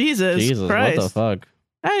nudes. Jesus Christ. What the fuck?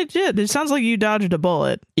 It sounds like you dodged a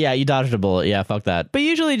bullet. Yeah, you dodged a bullet. Yeah, fuck that. But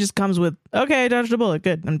usually it just comes with, okay, I dodged a bullet.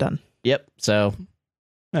 Good, I'm done. Yep, so...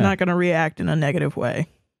 Not going to react in a negative way.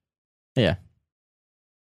 Yeah.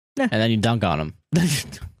 And then you dunk on him.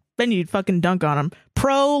 Then you fucking dunk on him.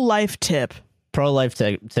 Pro-life tip. Pro-life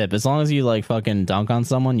tip. As long as you, like, fucking dunk on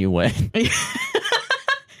someone, you win.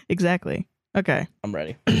 Exactly. Okay. I'm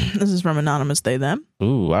ready. This is from Anonymous They Them.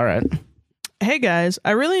 Ooh, all right. Hey guys,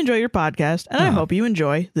 I really enjoy your podcast, and I hope you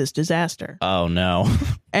enjoy this disaster. Oh no.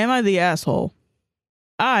 Am I the asshole?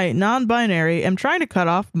 I, non-binary, am trying to cut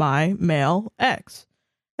off my male ex.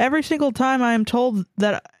 Every single time I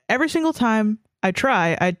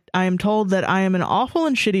try, I am told that I am an awful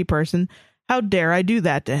and shitty person. How dare I do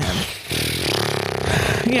that to him?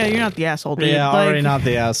 Yeah, you're not the asshole, dude. Yeah, already not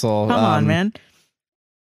the asshole. Come on, man.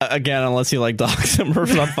 Again, unless you like dogs him for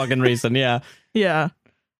some fucking reason. Yeah. Yeah.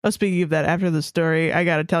 Oh, speaking of that, after the story, I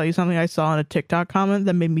got to tell you something I saw in a TikTok comment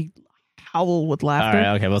that made me howl with laughter. All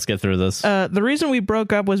right, okay, let's get through this. The reason we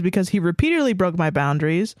broke up was because he repeatedly broke my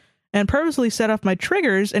boundaries and purposely set off my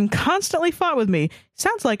triggers and constantly fought with me.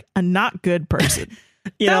 Sounds like a not good person.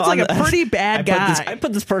 Sounds like a pretty bad guy. I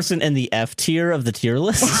put this person in the F tier of the tier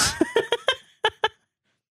list.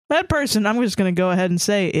 That person, I'm just going to go ahead and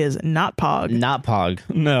say, is not Pog. Not Pog.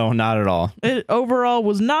 No, not at all. It overall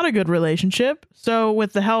was not a good relationship, so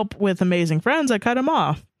with the help with amazing friends, I cut him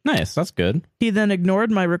off. Nice, that's good. He then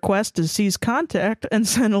ignored my request to cease contact and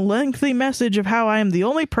sent a lengthy message of how I am the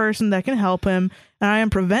only person that can help him, and I am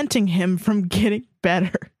preventing him from getting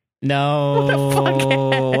better.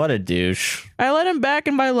 No, what a douche. I let him back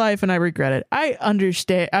in my life, and I regret it. I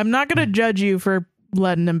understand. I'm not going to judge you for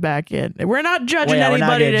letting him back in. We're not judging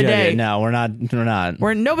anybody today. No, we're not.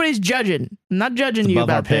 Nobody's judging. I'm not judging you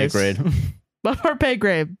about this. Above our pay grade. Above our pay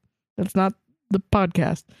grade. That's not the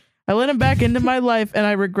podcast. I let him back into my life, and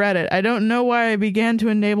I regret it. I don't know why I began to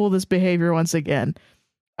enable this behavior once again.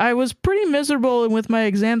 I was pretty miserable, and with my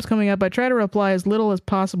exams coming up, I try to reply as little as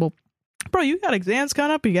possible. Bro, you got exams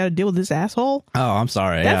coming up, you got to deal with this asshole? Oh, I'm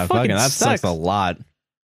sorry. That sucks a lot.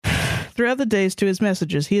 Throughout the days to his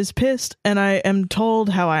messages, he is pissed, and I am told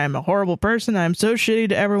how I am a horrible person. I am so shitty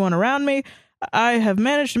to everyone around me. I have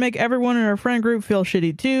managed to make everyone in our friend group feel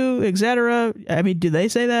shitty too, etc. I mean, do they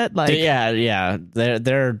say that? Like, yeah.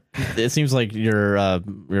 They're. It seems like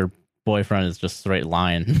your boyfriend is just straight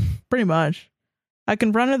lying. Pretty much. I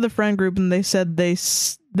confronted the friend group, and they said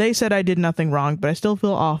I did nothing wrong, but I still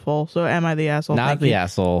feel awful. So, am I the asshole? Not the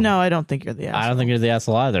asshole. No, I don't think you're the asshole. I don't think you're the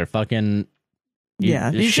asshole either. Fucking.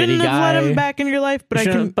 You shouldn't have let him back in your life, but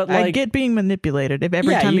I get being manipulated if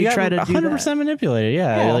every time you try to do 100% manipulated.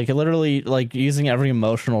 Yeah, like literally, like using every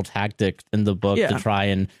emotional tactic in the book to try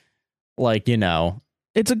and, like, you know.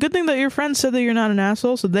 It's a good thing that your friends said that you're not an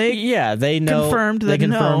asshole, so they know confirmed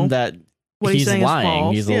that what he's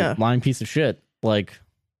lying. Is false. He's a lying piece of shit. Like,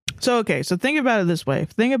 so think about it this way.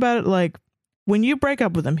 Think about it like when you break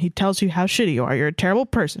up with him, he tells you how shitty you are. You're a terrible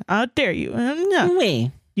person. How dare you?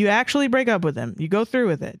 No. You actually break up with him. You go through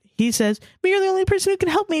with it. He says, but you're the only person who can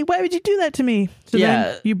help me. Why would you do that to me? So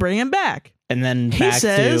then you bring him back. And then he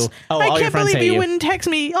says, I can't believe you wouldn't text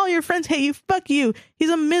me. All your friends hate you. Fuck you. He's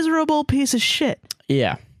a miserable piece of shit.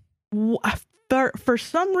 Yeah. For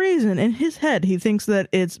some reason, in his head, he thinks that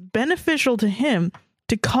it's beneficial to him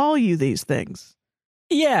to call you these things.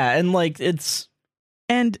 Yeah, and like it's...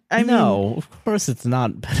 And I mean... No, of course it's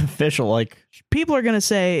not beneficial. Like, people are going to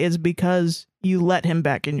say it's because you let him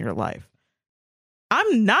back in your life.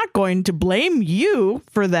 I'm not going to blame you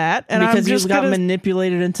for that. And because you got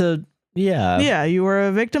manipulated into... Yeah, you were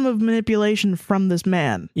a victim of manipulation from this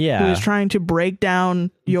man. Yeah. Who was trying to break you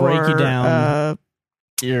down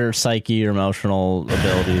your psyche, your emotional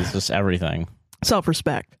abilities, just everything.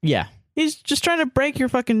 Self-respect. Yeah. He's just trying to break your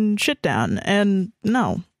fucking shit down. And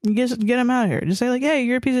no, you get him out of here. Just say like, hey,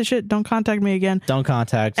 you're a piece of shit. Don't contact me again. Don't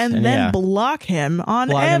contact. And then block him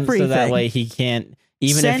on everything. So that way he can't,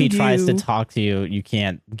 even if he tries to talk to you, you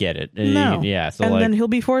can't get it. No. Yeah. So and then he'll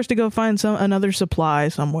be forced to go find another supply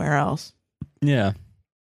somewhere else. Yeah.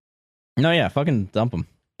 No, yeah. Fucking dump him.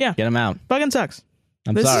 Yeah. Get him out. Fucking sucks.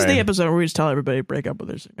 This is the episode where we just tell everybody to break up with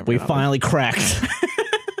their significant other. We finally cracked.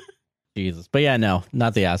 Jesus. But yeah, no,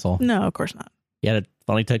 not the asshole. No, of course not. You had a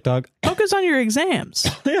funny TikTok? Focus on your exams.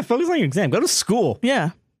 Yeah, focus on your exam. Go to school. Yeah.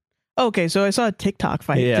 Okay, so I saw a TikTok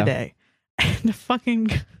fight today. And the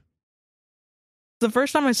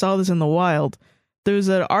first time I saw this in the wild, there was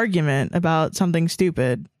an argument about something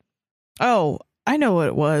stupid. Oh, I know what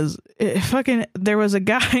it was. There was a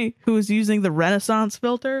guy who was using the Renaissance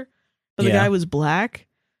filter, but the guy was black.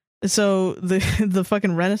 So the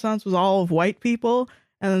fucking Renaissance was all of white people,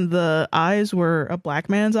 and the eyes were a black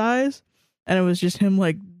man's eyes. And it was just him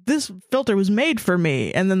like, this filter was made for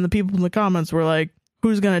me. And then the people in the comments were like,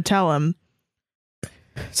 who's going to tell him?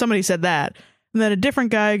 Somebody said that. And then a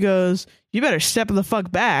different guy goes, you better step the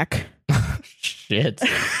fuck back. Shit.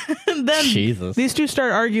 And then Jesus. These two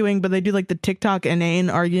start arguing, but they do like the TikTok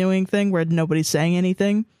inane arguing thing where nobody's saying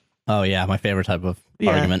anything. Oh, yeah. My favorite type of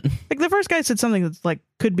argument. Like the first guy said something that's like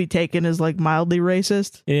could be taken as like mildly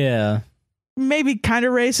racist. Yeah. maybe kind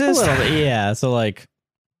of A racist. little bit, yeah. So like,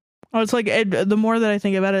 Oh, it's like the more that I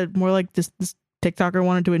think about it, more like this TikToker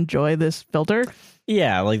wanted to enjoy this filter.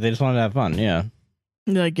 yeah, like they just wanted to have fun. Yeah.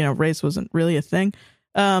 Like, race wasn't really a thing.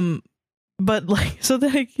 But like, so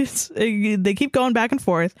then they keep going back and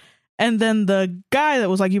forth, and then the guy that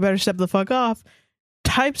was like, "You better step the fuck off,"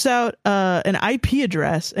 types out an IP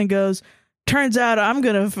address and goes, "Turns out I'm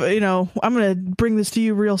gonna bring this to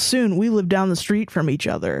you real soon. We live down the street from each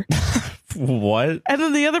other." What? And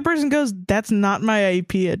then the other person goes, "That's not my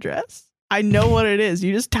IP address. I know what it is.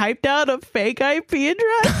 You just typed out a fake IP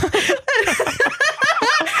address."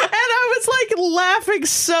 And I was like laughing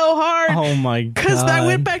so hard. Oh my god! Because I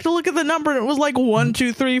went back to look at the number and it was like 1,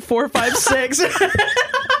 2, 3, 4, 5, 6.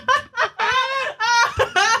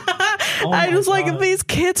 I was like, these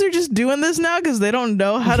kids are just doing this now because they don't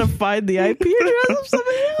know how to find the IP address of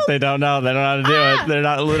somebody else. They don't know. They don't know how to do it. They're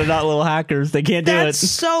not little hackers. They can't do it. That's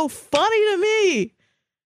so funny to me.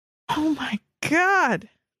 Oh my god.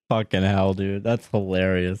 Fucking hell, dude. That's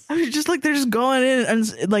hilarious. I was just like, they're just going in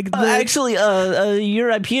and like Actually, your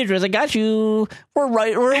IP address, I got you. We're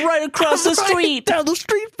right across the street. down the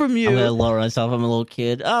street from you. I'm gonna lower myself. I'm a little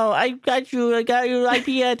kid. Oh, I got you. I got your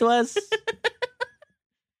IP address.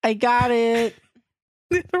 I got it.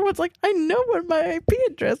 The other one's like, I know what my IP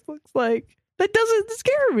address looks like. That doesn't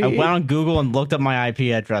scare me. I went on Google and looked up my IP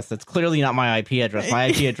address. That's clearly not my IP address. My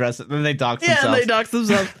IP address. Then they dox themselves. Yeah, they dox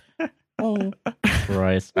themselves. Oh,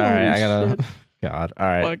 Christ. All right, I gotta. shit. God. All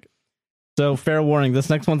right. Fuck. So, fair warning. This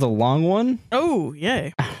next one's a long one. Oh,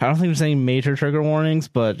 yay. I don't think there's any major trigger warnings,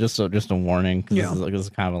 but just a warning. 'Cause Yeah. this is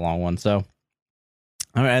kind of a long one. So,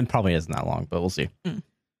 I mean, it probably isn't that long, but we'll see. Mm.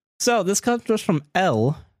 So, this comes to us from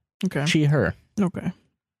L. Okay. She, her. Okay.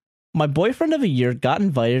 My boyfriend of a year got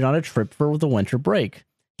invited on a trip for the winter break.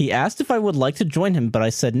 He asked if I would like to join him, but I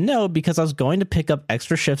said no because I was going to pick up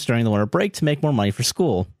extra shifts during the winter break to make more money for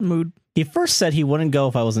school. Mood. He first said he wouldn't go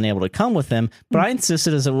if I wasn't able to come with him, but I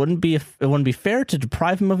insisted as it wouldn't be fair to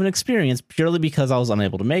deprive him of an experience purely because I was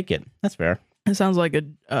unable to make it. That's fair. It sounds like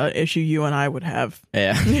a issue you and I would have.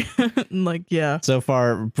 Yeah. Like, yeah. So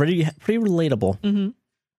far, pretty relatable. Mm-hmm.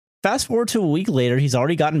 Fast forward to a week later, he's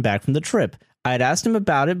already gotten back from the trip. I had asked him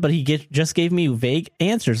about it, but he just gave me vague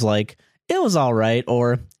answers like, "It was all right,"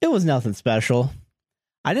 or "It was nothing special."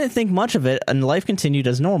 I didn't think much of it, and life continued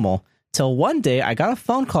as normal. Till one day, I got a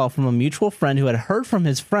phone call from a mutual friend who had heard from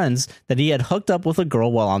his friends that he had hooked up with a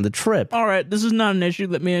girl while on the trip. All right, this is not an issue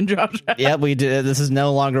that me and Josh have. Yeah, we did. This is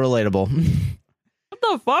no longer relatable. What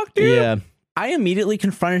the fuck, dude? Yeah. I immediately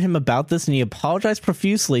confronted him about this, and he apologized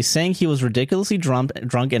profusely, saying he was ridiculously drunk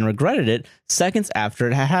and regretted it seconds after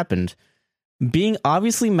it had happened. Being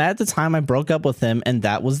obviously mad at the time, I broke up with him, and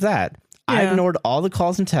that was that. I Yeah. ignored all the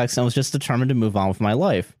calls and texts and was just determined to move on with my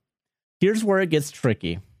life. Here's where it gets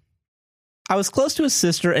tricky. I was close to his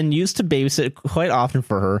sister and used to babysit quite often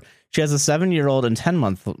for her. She has a 7-year-old and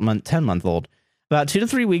 10-month-old. About 2 to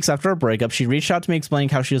 3 weeks after our breakup, she reached out to me explaining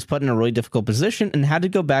how she was put in a really difficult position and had to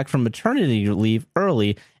go back from maternity leave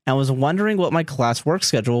early and was wondering what my class work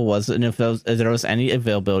schedule was and if there was any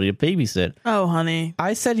availability to babysit. Oh, honey.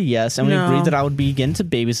 I said yes, and we No. agreed that I would begin to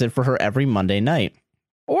babysit for her every Monday night.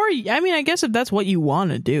 Or, I mean, I guess if that's what you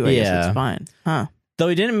want to do, I guess Yeah. it's fine. Huh. Though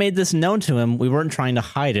he didn't make this known to him, we weren't trying to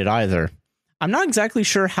hide it either. I'm not exactly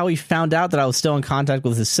sure how he found out that I was still in contact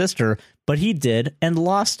with his sister, but he did and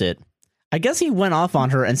lost it. I guess he went off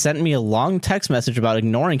on her and sent me a long text message about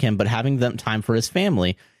ignoring him but having them time for his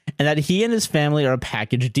family, and that he and his family are a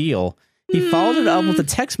package deal. He followed it up with a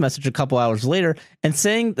text message a couple hours later and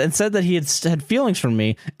said that he had feelings for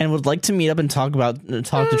me and would like to meet up and talk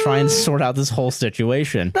to try and sort out this whole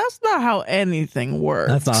situation. That's not how anything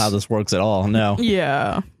works. That's not how this works at all. No.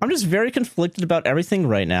 Yeah. I'm just very conflicted about everything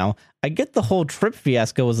right now. I get the whole trip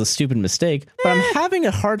fiasco was a stupid mistake, but I'm having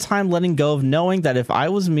a hard time letting go of knowing that if it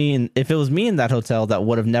was me in that hotel, that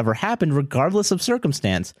would have never happened regardless of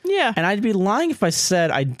circumstance. Yeah. And I'd be lying if I said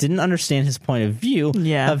I didn't understand his point of view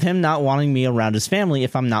Yeah. of him not wanting me around his family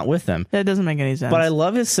if I'm not with him. That doesn't make any sense. But I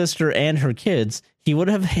love his sister and her kids. He would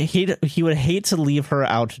hate to leave her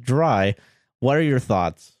out to dry. What are your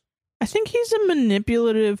thoughts? I think he's a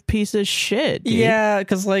manipulative piece of shit, dude. Yeah,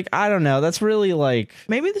 because I don't know. That's really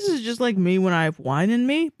Maybe this is just like me when I have wine in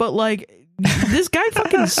me, but this guy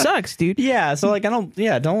fucking sucks, dude. yeah. So you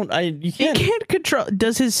He can't. can't control.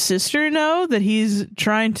 Does his sister know that he's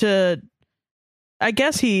trying to? I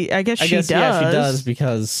guess she does. Yeah, she does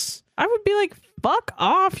because I would be like, fuck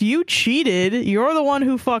off. You cheated. You're the one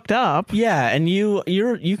who fucked up. yeah, and you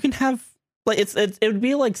can have it would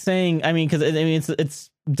be like saying because it's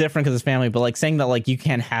different because it's family, but saying that you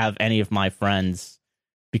can't have any of my friends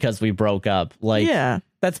because we broke up. Yeah.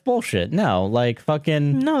 That's bullshit. No, like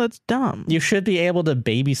fucking. No, that's dumb. You should be able to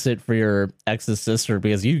babysit for your ex's sister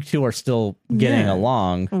because you two are still getting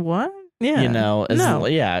along. What? Yeah. You know, No.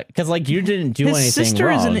 yeah, because like you didn't do His anything sister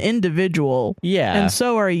wrong. is an individual. Yeah. And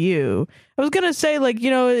so are you. I was going to say, like, you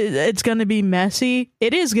know, it's going to be messy.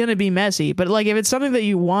 It is going to be messy. But, like, if it's something that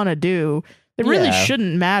you want to do, it really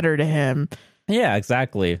shouldn't matter to him. Yeah,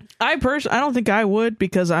 exactly. I don't think I would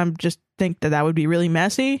because I'm just think that would be really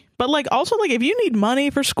messy. But, like, also, like, if you need money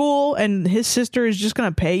for school and his sister is just going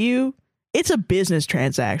to pay you, it's a business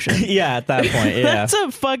transaction. Yeah, at that point, yeah. That's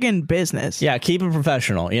a fucking business. Yeah, keep it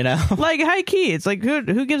professional, you know? Like, high key. It's like,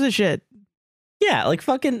 who gives a shit? Yeah, like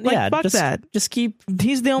fucking, Like, yeah. fuck that. Just keep.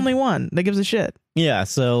 He's the only one that gives a shit. Yeah,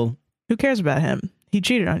 so. Who cares about him? He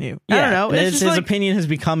cheated on you. Yeah, I don't know. His opinion has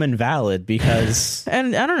become invalid because.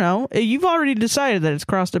 And I don't know. You've already decided that it's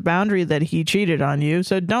crossed a boundary that he cheated on you,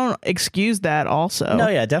 so don't excuse that also. No,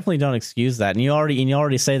 yeah, definitely don't excuse that. And you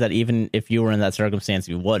already say that even if you were in that circumstance,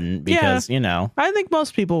 you wouldn't because, you know. I think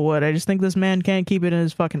most people would. I just think this man can't keep it in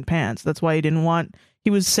his fucking pants. That's why he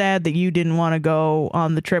was sad that you didn't want to go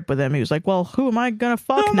on the trip with him. He was like, well, who am I going to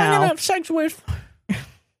fuck now? Am I gonna have sex with?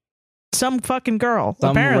 Some fucking girl.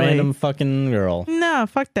 Some apparently. random fucking girl. No,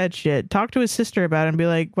 fuck that shit. Talk to his sister about it and be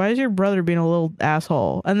like, why is your brother being a little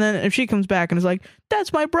asshole? And then if she comes back and is like,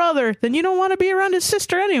 that's my brother, then you don't want to be around his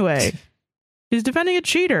sister anyway. He's defending a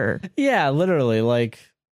cheater. Yeah, literally, like.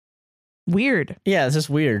 Weird. Yeah, it's just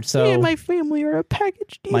weird. So me and my family are a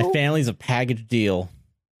package deal. My family's a package deal.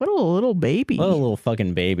 What a little baby. What a little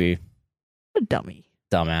fucking baby. What a dummy.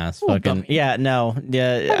 Dumbass. Little Fucking dummy. yeah, no.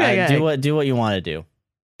 Yeah, Okay. do what you want to do.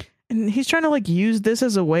 And he's trying to like use this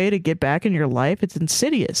as a way to get back in your life. It's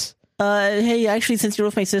insidious. Hey, actually, since you're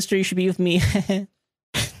with my sister, you should be with me.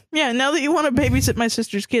 Yeah, now that you want to babysit my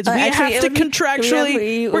sister's kids, we actually, have to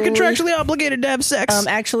we're contractually obligated to have sex.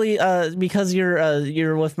 Actually, because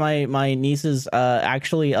you're with my nieces.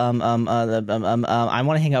 Actually, I want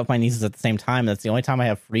to hang out with my nieces at the same time. That's the only time I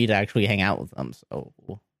have free to actually hang out with them. So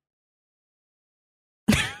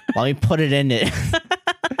let me put it in it.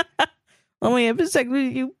 Let me have sex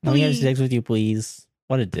with you, please. Let me have sex with you, please.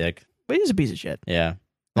 What a dick. But he's a piece of shit. Yeah.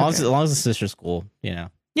 As long as the sister's cool, you know.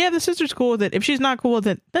 Yeah, the sister's cool with it. If she's not cool with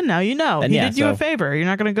it, then now you know. Then he did you a favor. You're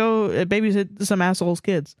not going to go babysit some asshole's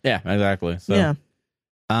kids. Yeah, exactly. So, yeah.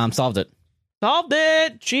 Solved it. Solved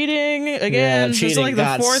it. Cheating again. Yeah, cheating. This is like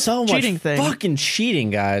the fourth so cheating much thing. Fucking cheating,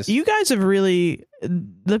 guys. You guys have really,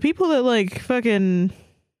 the people that like fucking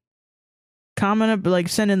comment, like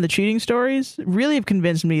send in the cheating stories, really have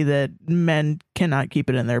convinced me that men cannot keep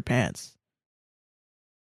it in their pants.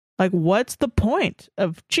 Like, what's the point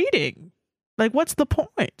of cheating? Like, what's the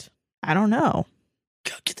point? I don't know.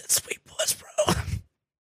 Go get that sweet puss, bro.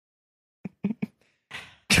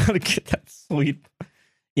 Gotta get that sweet.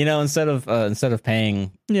 You know, instead of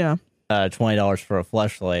paying $20 for a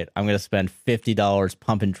fleshlight, I'm gonna spend $50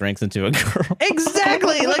 pumping drinks into a girl.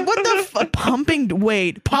 Exactly. Like, what the pumping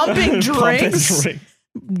drinks?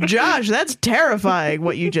 Josh, that's terrifying.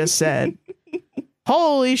 What you just said.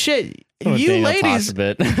 Holy shit. You ladies,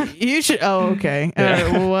 you should. Oh, okay.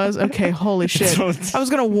 Yeah. It was okay. Holy shit! I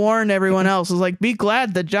was gonna warn everyone else. I was like, be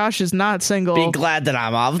glad that Josh is not single. Be glad that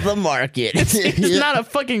I'm off the market. He's not a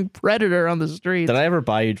fucking predator on the street. Did I ever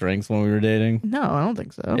buy you drinks when we were dating? No, I don't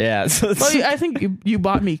think so. Yeah. Well, I think you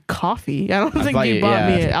bought me coffee. I don't think you bought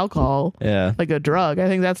me alcohol. Yeah. Like a drug. I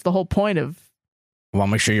think that's the whole point of. I want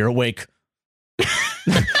to make sure you're awake.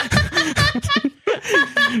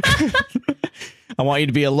 I want you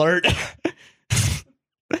to be alert.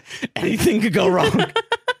 Anything could go wrong.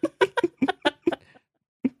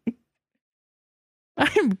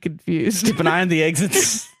 I'm confused. Keep an eye on the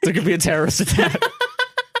exits. There could be a terrorist attack.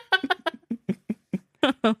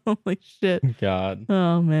 Holy shit. God.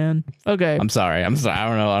 Oh, man. Okay. I'm sorry. I don't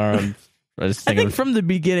know. I think from the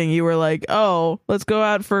beginning you were like, oh, let's go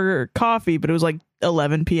out for coffee. But it was like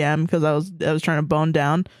 11 p.m. because I was trying to bone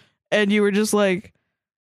down. And you were just like,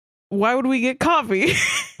 why would we get coffee?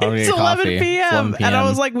 It's 11 p.m. And I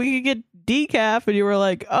was like, we could get decaf. And you were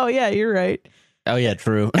like, oh, yeah, you're right. Oh, yeah,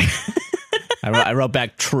 true. I wrote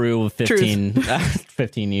back true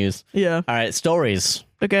 15 U's. Yeah. All right, stories.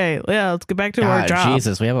 Okay, yeah, let's get back to our job.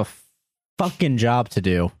 Jesus, we have a fucking job to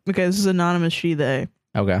do. Okay, this is anonymous she, they.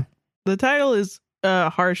 Okay. The title is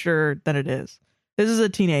harsher than it is. This is a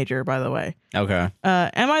teenager, by the way. Okay.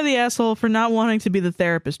 Am I the asshole for not wanting to be the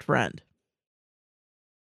therapist friend?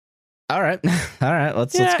 All right.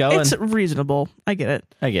 Let's go. It's reasonable. I get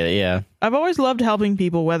it. Yeah. I've always loved helping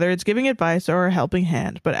people, whether it's giving advice or a helping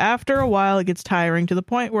hand. But after a while, it gets tiring to the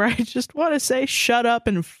point where I just want to say, shut up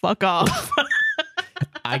and fuck off.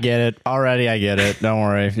 I get it. Already, I get it. Don't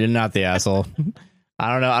worry. You're not the asshole.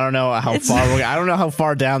 I don't know how far I don't know how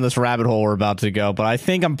far down this rabbit hole we're about to go, but I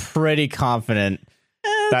think I'm pretty confident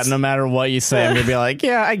that no matter what you say, I'm gonna be like,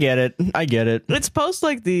 yeah, I get it. It's posts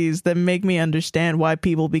like these that make me understand why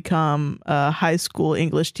people become high school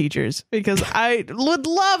English teachers, because I would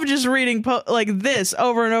love just reading like this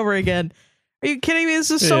over and over again. Are you kidding me? This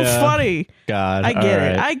is so funny. God, I get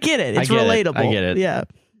it. I get it. It's relatable. I get it. Yeah.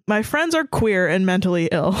 My friends are queer and mentally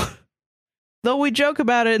ill. Though we joke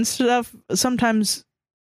about it and stuff, sometimes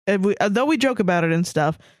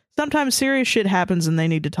sometimes serious shit happens and they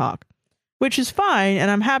need to talk, which is fine,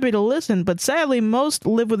 and I'm happy to listen, but sadly most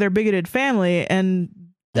live with their bigoted family and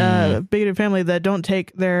bigoted family that don't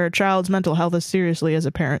take their child's mental health as seriously as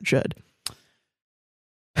a parent should.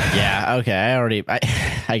 Yeah, okay,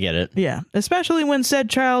 I get it. Yeah, especially when said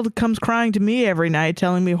child comes crying to me every night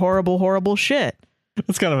telling me horrible shit.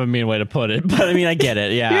 That's kind of a mean way to put it, but I mean, I get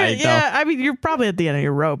it. Yeah, I mean, you're probably at the end of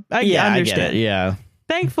your rope. I understand. I get it, yeah.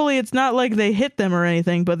 Thankfully, it's not like they hit them or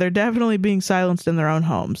anything, but they're definitely being silenced in their own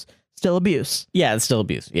homes. Still abuse. Yeah, it's still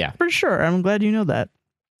abuse. Yeah. For sure. I'm glad you know that.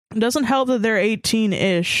 It doesn't help that they're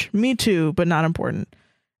 18-ish. Me too, but not important.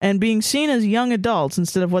 And being seen as young adults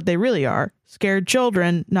instead of what they really are. Scared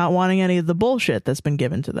children, not wanting any of the bullshit that's been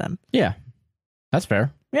given to them. Yeah. That's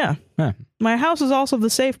fair. Yeah. Huh. My house is also the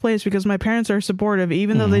safe place because my parents are supportive,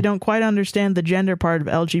 even though they don't quite understand the gender part of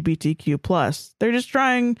LGBTQ+.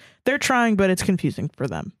 They're trying, but it's confusing for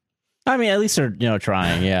them. I mean, at least they're,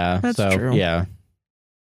 trying. Yeah. That's true. Yeah.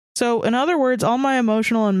 So, in other words, all my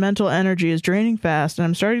emotional and mental energy is draining fast, and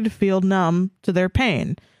I'm starting to feel numb to their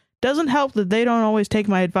pain. Doesn't help that they don't always take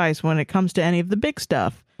my advice when it comes to any of the big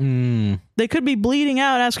stuff. They could be bleeding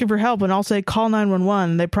out asking for help, and I'll say, call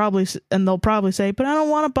 911. They'll probably say, but I don't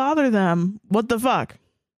want to bother them. What the fuck?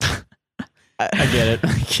 I get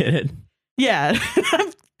it. Yeah,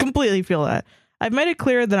 I completely feel that. I've made it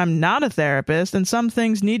clear that I'm not a therapist, and some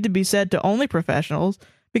things need to be said to only professionals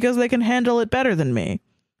because they can handle it better than me.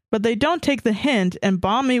 But they don't take the hint and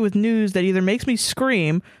bomb me with news that either makes me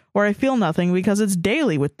scream or I feel nothing because it's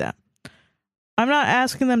daily with them. I'm not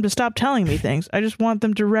asking them to stop telling me things. I just want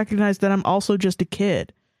them to recognize that I'm also just a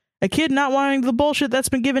kid. A kid not wanting the bullshit that's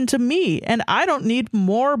been given to me, and I don't need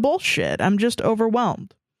more bullshit. I'm just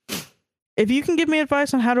overwhelmed. If you can give me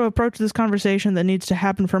advice on how to approach this conversation that needs to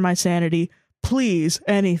happen for my sanity, please,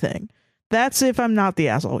 anything. That's if I'm not the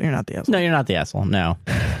asshole. You're not the asshole. No, you're not the asshole. No.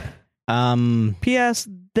 P.S.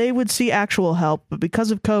 They would see actual help, but because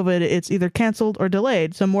of COVID, it's either canceled or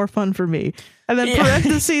delayed, so more fun for me. And then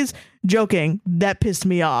parentheses, joking, that pissed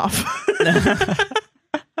me off.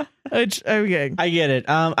 Okay. I get it.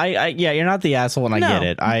 Yeah, you're not the asshole, and I get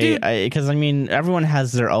it. Because I mean, everyone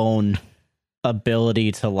has their own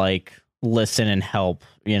ability to like listen and help,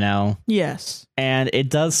 Yes. And it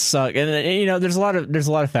does suck, and there's a lot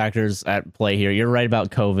of factors at play here. You're right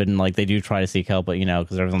about COVID, and like they do try to seek help, but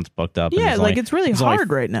because everyone's booked up. Yeah, like it's really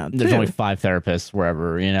hard right now. There's only 5 therapists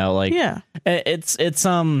wherever, yeah. It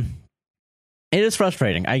is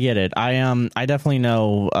frustrating. I get it. I definitely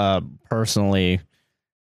know personally,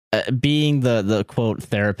 being the quote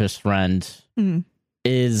therapist friend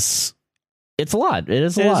is. It's a lot. It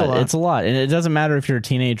is a lot. It's a lot. And it doesn't matter if you're a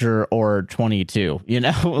teenager or 22,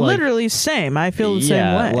 literally same. I feel the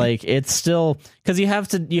same way. Like it's still because you have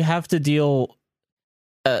to deal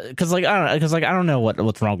because I don't know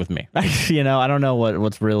what's wrong with me. I don't know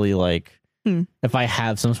what's really like if I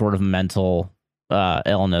have some sort of mental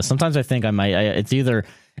illness. Sometimes I think I might it's either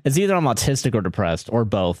I'm autistic or depressed or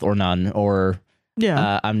both or none or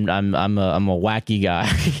I'm a wacky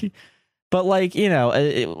guy. But like,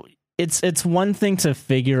 it's one thing to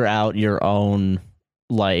figure out your own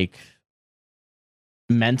like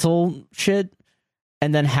mental shit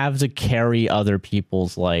and then have to carry other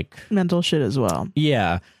people's like mental shit as well.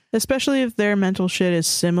 Yeah. Especially if their mental shit is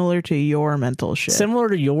similar to your mental shit. Similar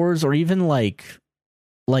to yours or even like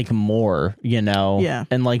more, Yeah.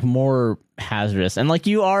 And like more hazardous. And like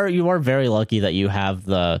you are very lucky that you have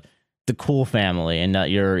the cool family and that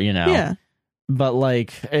you're, Yeah. But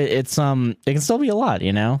like it's it can still be a lot,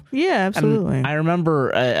 Yeah, absolutely. And I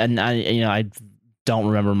remember, and I don't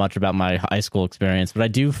remember much about my high school experience, but I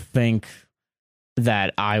do think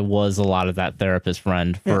that I was a lot of that therapist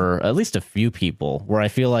friend for at least a few people, where I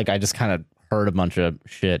feel like I just kind of heard a bunch of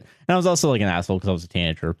shit, and I was also like an asshole because I was a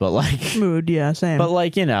teenager. But like mood, yeah, same. But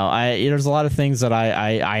like there's a lot of things that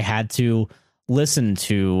I had to listen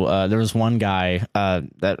to. There was one guy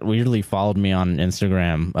that weirdly followed me on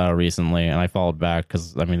Instagram recently, and I followed back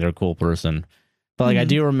because I mean they're a cool person. But like I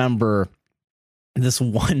do remember this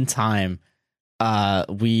one time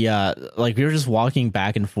we we were just walking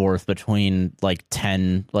back and forth between like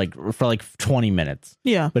 10 for like 20 minutes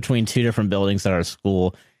Yeah. between two different buildings at our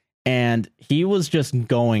school, and he was just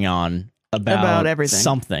going on about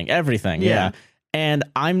everything. everything. Yeah. Yeah. And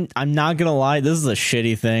I'm not gonna lie, this is a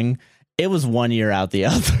shitty thing. It was 1 year out the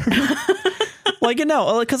other.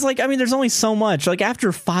 Because I mean, there's only so much. Like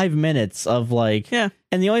after 5 minutes of Yeah.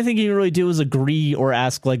 and the only thing you can really do is agree or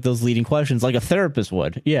ask like those leading questions, like a therapist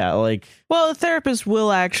would. Yeah, Well, a therapist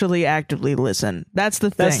will actually actively listen. That's the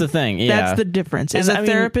thing. That's the thing. Yeah, That's the difference. And Is a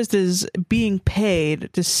therapist is being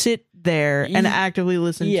paid to sit there and actively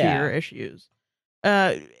listen to your issues.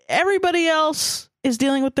 Everybody else is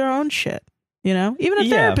dealing with their own shit. You know, even a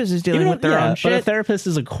therapist is dealing with their own shit. But a therapist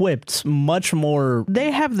is equipped much more.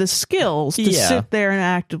 They have the skills to sit there and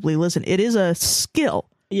actively listen. It is a skill.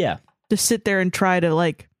 Yeah. To sit there and try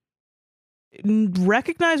to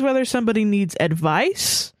recognize whether somebody needs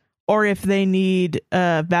advice or if they need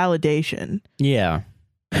validation. Yeah.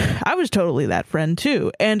 I was totally that friend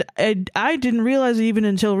too. And I didn't realize even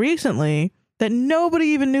until recently that nobody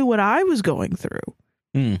even knew what I was going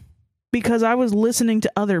through. Because I was listening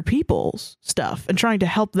to other people's stuff and trying to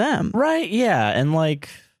help them. Right. Yeah. And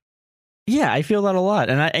I feel that a lot.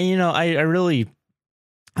 And I really,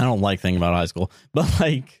 I don't like thinking about high school, but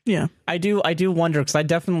I do wonder, because I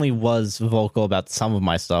definitely was vocal about some of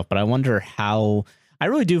my stuff, but I wonder how. I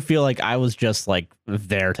really do feel like I was just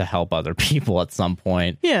there to help other people at some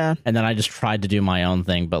point. Yeah. And then I just tried to do my own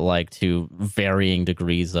thing, but to varying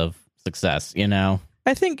degrees of success,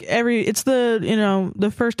 I think it's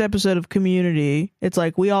the first episode of Community. It's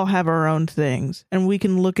we all have our own things, and we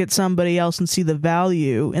can look at somebody else and see the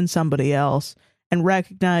value in somebody else and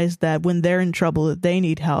recognize that when they're in trouble that they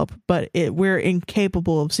need help, but we're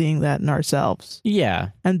incapable of seeing that in ourselves. Yeah.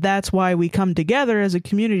 And that's why we come together as a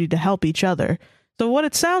community to help each other. So what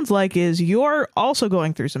it sounds like is you're also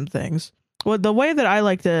going through some things. Well, the way that I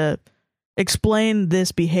like to explain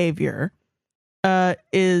this behavior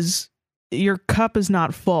is your cup is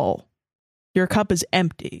not full. Your cup is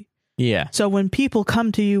empty. Yeah. So when people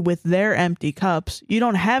come to you with their empty cups, you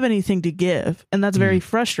don't have anything to give. And that's very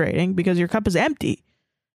frustrating because your cup is empty.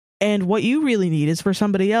 And what you really need is for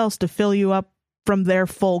somebody else to fill you up from their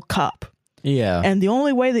full cup. Yeah. And the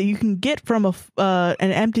only way that you can get from an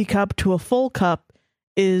empty cup to a full cup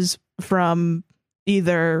is from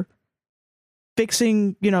either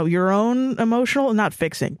fixing, your own not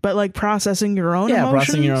fixing, but processing your own emotions.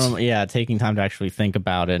 Processing your own, taking time to actually think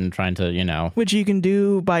about it and trying to, which you can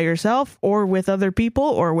do by yourself or with other people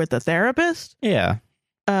or with a therapist. Yeah.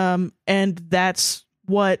 And that's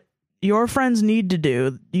what your friends need to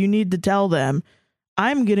do. You need to tell them,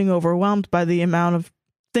 I'm getting overwhelmed by the amount of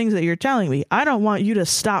things that you're telling me. I don't want you to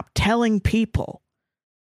stop telling people.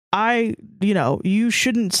 You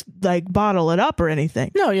shouldn't bottle it up or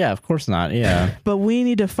anything. No, yeah, of course not. Yeah. But we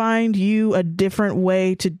need to find you a different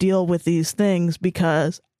way to deal with these things,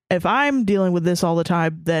 because if I'm dealing with this all the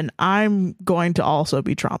time, then I'm going to also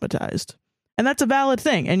be traumatized. And that's a valid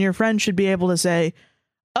thing. And your friend should be able to say,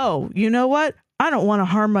 oh, you know what? I don't want to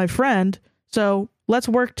harm my friend. So let's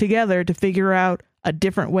work together to figure out a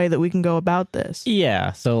different way that we can go about this.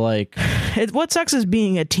 Yeah. So what sucks is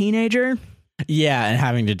being a teenager. Yeah, and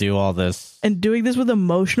having to do all this. And doing this with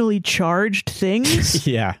emotionally charged things.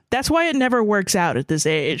 Yeah. That's why it never works out at this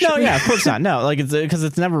age. No, yeah, of course not. No, it's because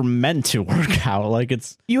it's never meant to work out.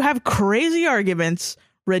 You have crazy arguments,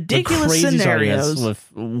 ridiculous scenarios. With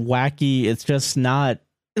wacky, it's just not.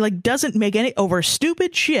 Doesn't make any over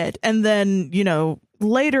stupid shit. And then,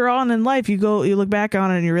 later on in life, you look back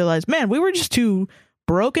on it and you realize, man, we were just two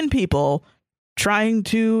broken people trying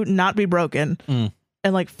to not be broken.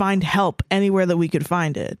 And find help anywhere that we could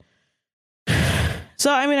find it.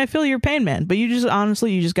 So, I mean, I feel your pain, man, but you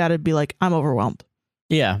just got to be I'm overwhelmed.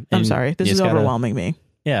 Yeah. I'm sorry. This is overwhelming me.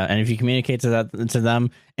 Yeah. And if you communicate to them,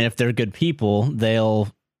 and if they're good people, they'll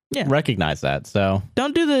recognize that. So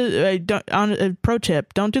don't do the pro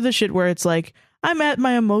tip. Don't do the shit where it's I'm at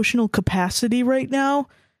my emotional capacity right now.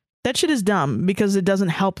 That shit is dumb because it doesn't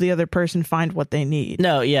help the other person find what they need.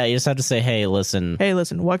 No, yeah, you just have to say, hey, listen,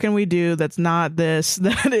 what can we do that's not this,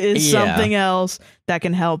 that is something else that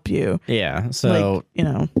can help you? Yeah, so...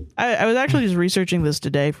 I was actually just researching this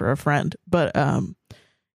today for a friend, but I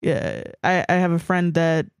have a friend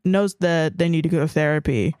that knows that they need to go to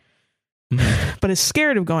therapy, but is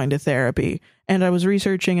scared of going to therapy. And I was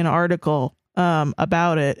researching an article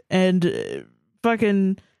about it, and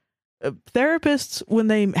fucking... therapists, when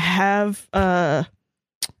they have a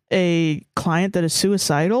client that is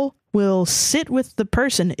suicidal, will sit with the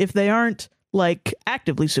person if they aren't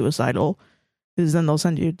actively suicidal. because then they'll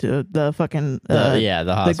send you to the fucking the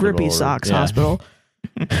hospital, the grippy socks hospital.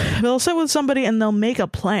 They'll sit with somebody and they'll make a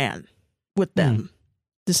plan with them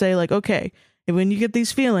to say like, okay, when you get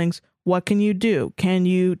these feelings, what can you do? Can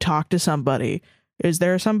you talk to somebody? Is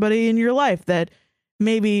there somebody in your life that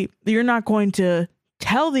maybe you're not going to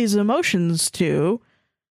tell these emotions to,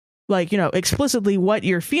 like, you know, explicitly what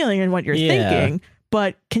you're feeling and what you're thinking,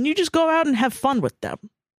 but can you just go out and have fun with them?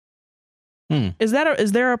 Is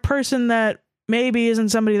there a person that maybe isn't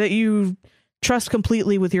somebody that you trust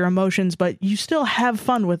completely with your emotions, but you still have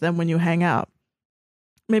fun with them when you hang out?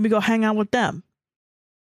 Maybe go hang out with them.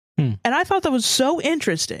 And I thought that was so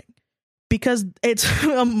interesting because it's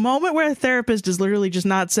a moment where a therapist is literally just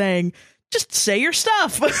not saying, just say your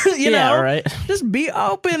stuff, you know, right? Just be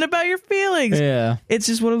open about your feelings. Yeah. It's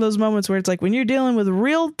just one of those moments where it's like when you're dealing with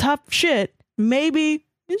real tough shit, maybe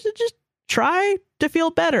you should just try to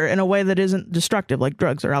feel better in a way that isn't destructive, like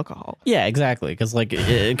drugs or alcohol. Yeah, exactly. Because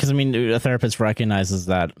I mean, a therapist recognizes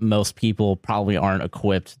that most people probably aren't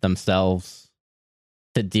equipped themselves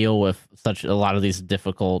to deal with such a lot of these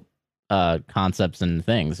difficult concepts and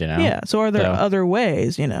things, you know? Yeah. So are there other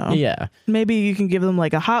ways, you know? Yeah. Maybe you can give them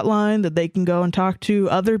like a hotline that they can go and talk to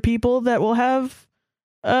other people that will have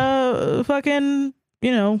fucking,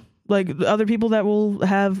 you know, like other people that will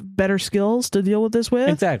have better skills to deal with this with.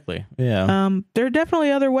 Exactly. Yeah. There are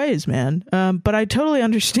definitely other ways, man. But I totally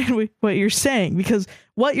understand what you're saying, because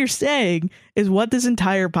what you're saying is what this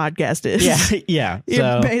entire podcast is. Yeah. Yeah.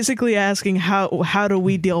 You're basically asking how do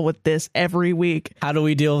we deal with this every week? How do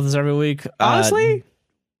we deal with this every week? Honestly,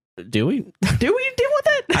 do we? Do we deal with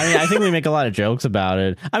it? I mean, I think we make a lot of jokes about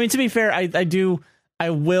it. I mean, to be fair, I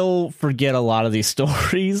will forget a lot of these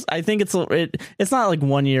stories. I think it's not like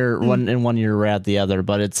 1 year in 1 year we're at the other,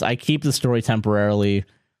 but I keep the story temporarily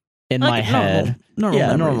in my head.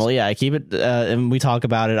 Normal. Yeah, I keep it and we talk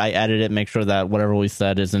about it. I edit it, make sure that whatever we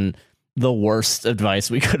said isn't the worst advice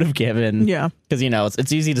we could have given. Yeah, because you know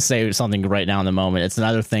it's easy to say something right now in the moment. It's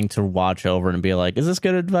another thing to watch over and be like, is this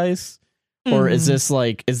good advice, or is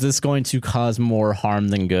this going to cause more harm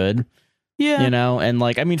than good? Yeah, you know, and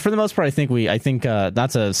like, I mean, for the most part, I think not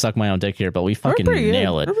to suck my own dick here, but we fucking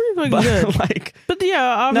nail it. We're pretty fucking good. But yeah,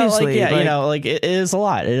 obviously, it is a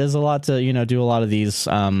lot. It is a lot to, you know, do a lot of these.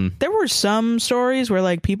 There were some stories where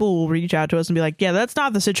like people will reach out to us and be like, yeah, that's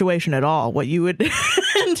not the situation at all. What you would,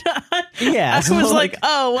 I was like,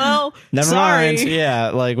 oh well, never mind. Yeah,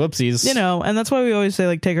 like whoopsies. You know, and that's why we always say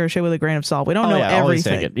like take our shit with a grain of salt. We don't know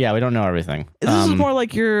everything. Yeah, we don't know everything. This is more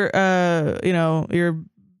like your, you know, your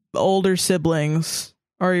older siblings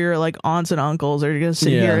or your like aunts and uncles are gonna sit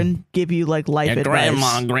here and give you like life advice.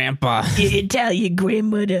 Grandma and grandpa, your Italian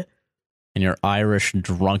grandmother, and your Irish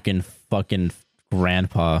drunken fucking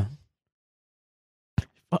grandpa.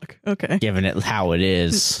 Fuck. Okay. Giving it how it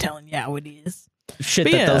is. Telling you how it is.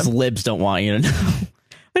 Shit that those libs don't want you to know.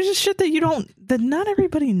 There's just shit that not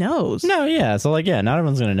everybody knows. No, yeah. So like, yeah, not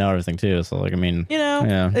everyone's gonna know everything too. So like, I mean, you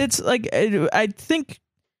know, it's like I think.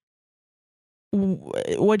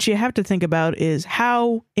 What you have to think about is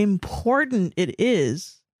how important it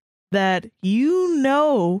is that you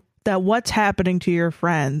know that what's happening to your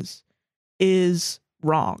friends is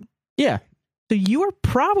wrong. Yeah. So you are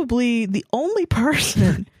probably the only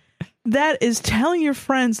person that is telling your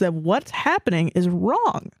friends that what's happening is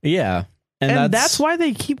wrong. Yeah. And that's why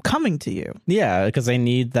they keep coming to you. Yeah, because they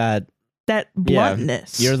need that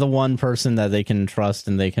bluntness. You're the one person that they can trust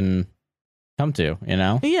and they can come to, you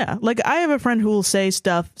know? Yeah, like I have a friend who will say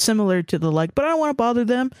stuff similar to the like, but I don't want to bother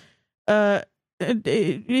them.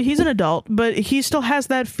 He's an adult, but he still has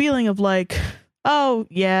that feeling of like, oh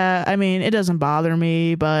yeah, I mean, it doesn't bother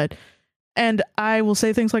me, but, and I will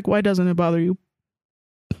say things like, why doesn't it bother you?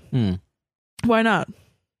 Why not?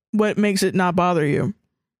 What makes it not bother you?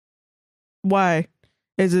 Why?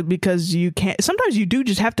 Is it because you can't? Sometimes you do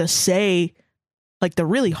just have to say like the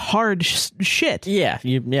really hard shit. Yeah.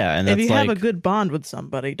 And if you have a good bond with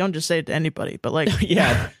somebody, don't just say it to anybody, but like,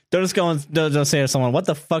 yeah, don't say to someone, what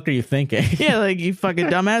the fuck are you thinking? Yeah. Like you fucking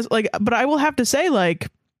dumbass. Like, but I will have to say like,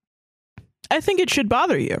 I think it should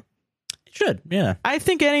bother you. It should. Yeah. I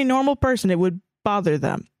think any normal person, it would bother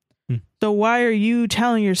them. So why are you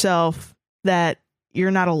telling yourself that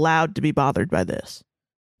you're not allowed to be bothered by this?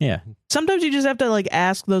 Yeah. Sometimes you just have to like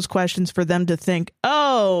ask those questions for them to think,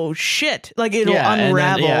 oh shit, like it'll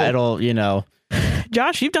unravel. It'll, you know.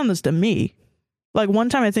 Josh, you've done this to me. Like one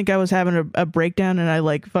time I think I was having a breakdown and I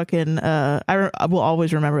like fucking, I will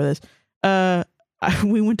always remember this.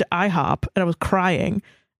 We went to IHOP and I was crying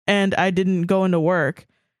and I didn't go into work.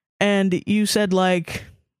 And you said like,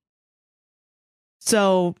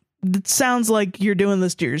 so it sounds like you're doing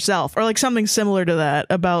this to yourself, or like something similar to that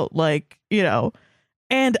about like, you know.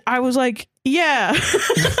 And I was like, yeah. And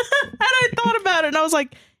I thought about it and I was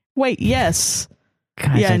like, wait, yes.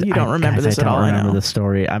 Guys, Yeah, and you don't remember this at all, I I don't remember know. the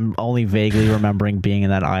story. I'm only vaguely remembering being in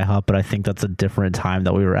that IHOP, but I think that's a different time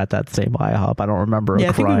that we were at that same IHOP. I don't remember Yeah,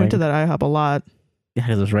 I think we crying. went to that IHOP a lot. Yeah,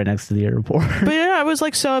 because it was right next to the airport. But yeah, I was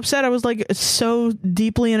like so upset. I was like so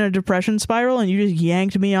deeply in a depression spiral, and you just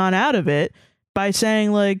yanked me on out of it by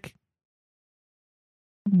saying like,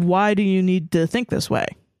 why do you need to think this way?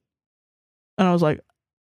 And I was like,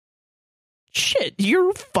 shit,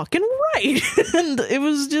 you're fucking right. And it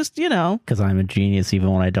was just, you know. Because I'm a genius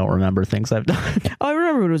even when I don't remember things I've done. Oh, I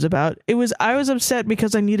remember what it was about. I was upset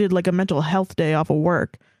because I needed like a mental health day off of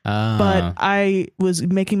work. But I was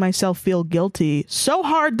making myself feel guilty so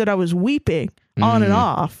hard that I was weeping on and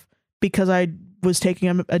off because I was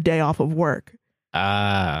taking a day off of work.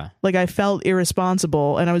 Like I felt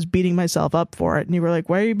irresponsible and I was beating myself up for it. And you were like,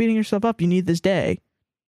 why are you beating yourself up? You need this day.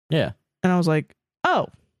 Yeah. And I was like, oh.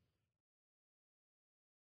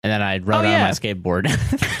 And then I rode on my skateboard.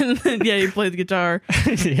 Yeah, you played the guitar.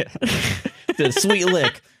 Yeah. The sweet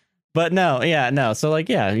lick. But no, so like,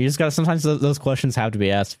 yeah, you just gotta, sometimes those questions have to be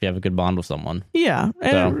asked if you have a good bond with someone. Yeah.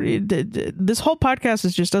 And this whole podcast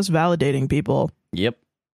is just us validating people. Yep.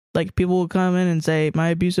 Like people will come in and say, my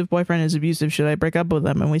abusive boyfriend is abusive. Should I break up with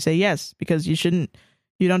them? And we say yes, because you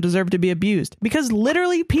don't deserve to be abused. Because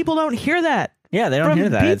literally people don't hear that. Yeah, they don't from hear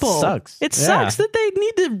that. people. It sucks. It sucks that they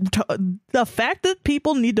need the fact that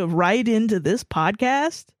people need to write into this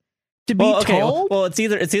podcast to be told. Well, it's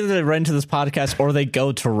either they run into this podcast or they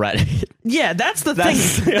go to Reddit. Yeah, that's the thing.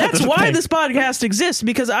 That's why this podcast exists,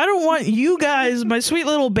 because I don't want you guys, my sweet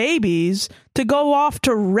little babies, to go off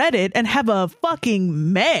to Reddit and have a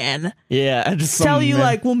fucking man just tell you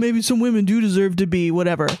like, well, maybe some women do deserve to be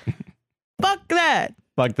whatever. Fuck that.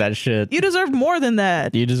 Fuck that shit. You deserve more than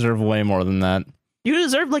that. You deserve way more than that. You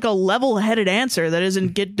deserve like a level-headed answer that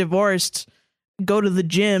isn't get divorced, go to the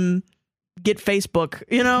gym, get Facebook,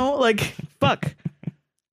 you know? Like, fuck.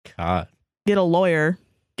 God. Get a lawyer.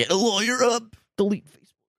 Get a lawyer up. Delete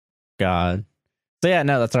Facebook. God. So yeah,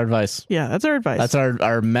 no, that's our advice. Yeah, that's our advice. That's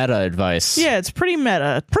our meta advice. Yeah, it's pretty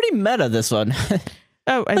meta. Pretty meta, this one.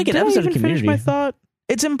 Oh, Like an did I episode of even finish Community. my thought?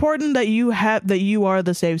 It's important that you are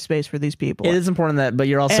the safe space for these people. It is important that, but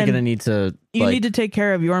you're also And going to need to, You like, need to take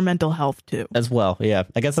care of your mental health too. as well. Yeah.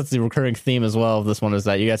 I guess that's the recurring theme as well of this one, is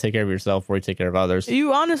that you got to take care of yourself before you take care of others.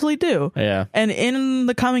 You honestly do. Yeah. And in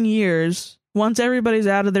the coming years, once everybody's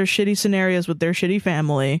out of their shitty scenarios with their shitty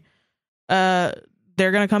family, they're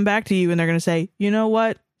going to come back to you and they're going to say, you know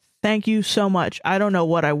what? Thank you so much. I don't know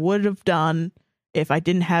what I would have done if I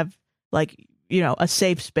didn't have, like, you know, a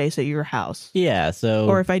safe space at your house. Yeah. So,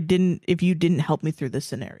 Or if you didn't help me through this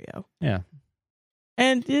scenario. yeah,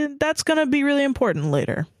 And that's going to be really important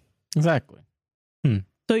later. exactly.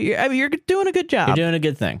 So you're doing a good job. You're doing a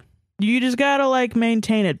good thing. You just got to like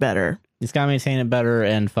maintain it better. You just got to maintain it better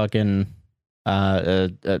and fucking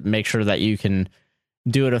make sure that you can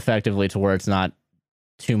do it effectively to where it's not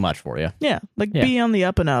too much for you. Yeah. Like Yeah. be on the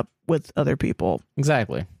up and up with other people.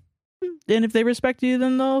 Exactly. And if they respect you,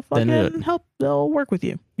 then they'll Then do fucking it. help. They'll work with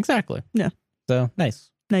you. Exactly. Yeah. So nice.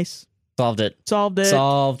 Nice. Solved it. Solved it.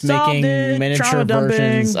 Solved Solved making it. miniature Trauma dumping.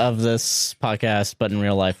 versions of this podcast, but in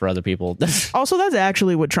real life for other people. Also, that's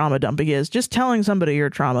actually what trauma dumping is. Just telling somebody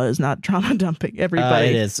your trauma is not trauma dumping. Everybody.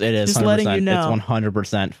 It is. Just 100%. letting you know. It's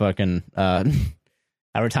 100% fucking.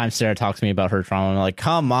 Every time Sarah talks to me about her trauma, I'm like,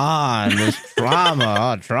 come on, this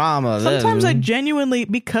trauma, trauma. Sometimes I this. genuinely,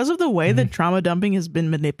 because of the way that trauma dumping has been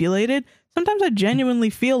manipulated, sometimes I genuinely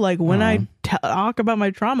feel like when I talk about my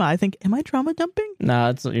trauma, I think, am I trauma dumping? No,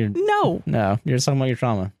 it's you're No. you're just talking about your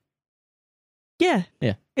trauma. Yeah.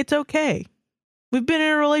 Yeah. It's okay. We've been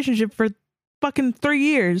in a relationship for fucking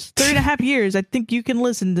 3.5 years. I think you can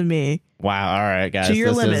listen to me Wow. All right, guys. to your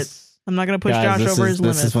this limits. is- I'm not going to push guys, Josh this over is, his This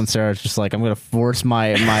limits. is when Sarah's just like, I'm gonna force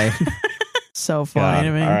my. So funny God.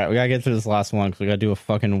 to me. All right, we gotta get through this last one because we gotta do a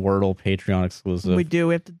fucking Wordle Patreon exclusive. We do.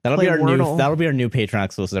 We have to That'll play be our Wordle. that'll be our new Patreon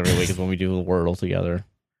exclusive every week is when we do the Wordle together.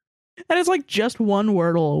 And it's like just one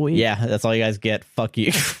Wordle a week. Yeah, that's all you guys get. Fuck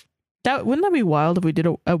you. Wouldn't that be wild if we did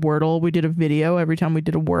a Wordle? We did a video every time we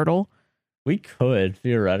did a Wordle. We could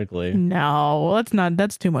theoretically. No,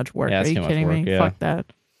 that's too much work. Yeah, Are it's you too much kidding work, me? yeah. Fuck that.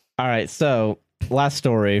 All right, so last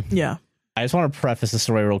story. Yeah. I just want to preface the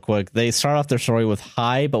story real quick. They start off their story with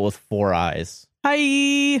hi, but with 4 eyes. Hi.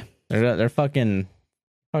 You They're fucking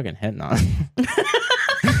hitting on.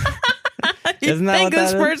 Isn't that think what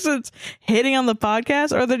this that is? person's hitting on the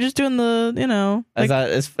podcast, or they're just doing the, you know, like,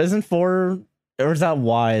 Isn't 4 or is that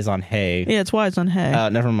Y is on hey? Yeah, it's why it's on hay.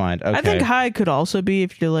 Never mind. Okay. I think high could also be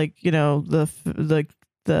if you're like,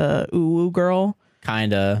 the ooh girl.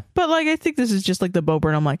 Kinda. But like, I think this is just like the Bo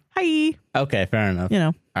Burnham, like, hi. Okay, fair enough. You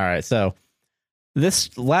know. All right, so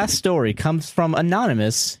this last story comes from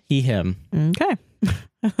Anonymous, he, him. Okay.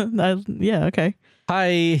 Yeah, okay. Hi,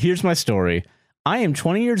 here's my story. I am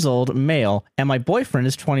 20 years old, male, and my boyfriend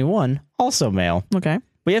is 21, also male. Okay.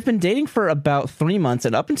 We have been dating for about 3 months,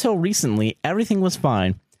 and up until recently, everything was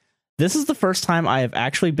fine. This is the first time I have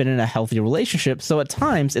actually been in a healthy relationship, so at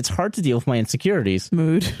times it's hard to deal with my insecurities.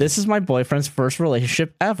 Mood. This is my boyfriend's first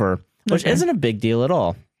relationship ever, which Okay. isn't a big deal at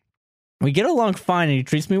all. We get along fine and he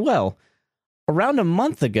treats me well. Around a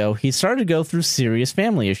month ago, he started to go through serious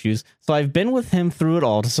family issues, so I've been with him through it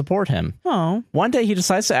all to support him. Oh. One day, he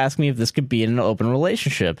decides to ask me if this could be in an open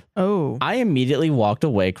relationship. Oh. I immediately walked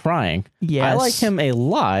away crying. Yes. I like him a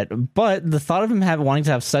lot, but the thought of him wanting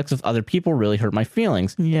to have sex with other people really hurt my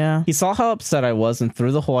feelings. Yeah. He saw how upset I was and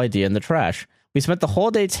threw the whole idea in the trash. We spent the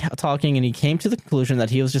whole day talking, and he came to the conclusion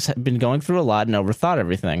that he was just been going through a lot and overthought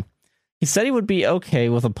everything. He said he would be okay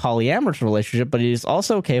with a polyamorous relationship, but he is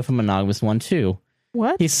also okay with a monogamous one too.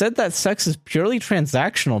 What? He said that sex is purely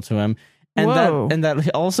transactional to him, and Whoa.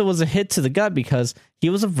 that also was a hit to the gut because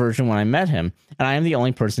he was a virgin when I met him, and I am the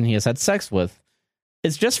only person he has had sex with.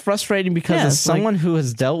 It's just frustrating because Yeah, as it's like- someone who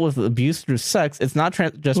has dealt with abuse through sex, it's not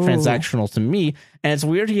just Ooh. transactional to me, and it's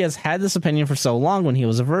weird he has had this opinion for so long when he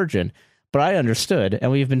was a virgin. But I understood,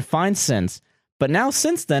 and we've been fine since. But now,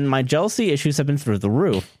 since then, my jealousy issues have been through the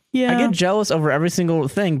roof. Yeah. I get jealous over every single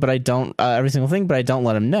thing, but I don't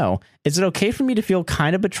let him know. Is it okay for me to feel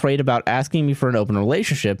kind of betrayed about asking me for an open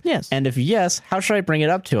relationship? Yes. And if yes, how should I bring it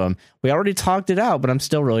up to him? We already talked it out, but I'm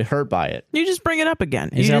still really hurt by it. You just bring it up again.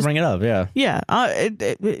 He's You gonna just- bring it up, yeah. Yeah.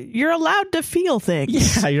 You're allowed to feel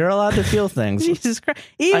things. Yeah, you're allowed to feel things. Jesus Christ.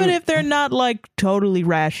 Even I'm- if they're not like totally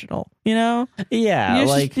rational, you know? Yeah, You're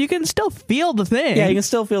like just- you can still feel the thing. yeah, you can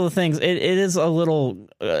still feel the things. It is a little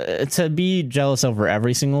to be jealous over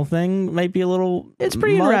every single thing might be a little. It's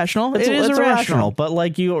pretty much. irrational. It's, It is it's irrational. but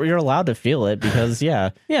like you're allowed to feel it because yeah,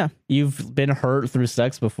 Yeah. you've been hurt through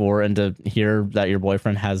sex before, and to hear that your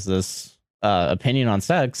boyfriend has this opinion on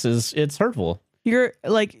sex it's hurtful. You're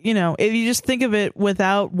like, if you just think of it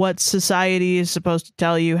without what society is supposed to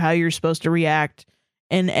tell you how you're supposed to react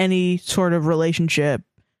in any sort of relationship,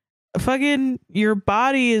 fucking your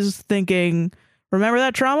body is thinking, remember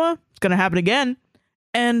that trauma? It's going to happen again.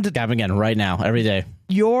 And Happen again right now, every day.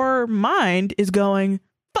 your mind is going,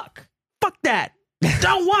 fuck that.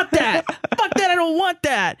 Don't want that. Fuck that. I don't want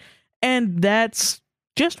that. And that's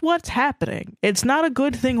just what's happening. It's not a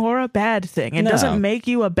good thing or a bad thing. It No. doesn't make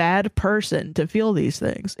you a bad person to feel these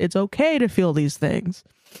things. It's okay to feel these things.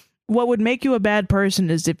 What would make you a bad person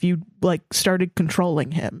is if you like started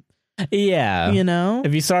controlling him, Yeah, you know?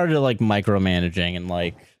 if you started like micromanaging and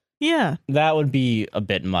like Yeah. that would be a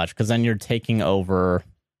bit much because then you're taking over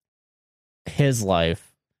his life.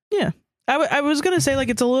 I was going to say like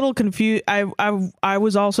it's a little confused. I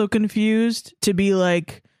was also confused to be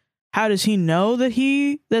like, how does he know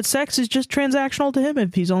that sex is just transactional to him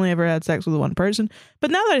if he's only ever had sex with one person?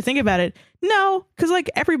 But now that I think about it, no, because like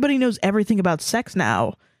everybody knows everything about sex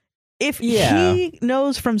now. If Yeah. he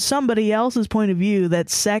knows from somebody else's point of view that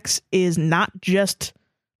sex is not just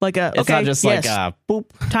like It's not just like boop.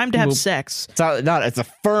 time to have boop. sex, It's not. It's a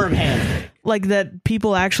firm hand. like that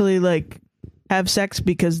people actually like have sex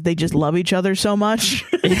because they just love each other so much.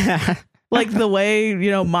 Yeah. Like the way,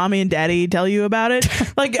 mommy and daddy tell you about it.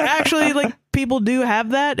 Like actually like people do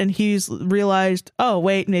have that, and he's realized, oh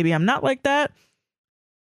wait, maybe I'm not like that.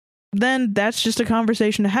 Then that's just a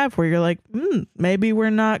conversation to have where you're like, maybe we're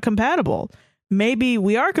not compatible. Maybe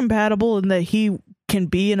we are compatible in that he can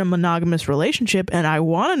be in a monogamous relationship and I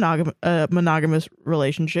want a monogamous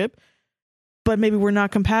relationship, but maybe we're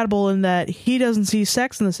not compatible in that he doesn't see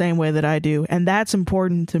sex in the same way that I do, and that's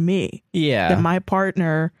important to me. Yeah. That my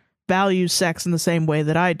partner values sex in the same way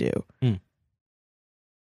that I do. Hmm.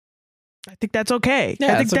 I think that's okay.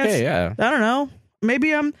 Yeah, I think it's okay. Yeah. I don't know.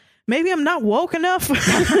 Maybe I'm not woke enough.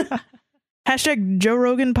 Hashtag Joe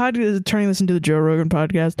Rogan podcast. Turning this into the Joe Rogan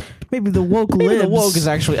podcast. Maybe the woke Maybe libs. the woke is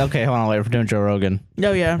actually okay. Hold on, wait. We're doing Joe Rogan.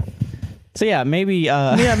 Oh yeah, So yeah, maybe.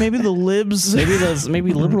 yeah. Maybe the libs.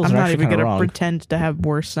 Maybe liberals I'm are not actually even kind of gonna wrong. pretend to have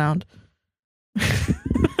worse sound.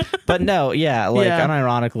 But no, yeah, like Yeah.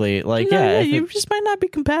 unironically, like No, yeah, if you it- just might not be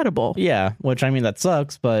compatible. yeah. Which I mean, that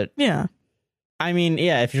sucks. But Yeah. I mean,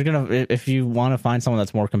 yeah, if you want to find someone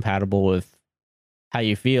that's more compatible with how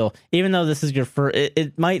you feel, even though this is your first,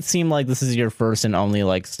 it might seem like this is your first and only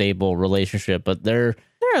like stable relationship, but there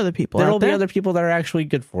are other people There will out be there. other people that are actually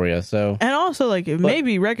good for you. So And also, like,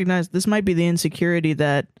 maybe recognize this might be the insecurity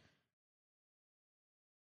that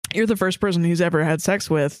you're the first person he's ever had sex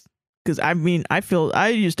with. Because, I mean, I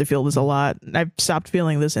used to feel this a lot. I've stopped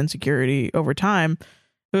feeling this insecurity over time.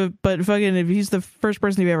 But fucking, if he's the first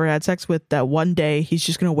person you've ever had sex with, that one day he's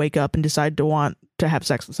just going to wake up and decide to want to have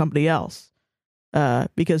sex with somebody else.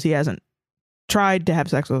 Because he hasn't tried to have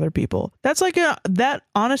sex with other people. That's like that,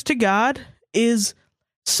 honest to God, is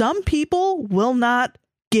some people will not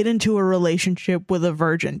get into a relationship with a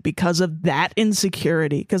virgin because of that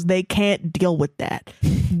insecurity, because they can't deal with that.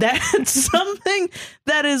 That's something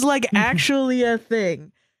that is like actually a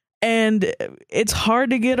thing. And it's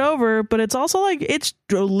hard to get over, but it's also like, it's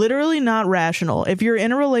literally not rational. If you're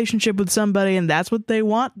in a relationship with somebody and that's what they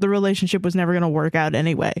want, the relationship was never going to work out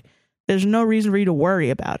anyway. There's no reason for you to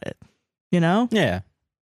worry about it. You know? yeah,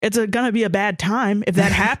 It's going to be a bad time if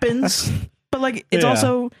that happens. But like, it's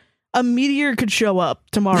also, a meteor could show up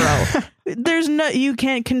tomorrow. You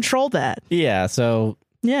can't control that. yeah. So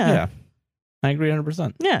Yeah. I agree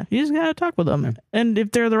 100%. Yeah. You just got to talk with them. Yeah. And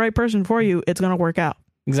if they're the right person for you, it's going to work out.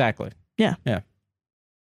 Exactly. Yeah.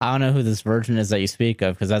 I don't know who this virgin is that you speak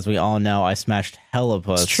of, because as we all know, I smashed hella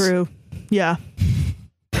puss. It's true. Yeah.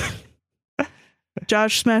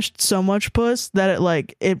 Josh smashed so much puss that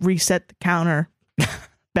it reset the counter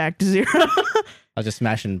back to 0. I was just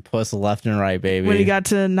smashing puss left and right, baby. When he got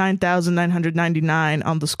to 9,999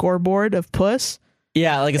 on the scoreboard of puss.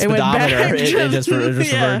 yeah, like a it went speedometer, back it just to-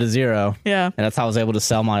 reverted to 0. Yeah. And that's how I was able to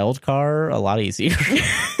sell my old car a lot easier.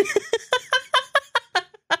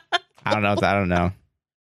 I don't know.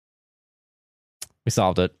 We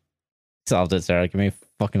solved it. Sarah. Give me a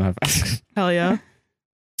fucking high five. Hell yeah.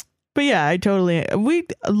 But yeah, we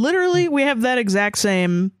have that exact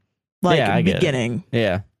same Yeah, I get it. beginning.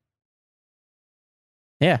 Yeah.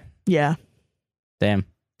 Yeah. Yeah. Damn.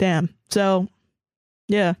 So,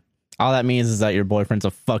 yeah. All that means is that your boyfriend's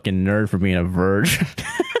a fucking nerd for being a virgin.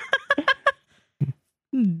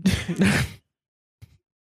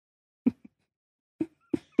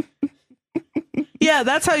 Yeah,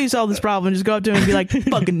 that's how you solve this problem. Just go up to him and be like,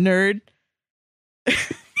 fucking nerd.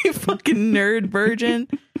 You fucking nerd virgin.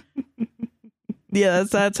 Yeah,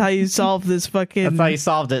 that's how you solve this fucking... That's how you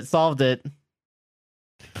solved it.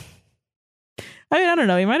 I mean, I don't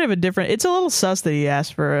know. He might have a different... It's a little sus that he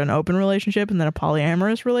asked for an open relationship and then a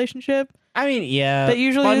polyamorous relationship. I mean, yeah. That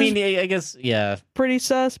usually Well, I is- mean, I guess, yeah. Pretty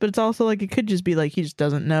sus, but it's also like, it could just be like he just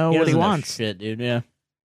doesn't know what he doesn't know wants. shit, dude, yeah.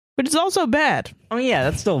 But it's also bad. I mean, yeah,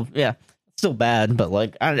 that's still bad, but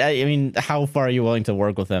like, I mean, how far are you willing to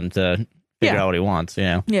work with him to figure out what he wants, you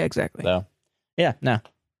know? Yeah, exactly. So, yeah, no.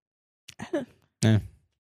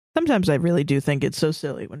 Sometimes I really do think it's so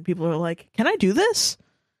silly when people are like, can I do this?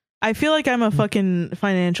 I feel like I'm a fucking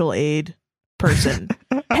financial aid person.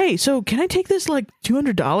 Hey, so can I take this like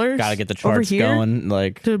 $200? Gotta get the over charts here going,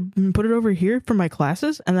 like, to put it over here for my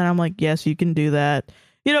classes? And then I'm like, yes, you can do that.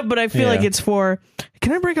 You know, but I feel like Yeah. it's for,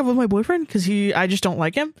 can I break up with my boyfriend? Because I just don't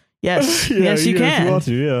like him. Yes. Yes, you can. If you want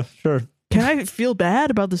to, yeah, sure. Can I feel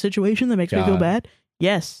bad about the situation that makes me feel God. bad?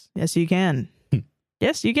 Yes. Yes, you can.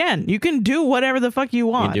 Yes, you can. You can do whatever the fuck you You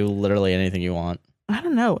want. can do literally anything you want. I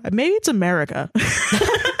don't know. Maybe it's America.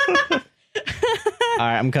 All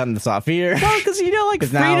right, I'm cutting this off here. Well, because you know, like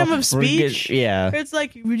 'Cause now freedom of we're speech. yeah. It's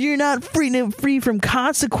like you're not free from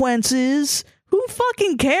consequences. Who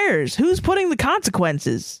fucking cares? Who's putting the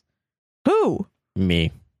consequences? Who?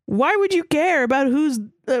 Me. Why would you care about who's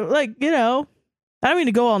like, you know? I don't mean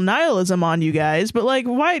to go all nihilism on you guys, but like,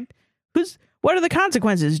 why? What are the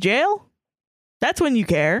consequences? Jail? That's when you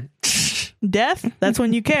care. Death? That's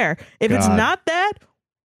when you care. If it's God. not that,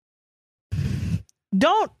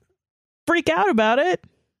 don't freak out about it.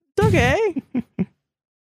 It's okay.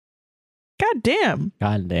 God damn.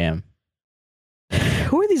 God damn.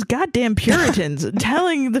 Who are these goddamn Puritans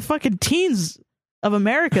telling the fucking teens of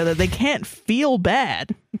America that they can't feel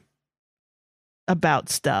bad about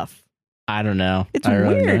stuff? I don't know. It's I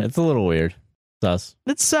really weird. don't. It's a little weird. Sus.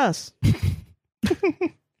 It's sus.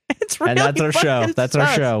 It's really And that's our show. fucking That's our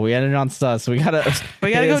sus. show. We ended on sus. We gotta go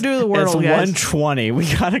do the Wordle, It's guys. 1:20.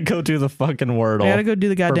 We gotta go do the fucking Wordle. I gotta go do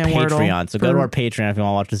the for goddamn Wordle. Patreon. So go to our Patreon if you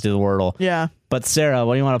want to watch us do the Wordle. Yeah. But Sarah,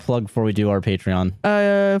 what do you want to plug before we do our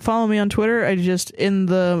Patreon? Follow me on Twitter. I just in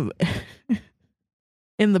the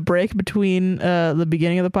break between the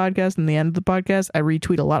beginning of the podcast and the end of the podcast, I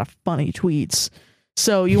retweet a lot of funny tweets.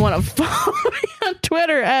 So you want to follow me on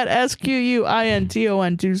Twitter at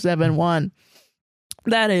SQUINTON271.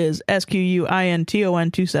 That is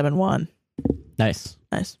SQUINTON271. Nice.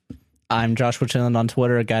 Nice. I'm Joshua Chinland on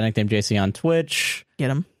Twitter. A guy nicknamed JC on Twitch. Get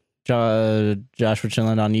him. Joshua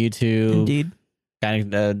Chinland on YouTube. Indeed. Guy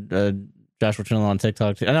Joshua Chinley on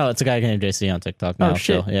TikTok. No, it's a guy named JC on TikTok now. Oh,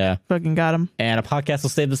 shit. So, yeah. Fucking got him. And a podcast will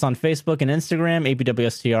save this on Facebook and Instagram,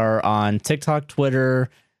 APWSTR on TikTok, Twitter,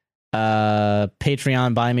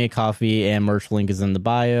 Patreon, Buy Me a Coffee, and merch link is in the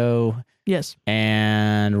bio. Yes.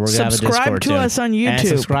 And we're going to have a Subscribe Discord to soon. us on YouTube. And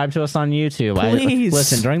subscribe to us on YouTube. Please.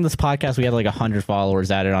 Listen, during this podcast, we had like 100 followers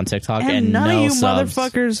added on TikTok. And none no of you subs.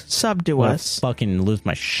 motherfuckers sub to Wanna us. fucking lose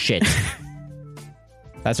my shit.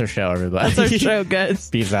 That's our show, everybody. That's our show, guys.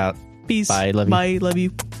 Peace out. Peace. Bye. Love you. Bye. Love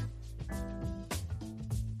you.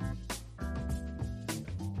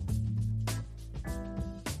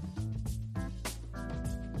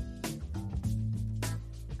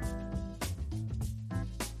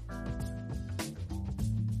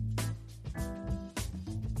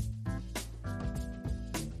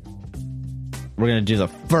 We're going to do the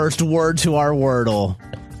first word to our Wordle.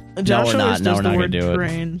 Josh we're not. always No, does we're the not word gonna do it.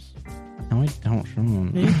 trains. No, I don't.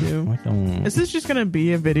 Sean. You do. I don't. Is this just gonna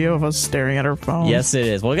be a video of us staring at our phones? Yes, it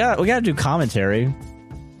is. Well, we got to do commentary.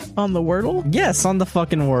 On the Wordle? Yes, on the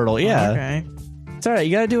fucking Wordle. Yeah. Okay. It's all right.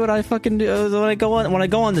 You got to do what I fucking do when I go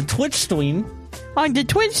on the Twitch stream. On the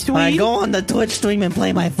Twitch stream. When I go on the Twitch stream and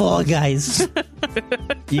play my Fall Guys.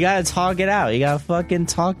 You got to talk it out. You got to fucking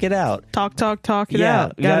talk it out. Talk it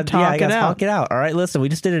out. You Gotta talk it out. Talk it out. All right, listen. We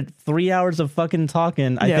just did 3 hours of fucking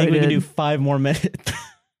talking. I Yeah, think we we can did. do 5 more minutes.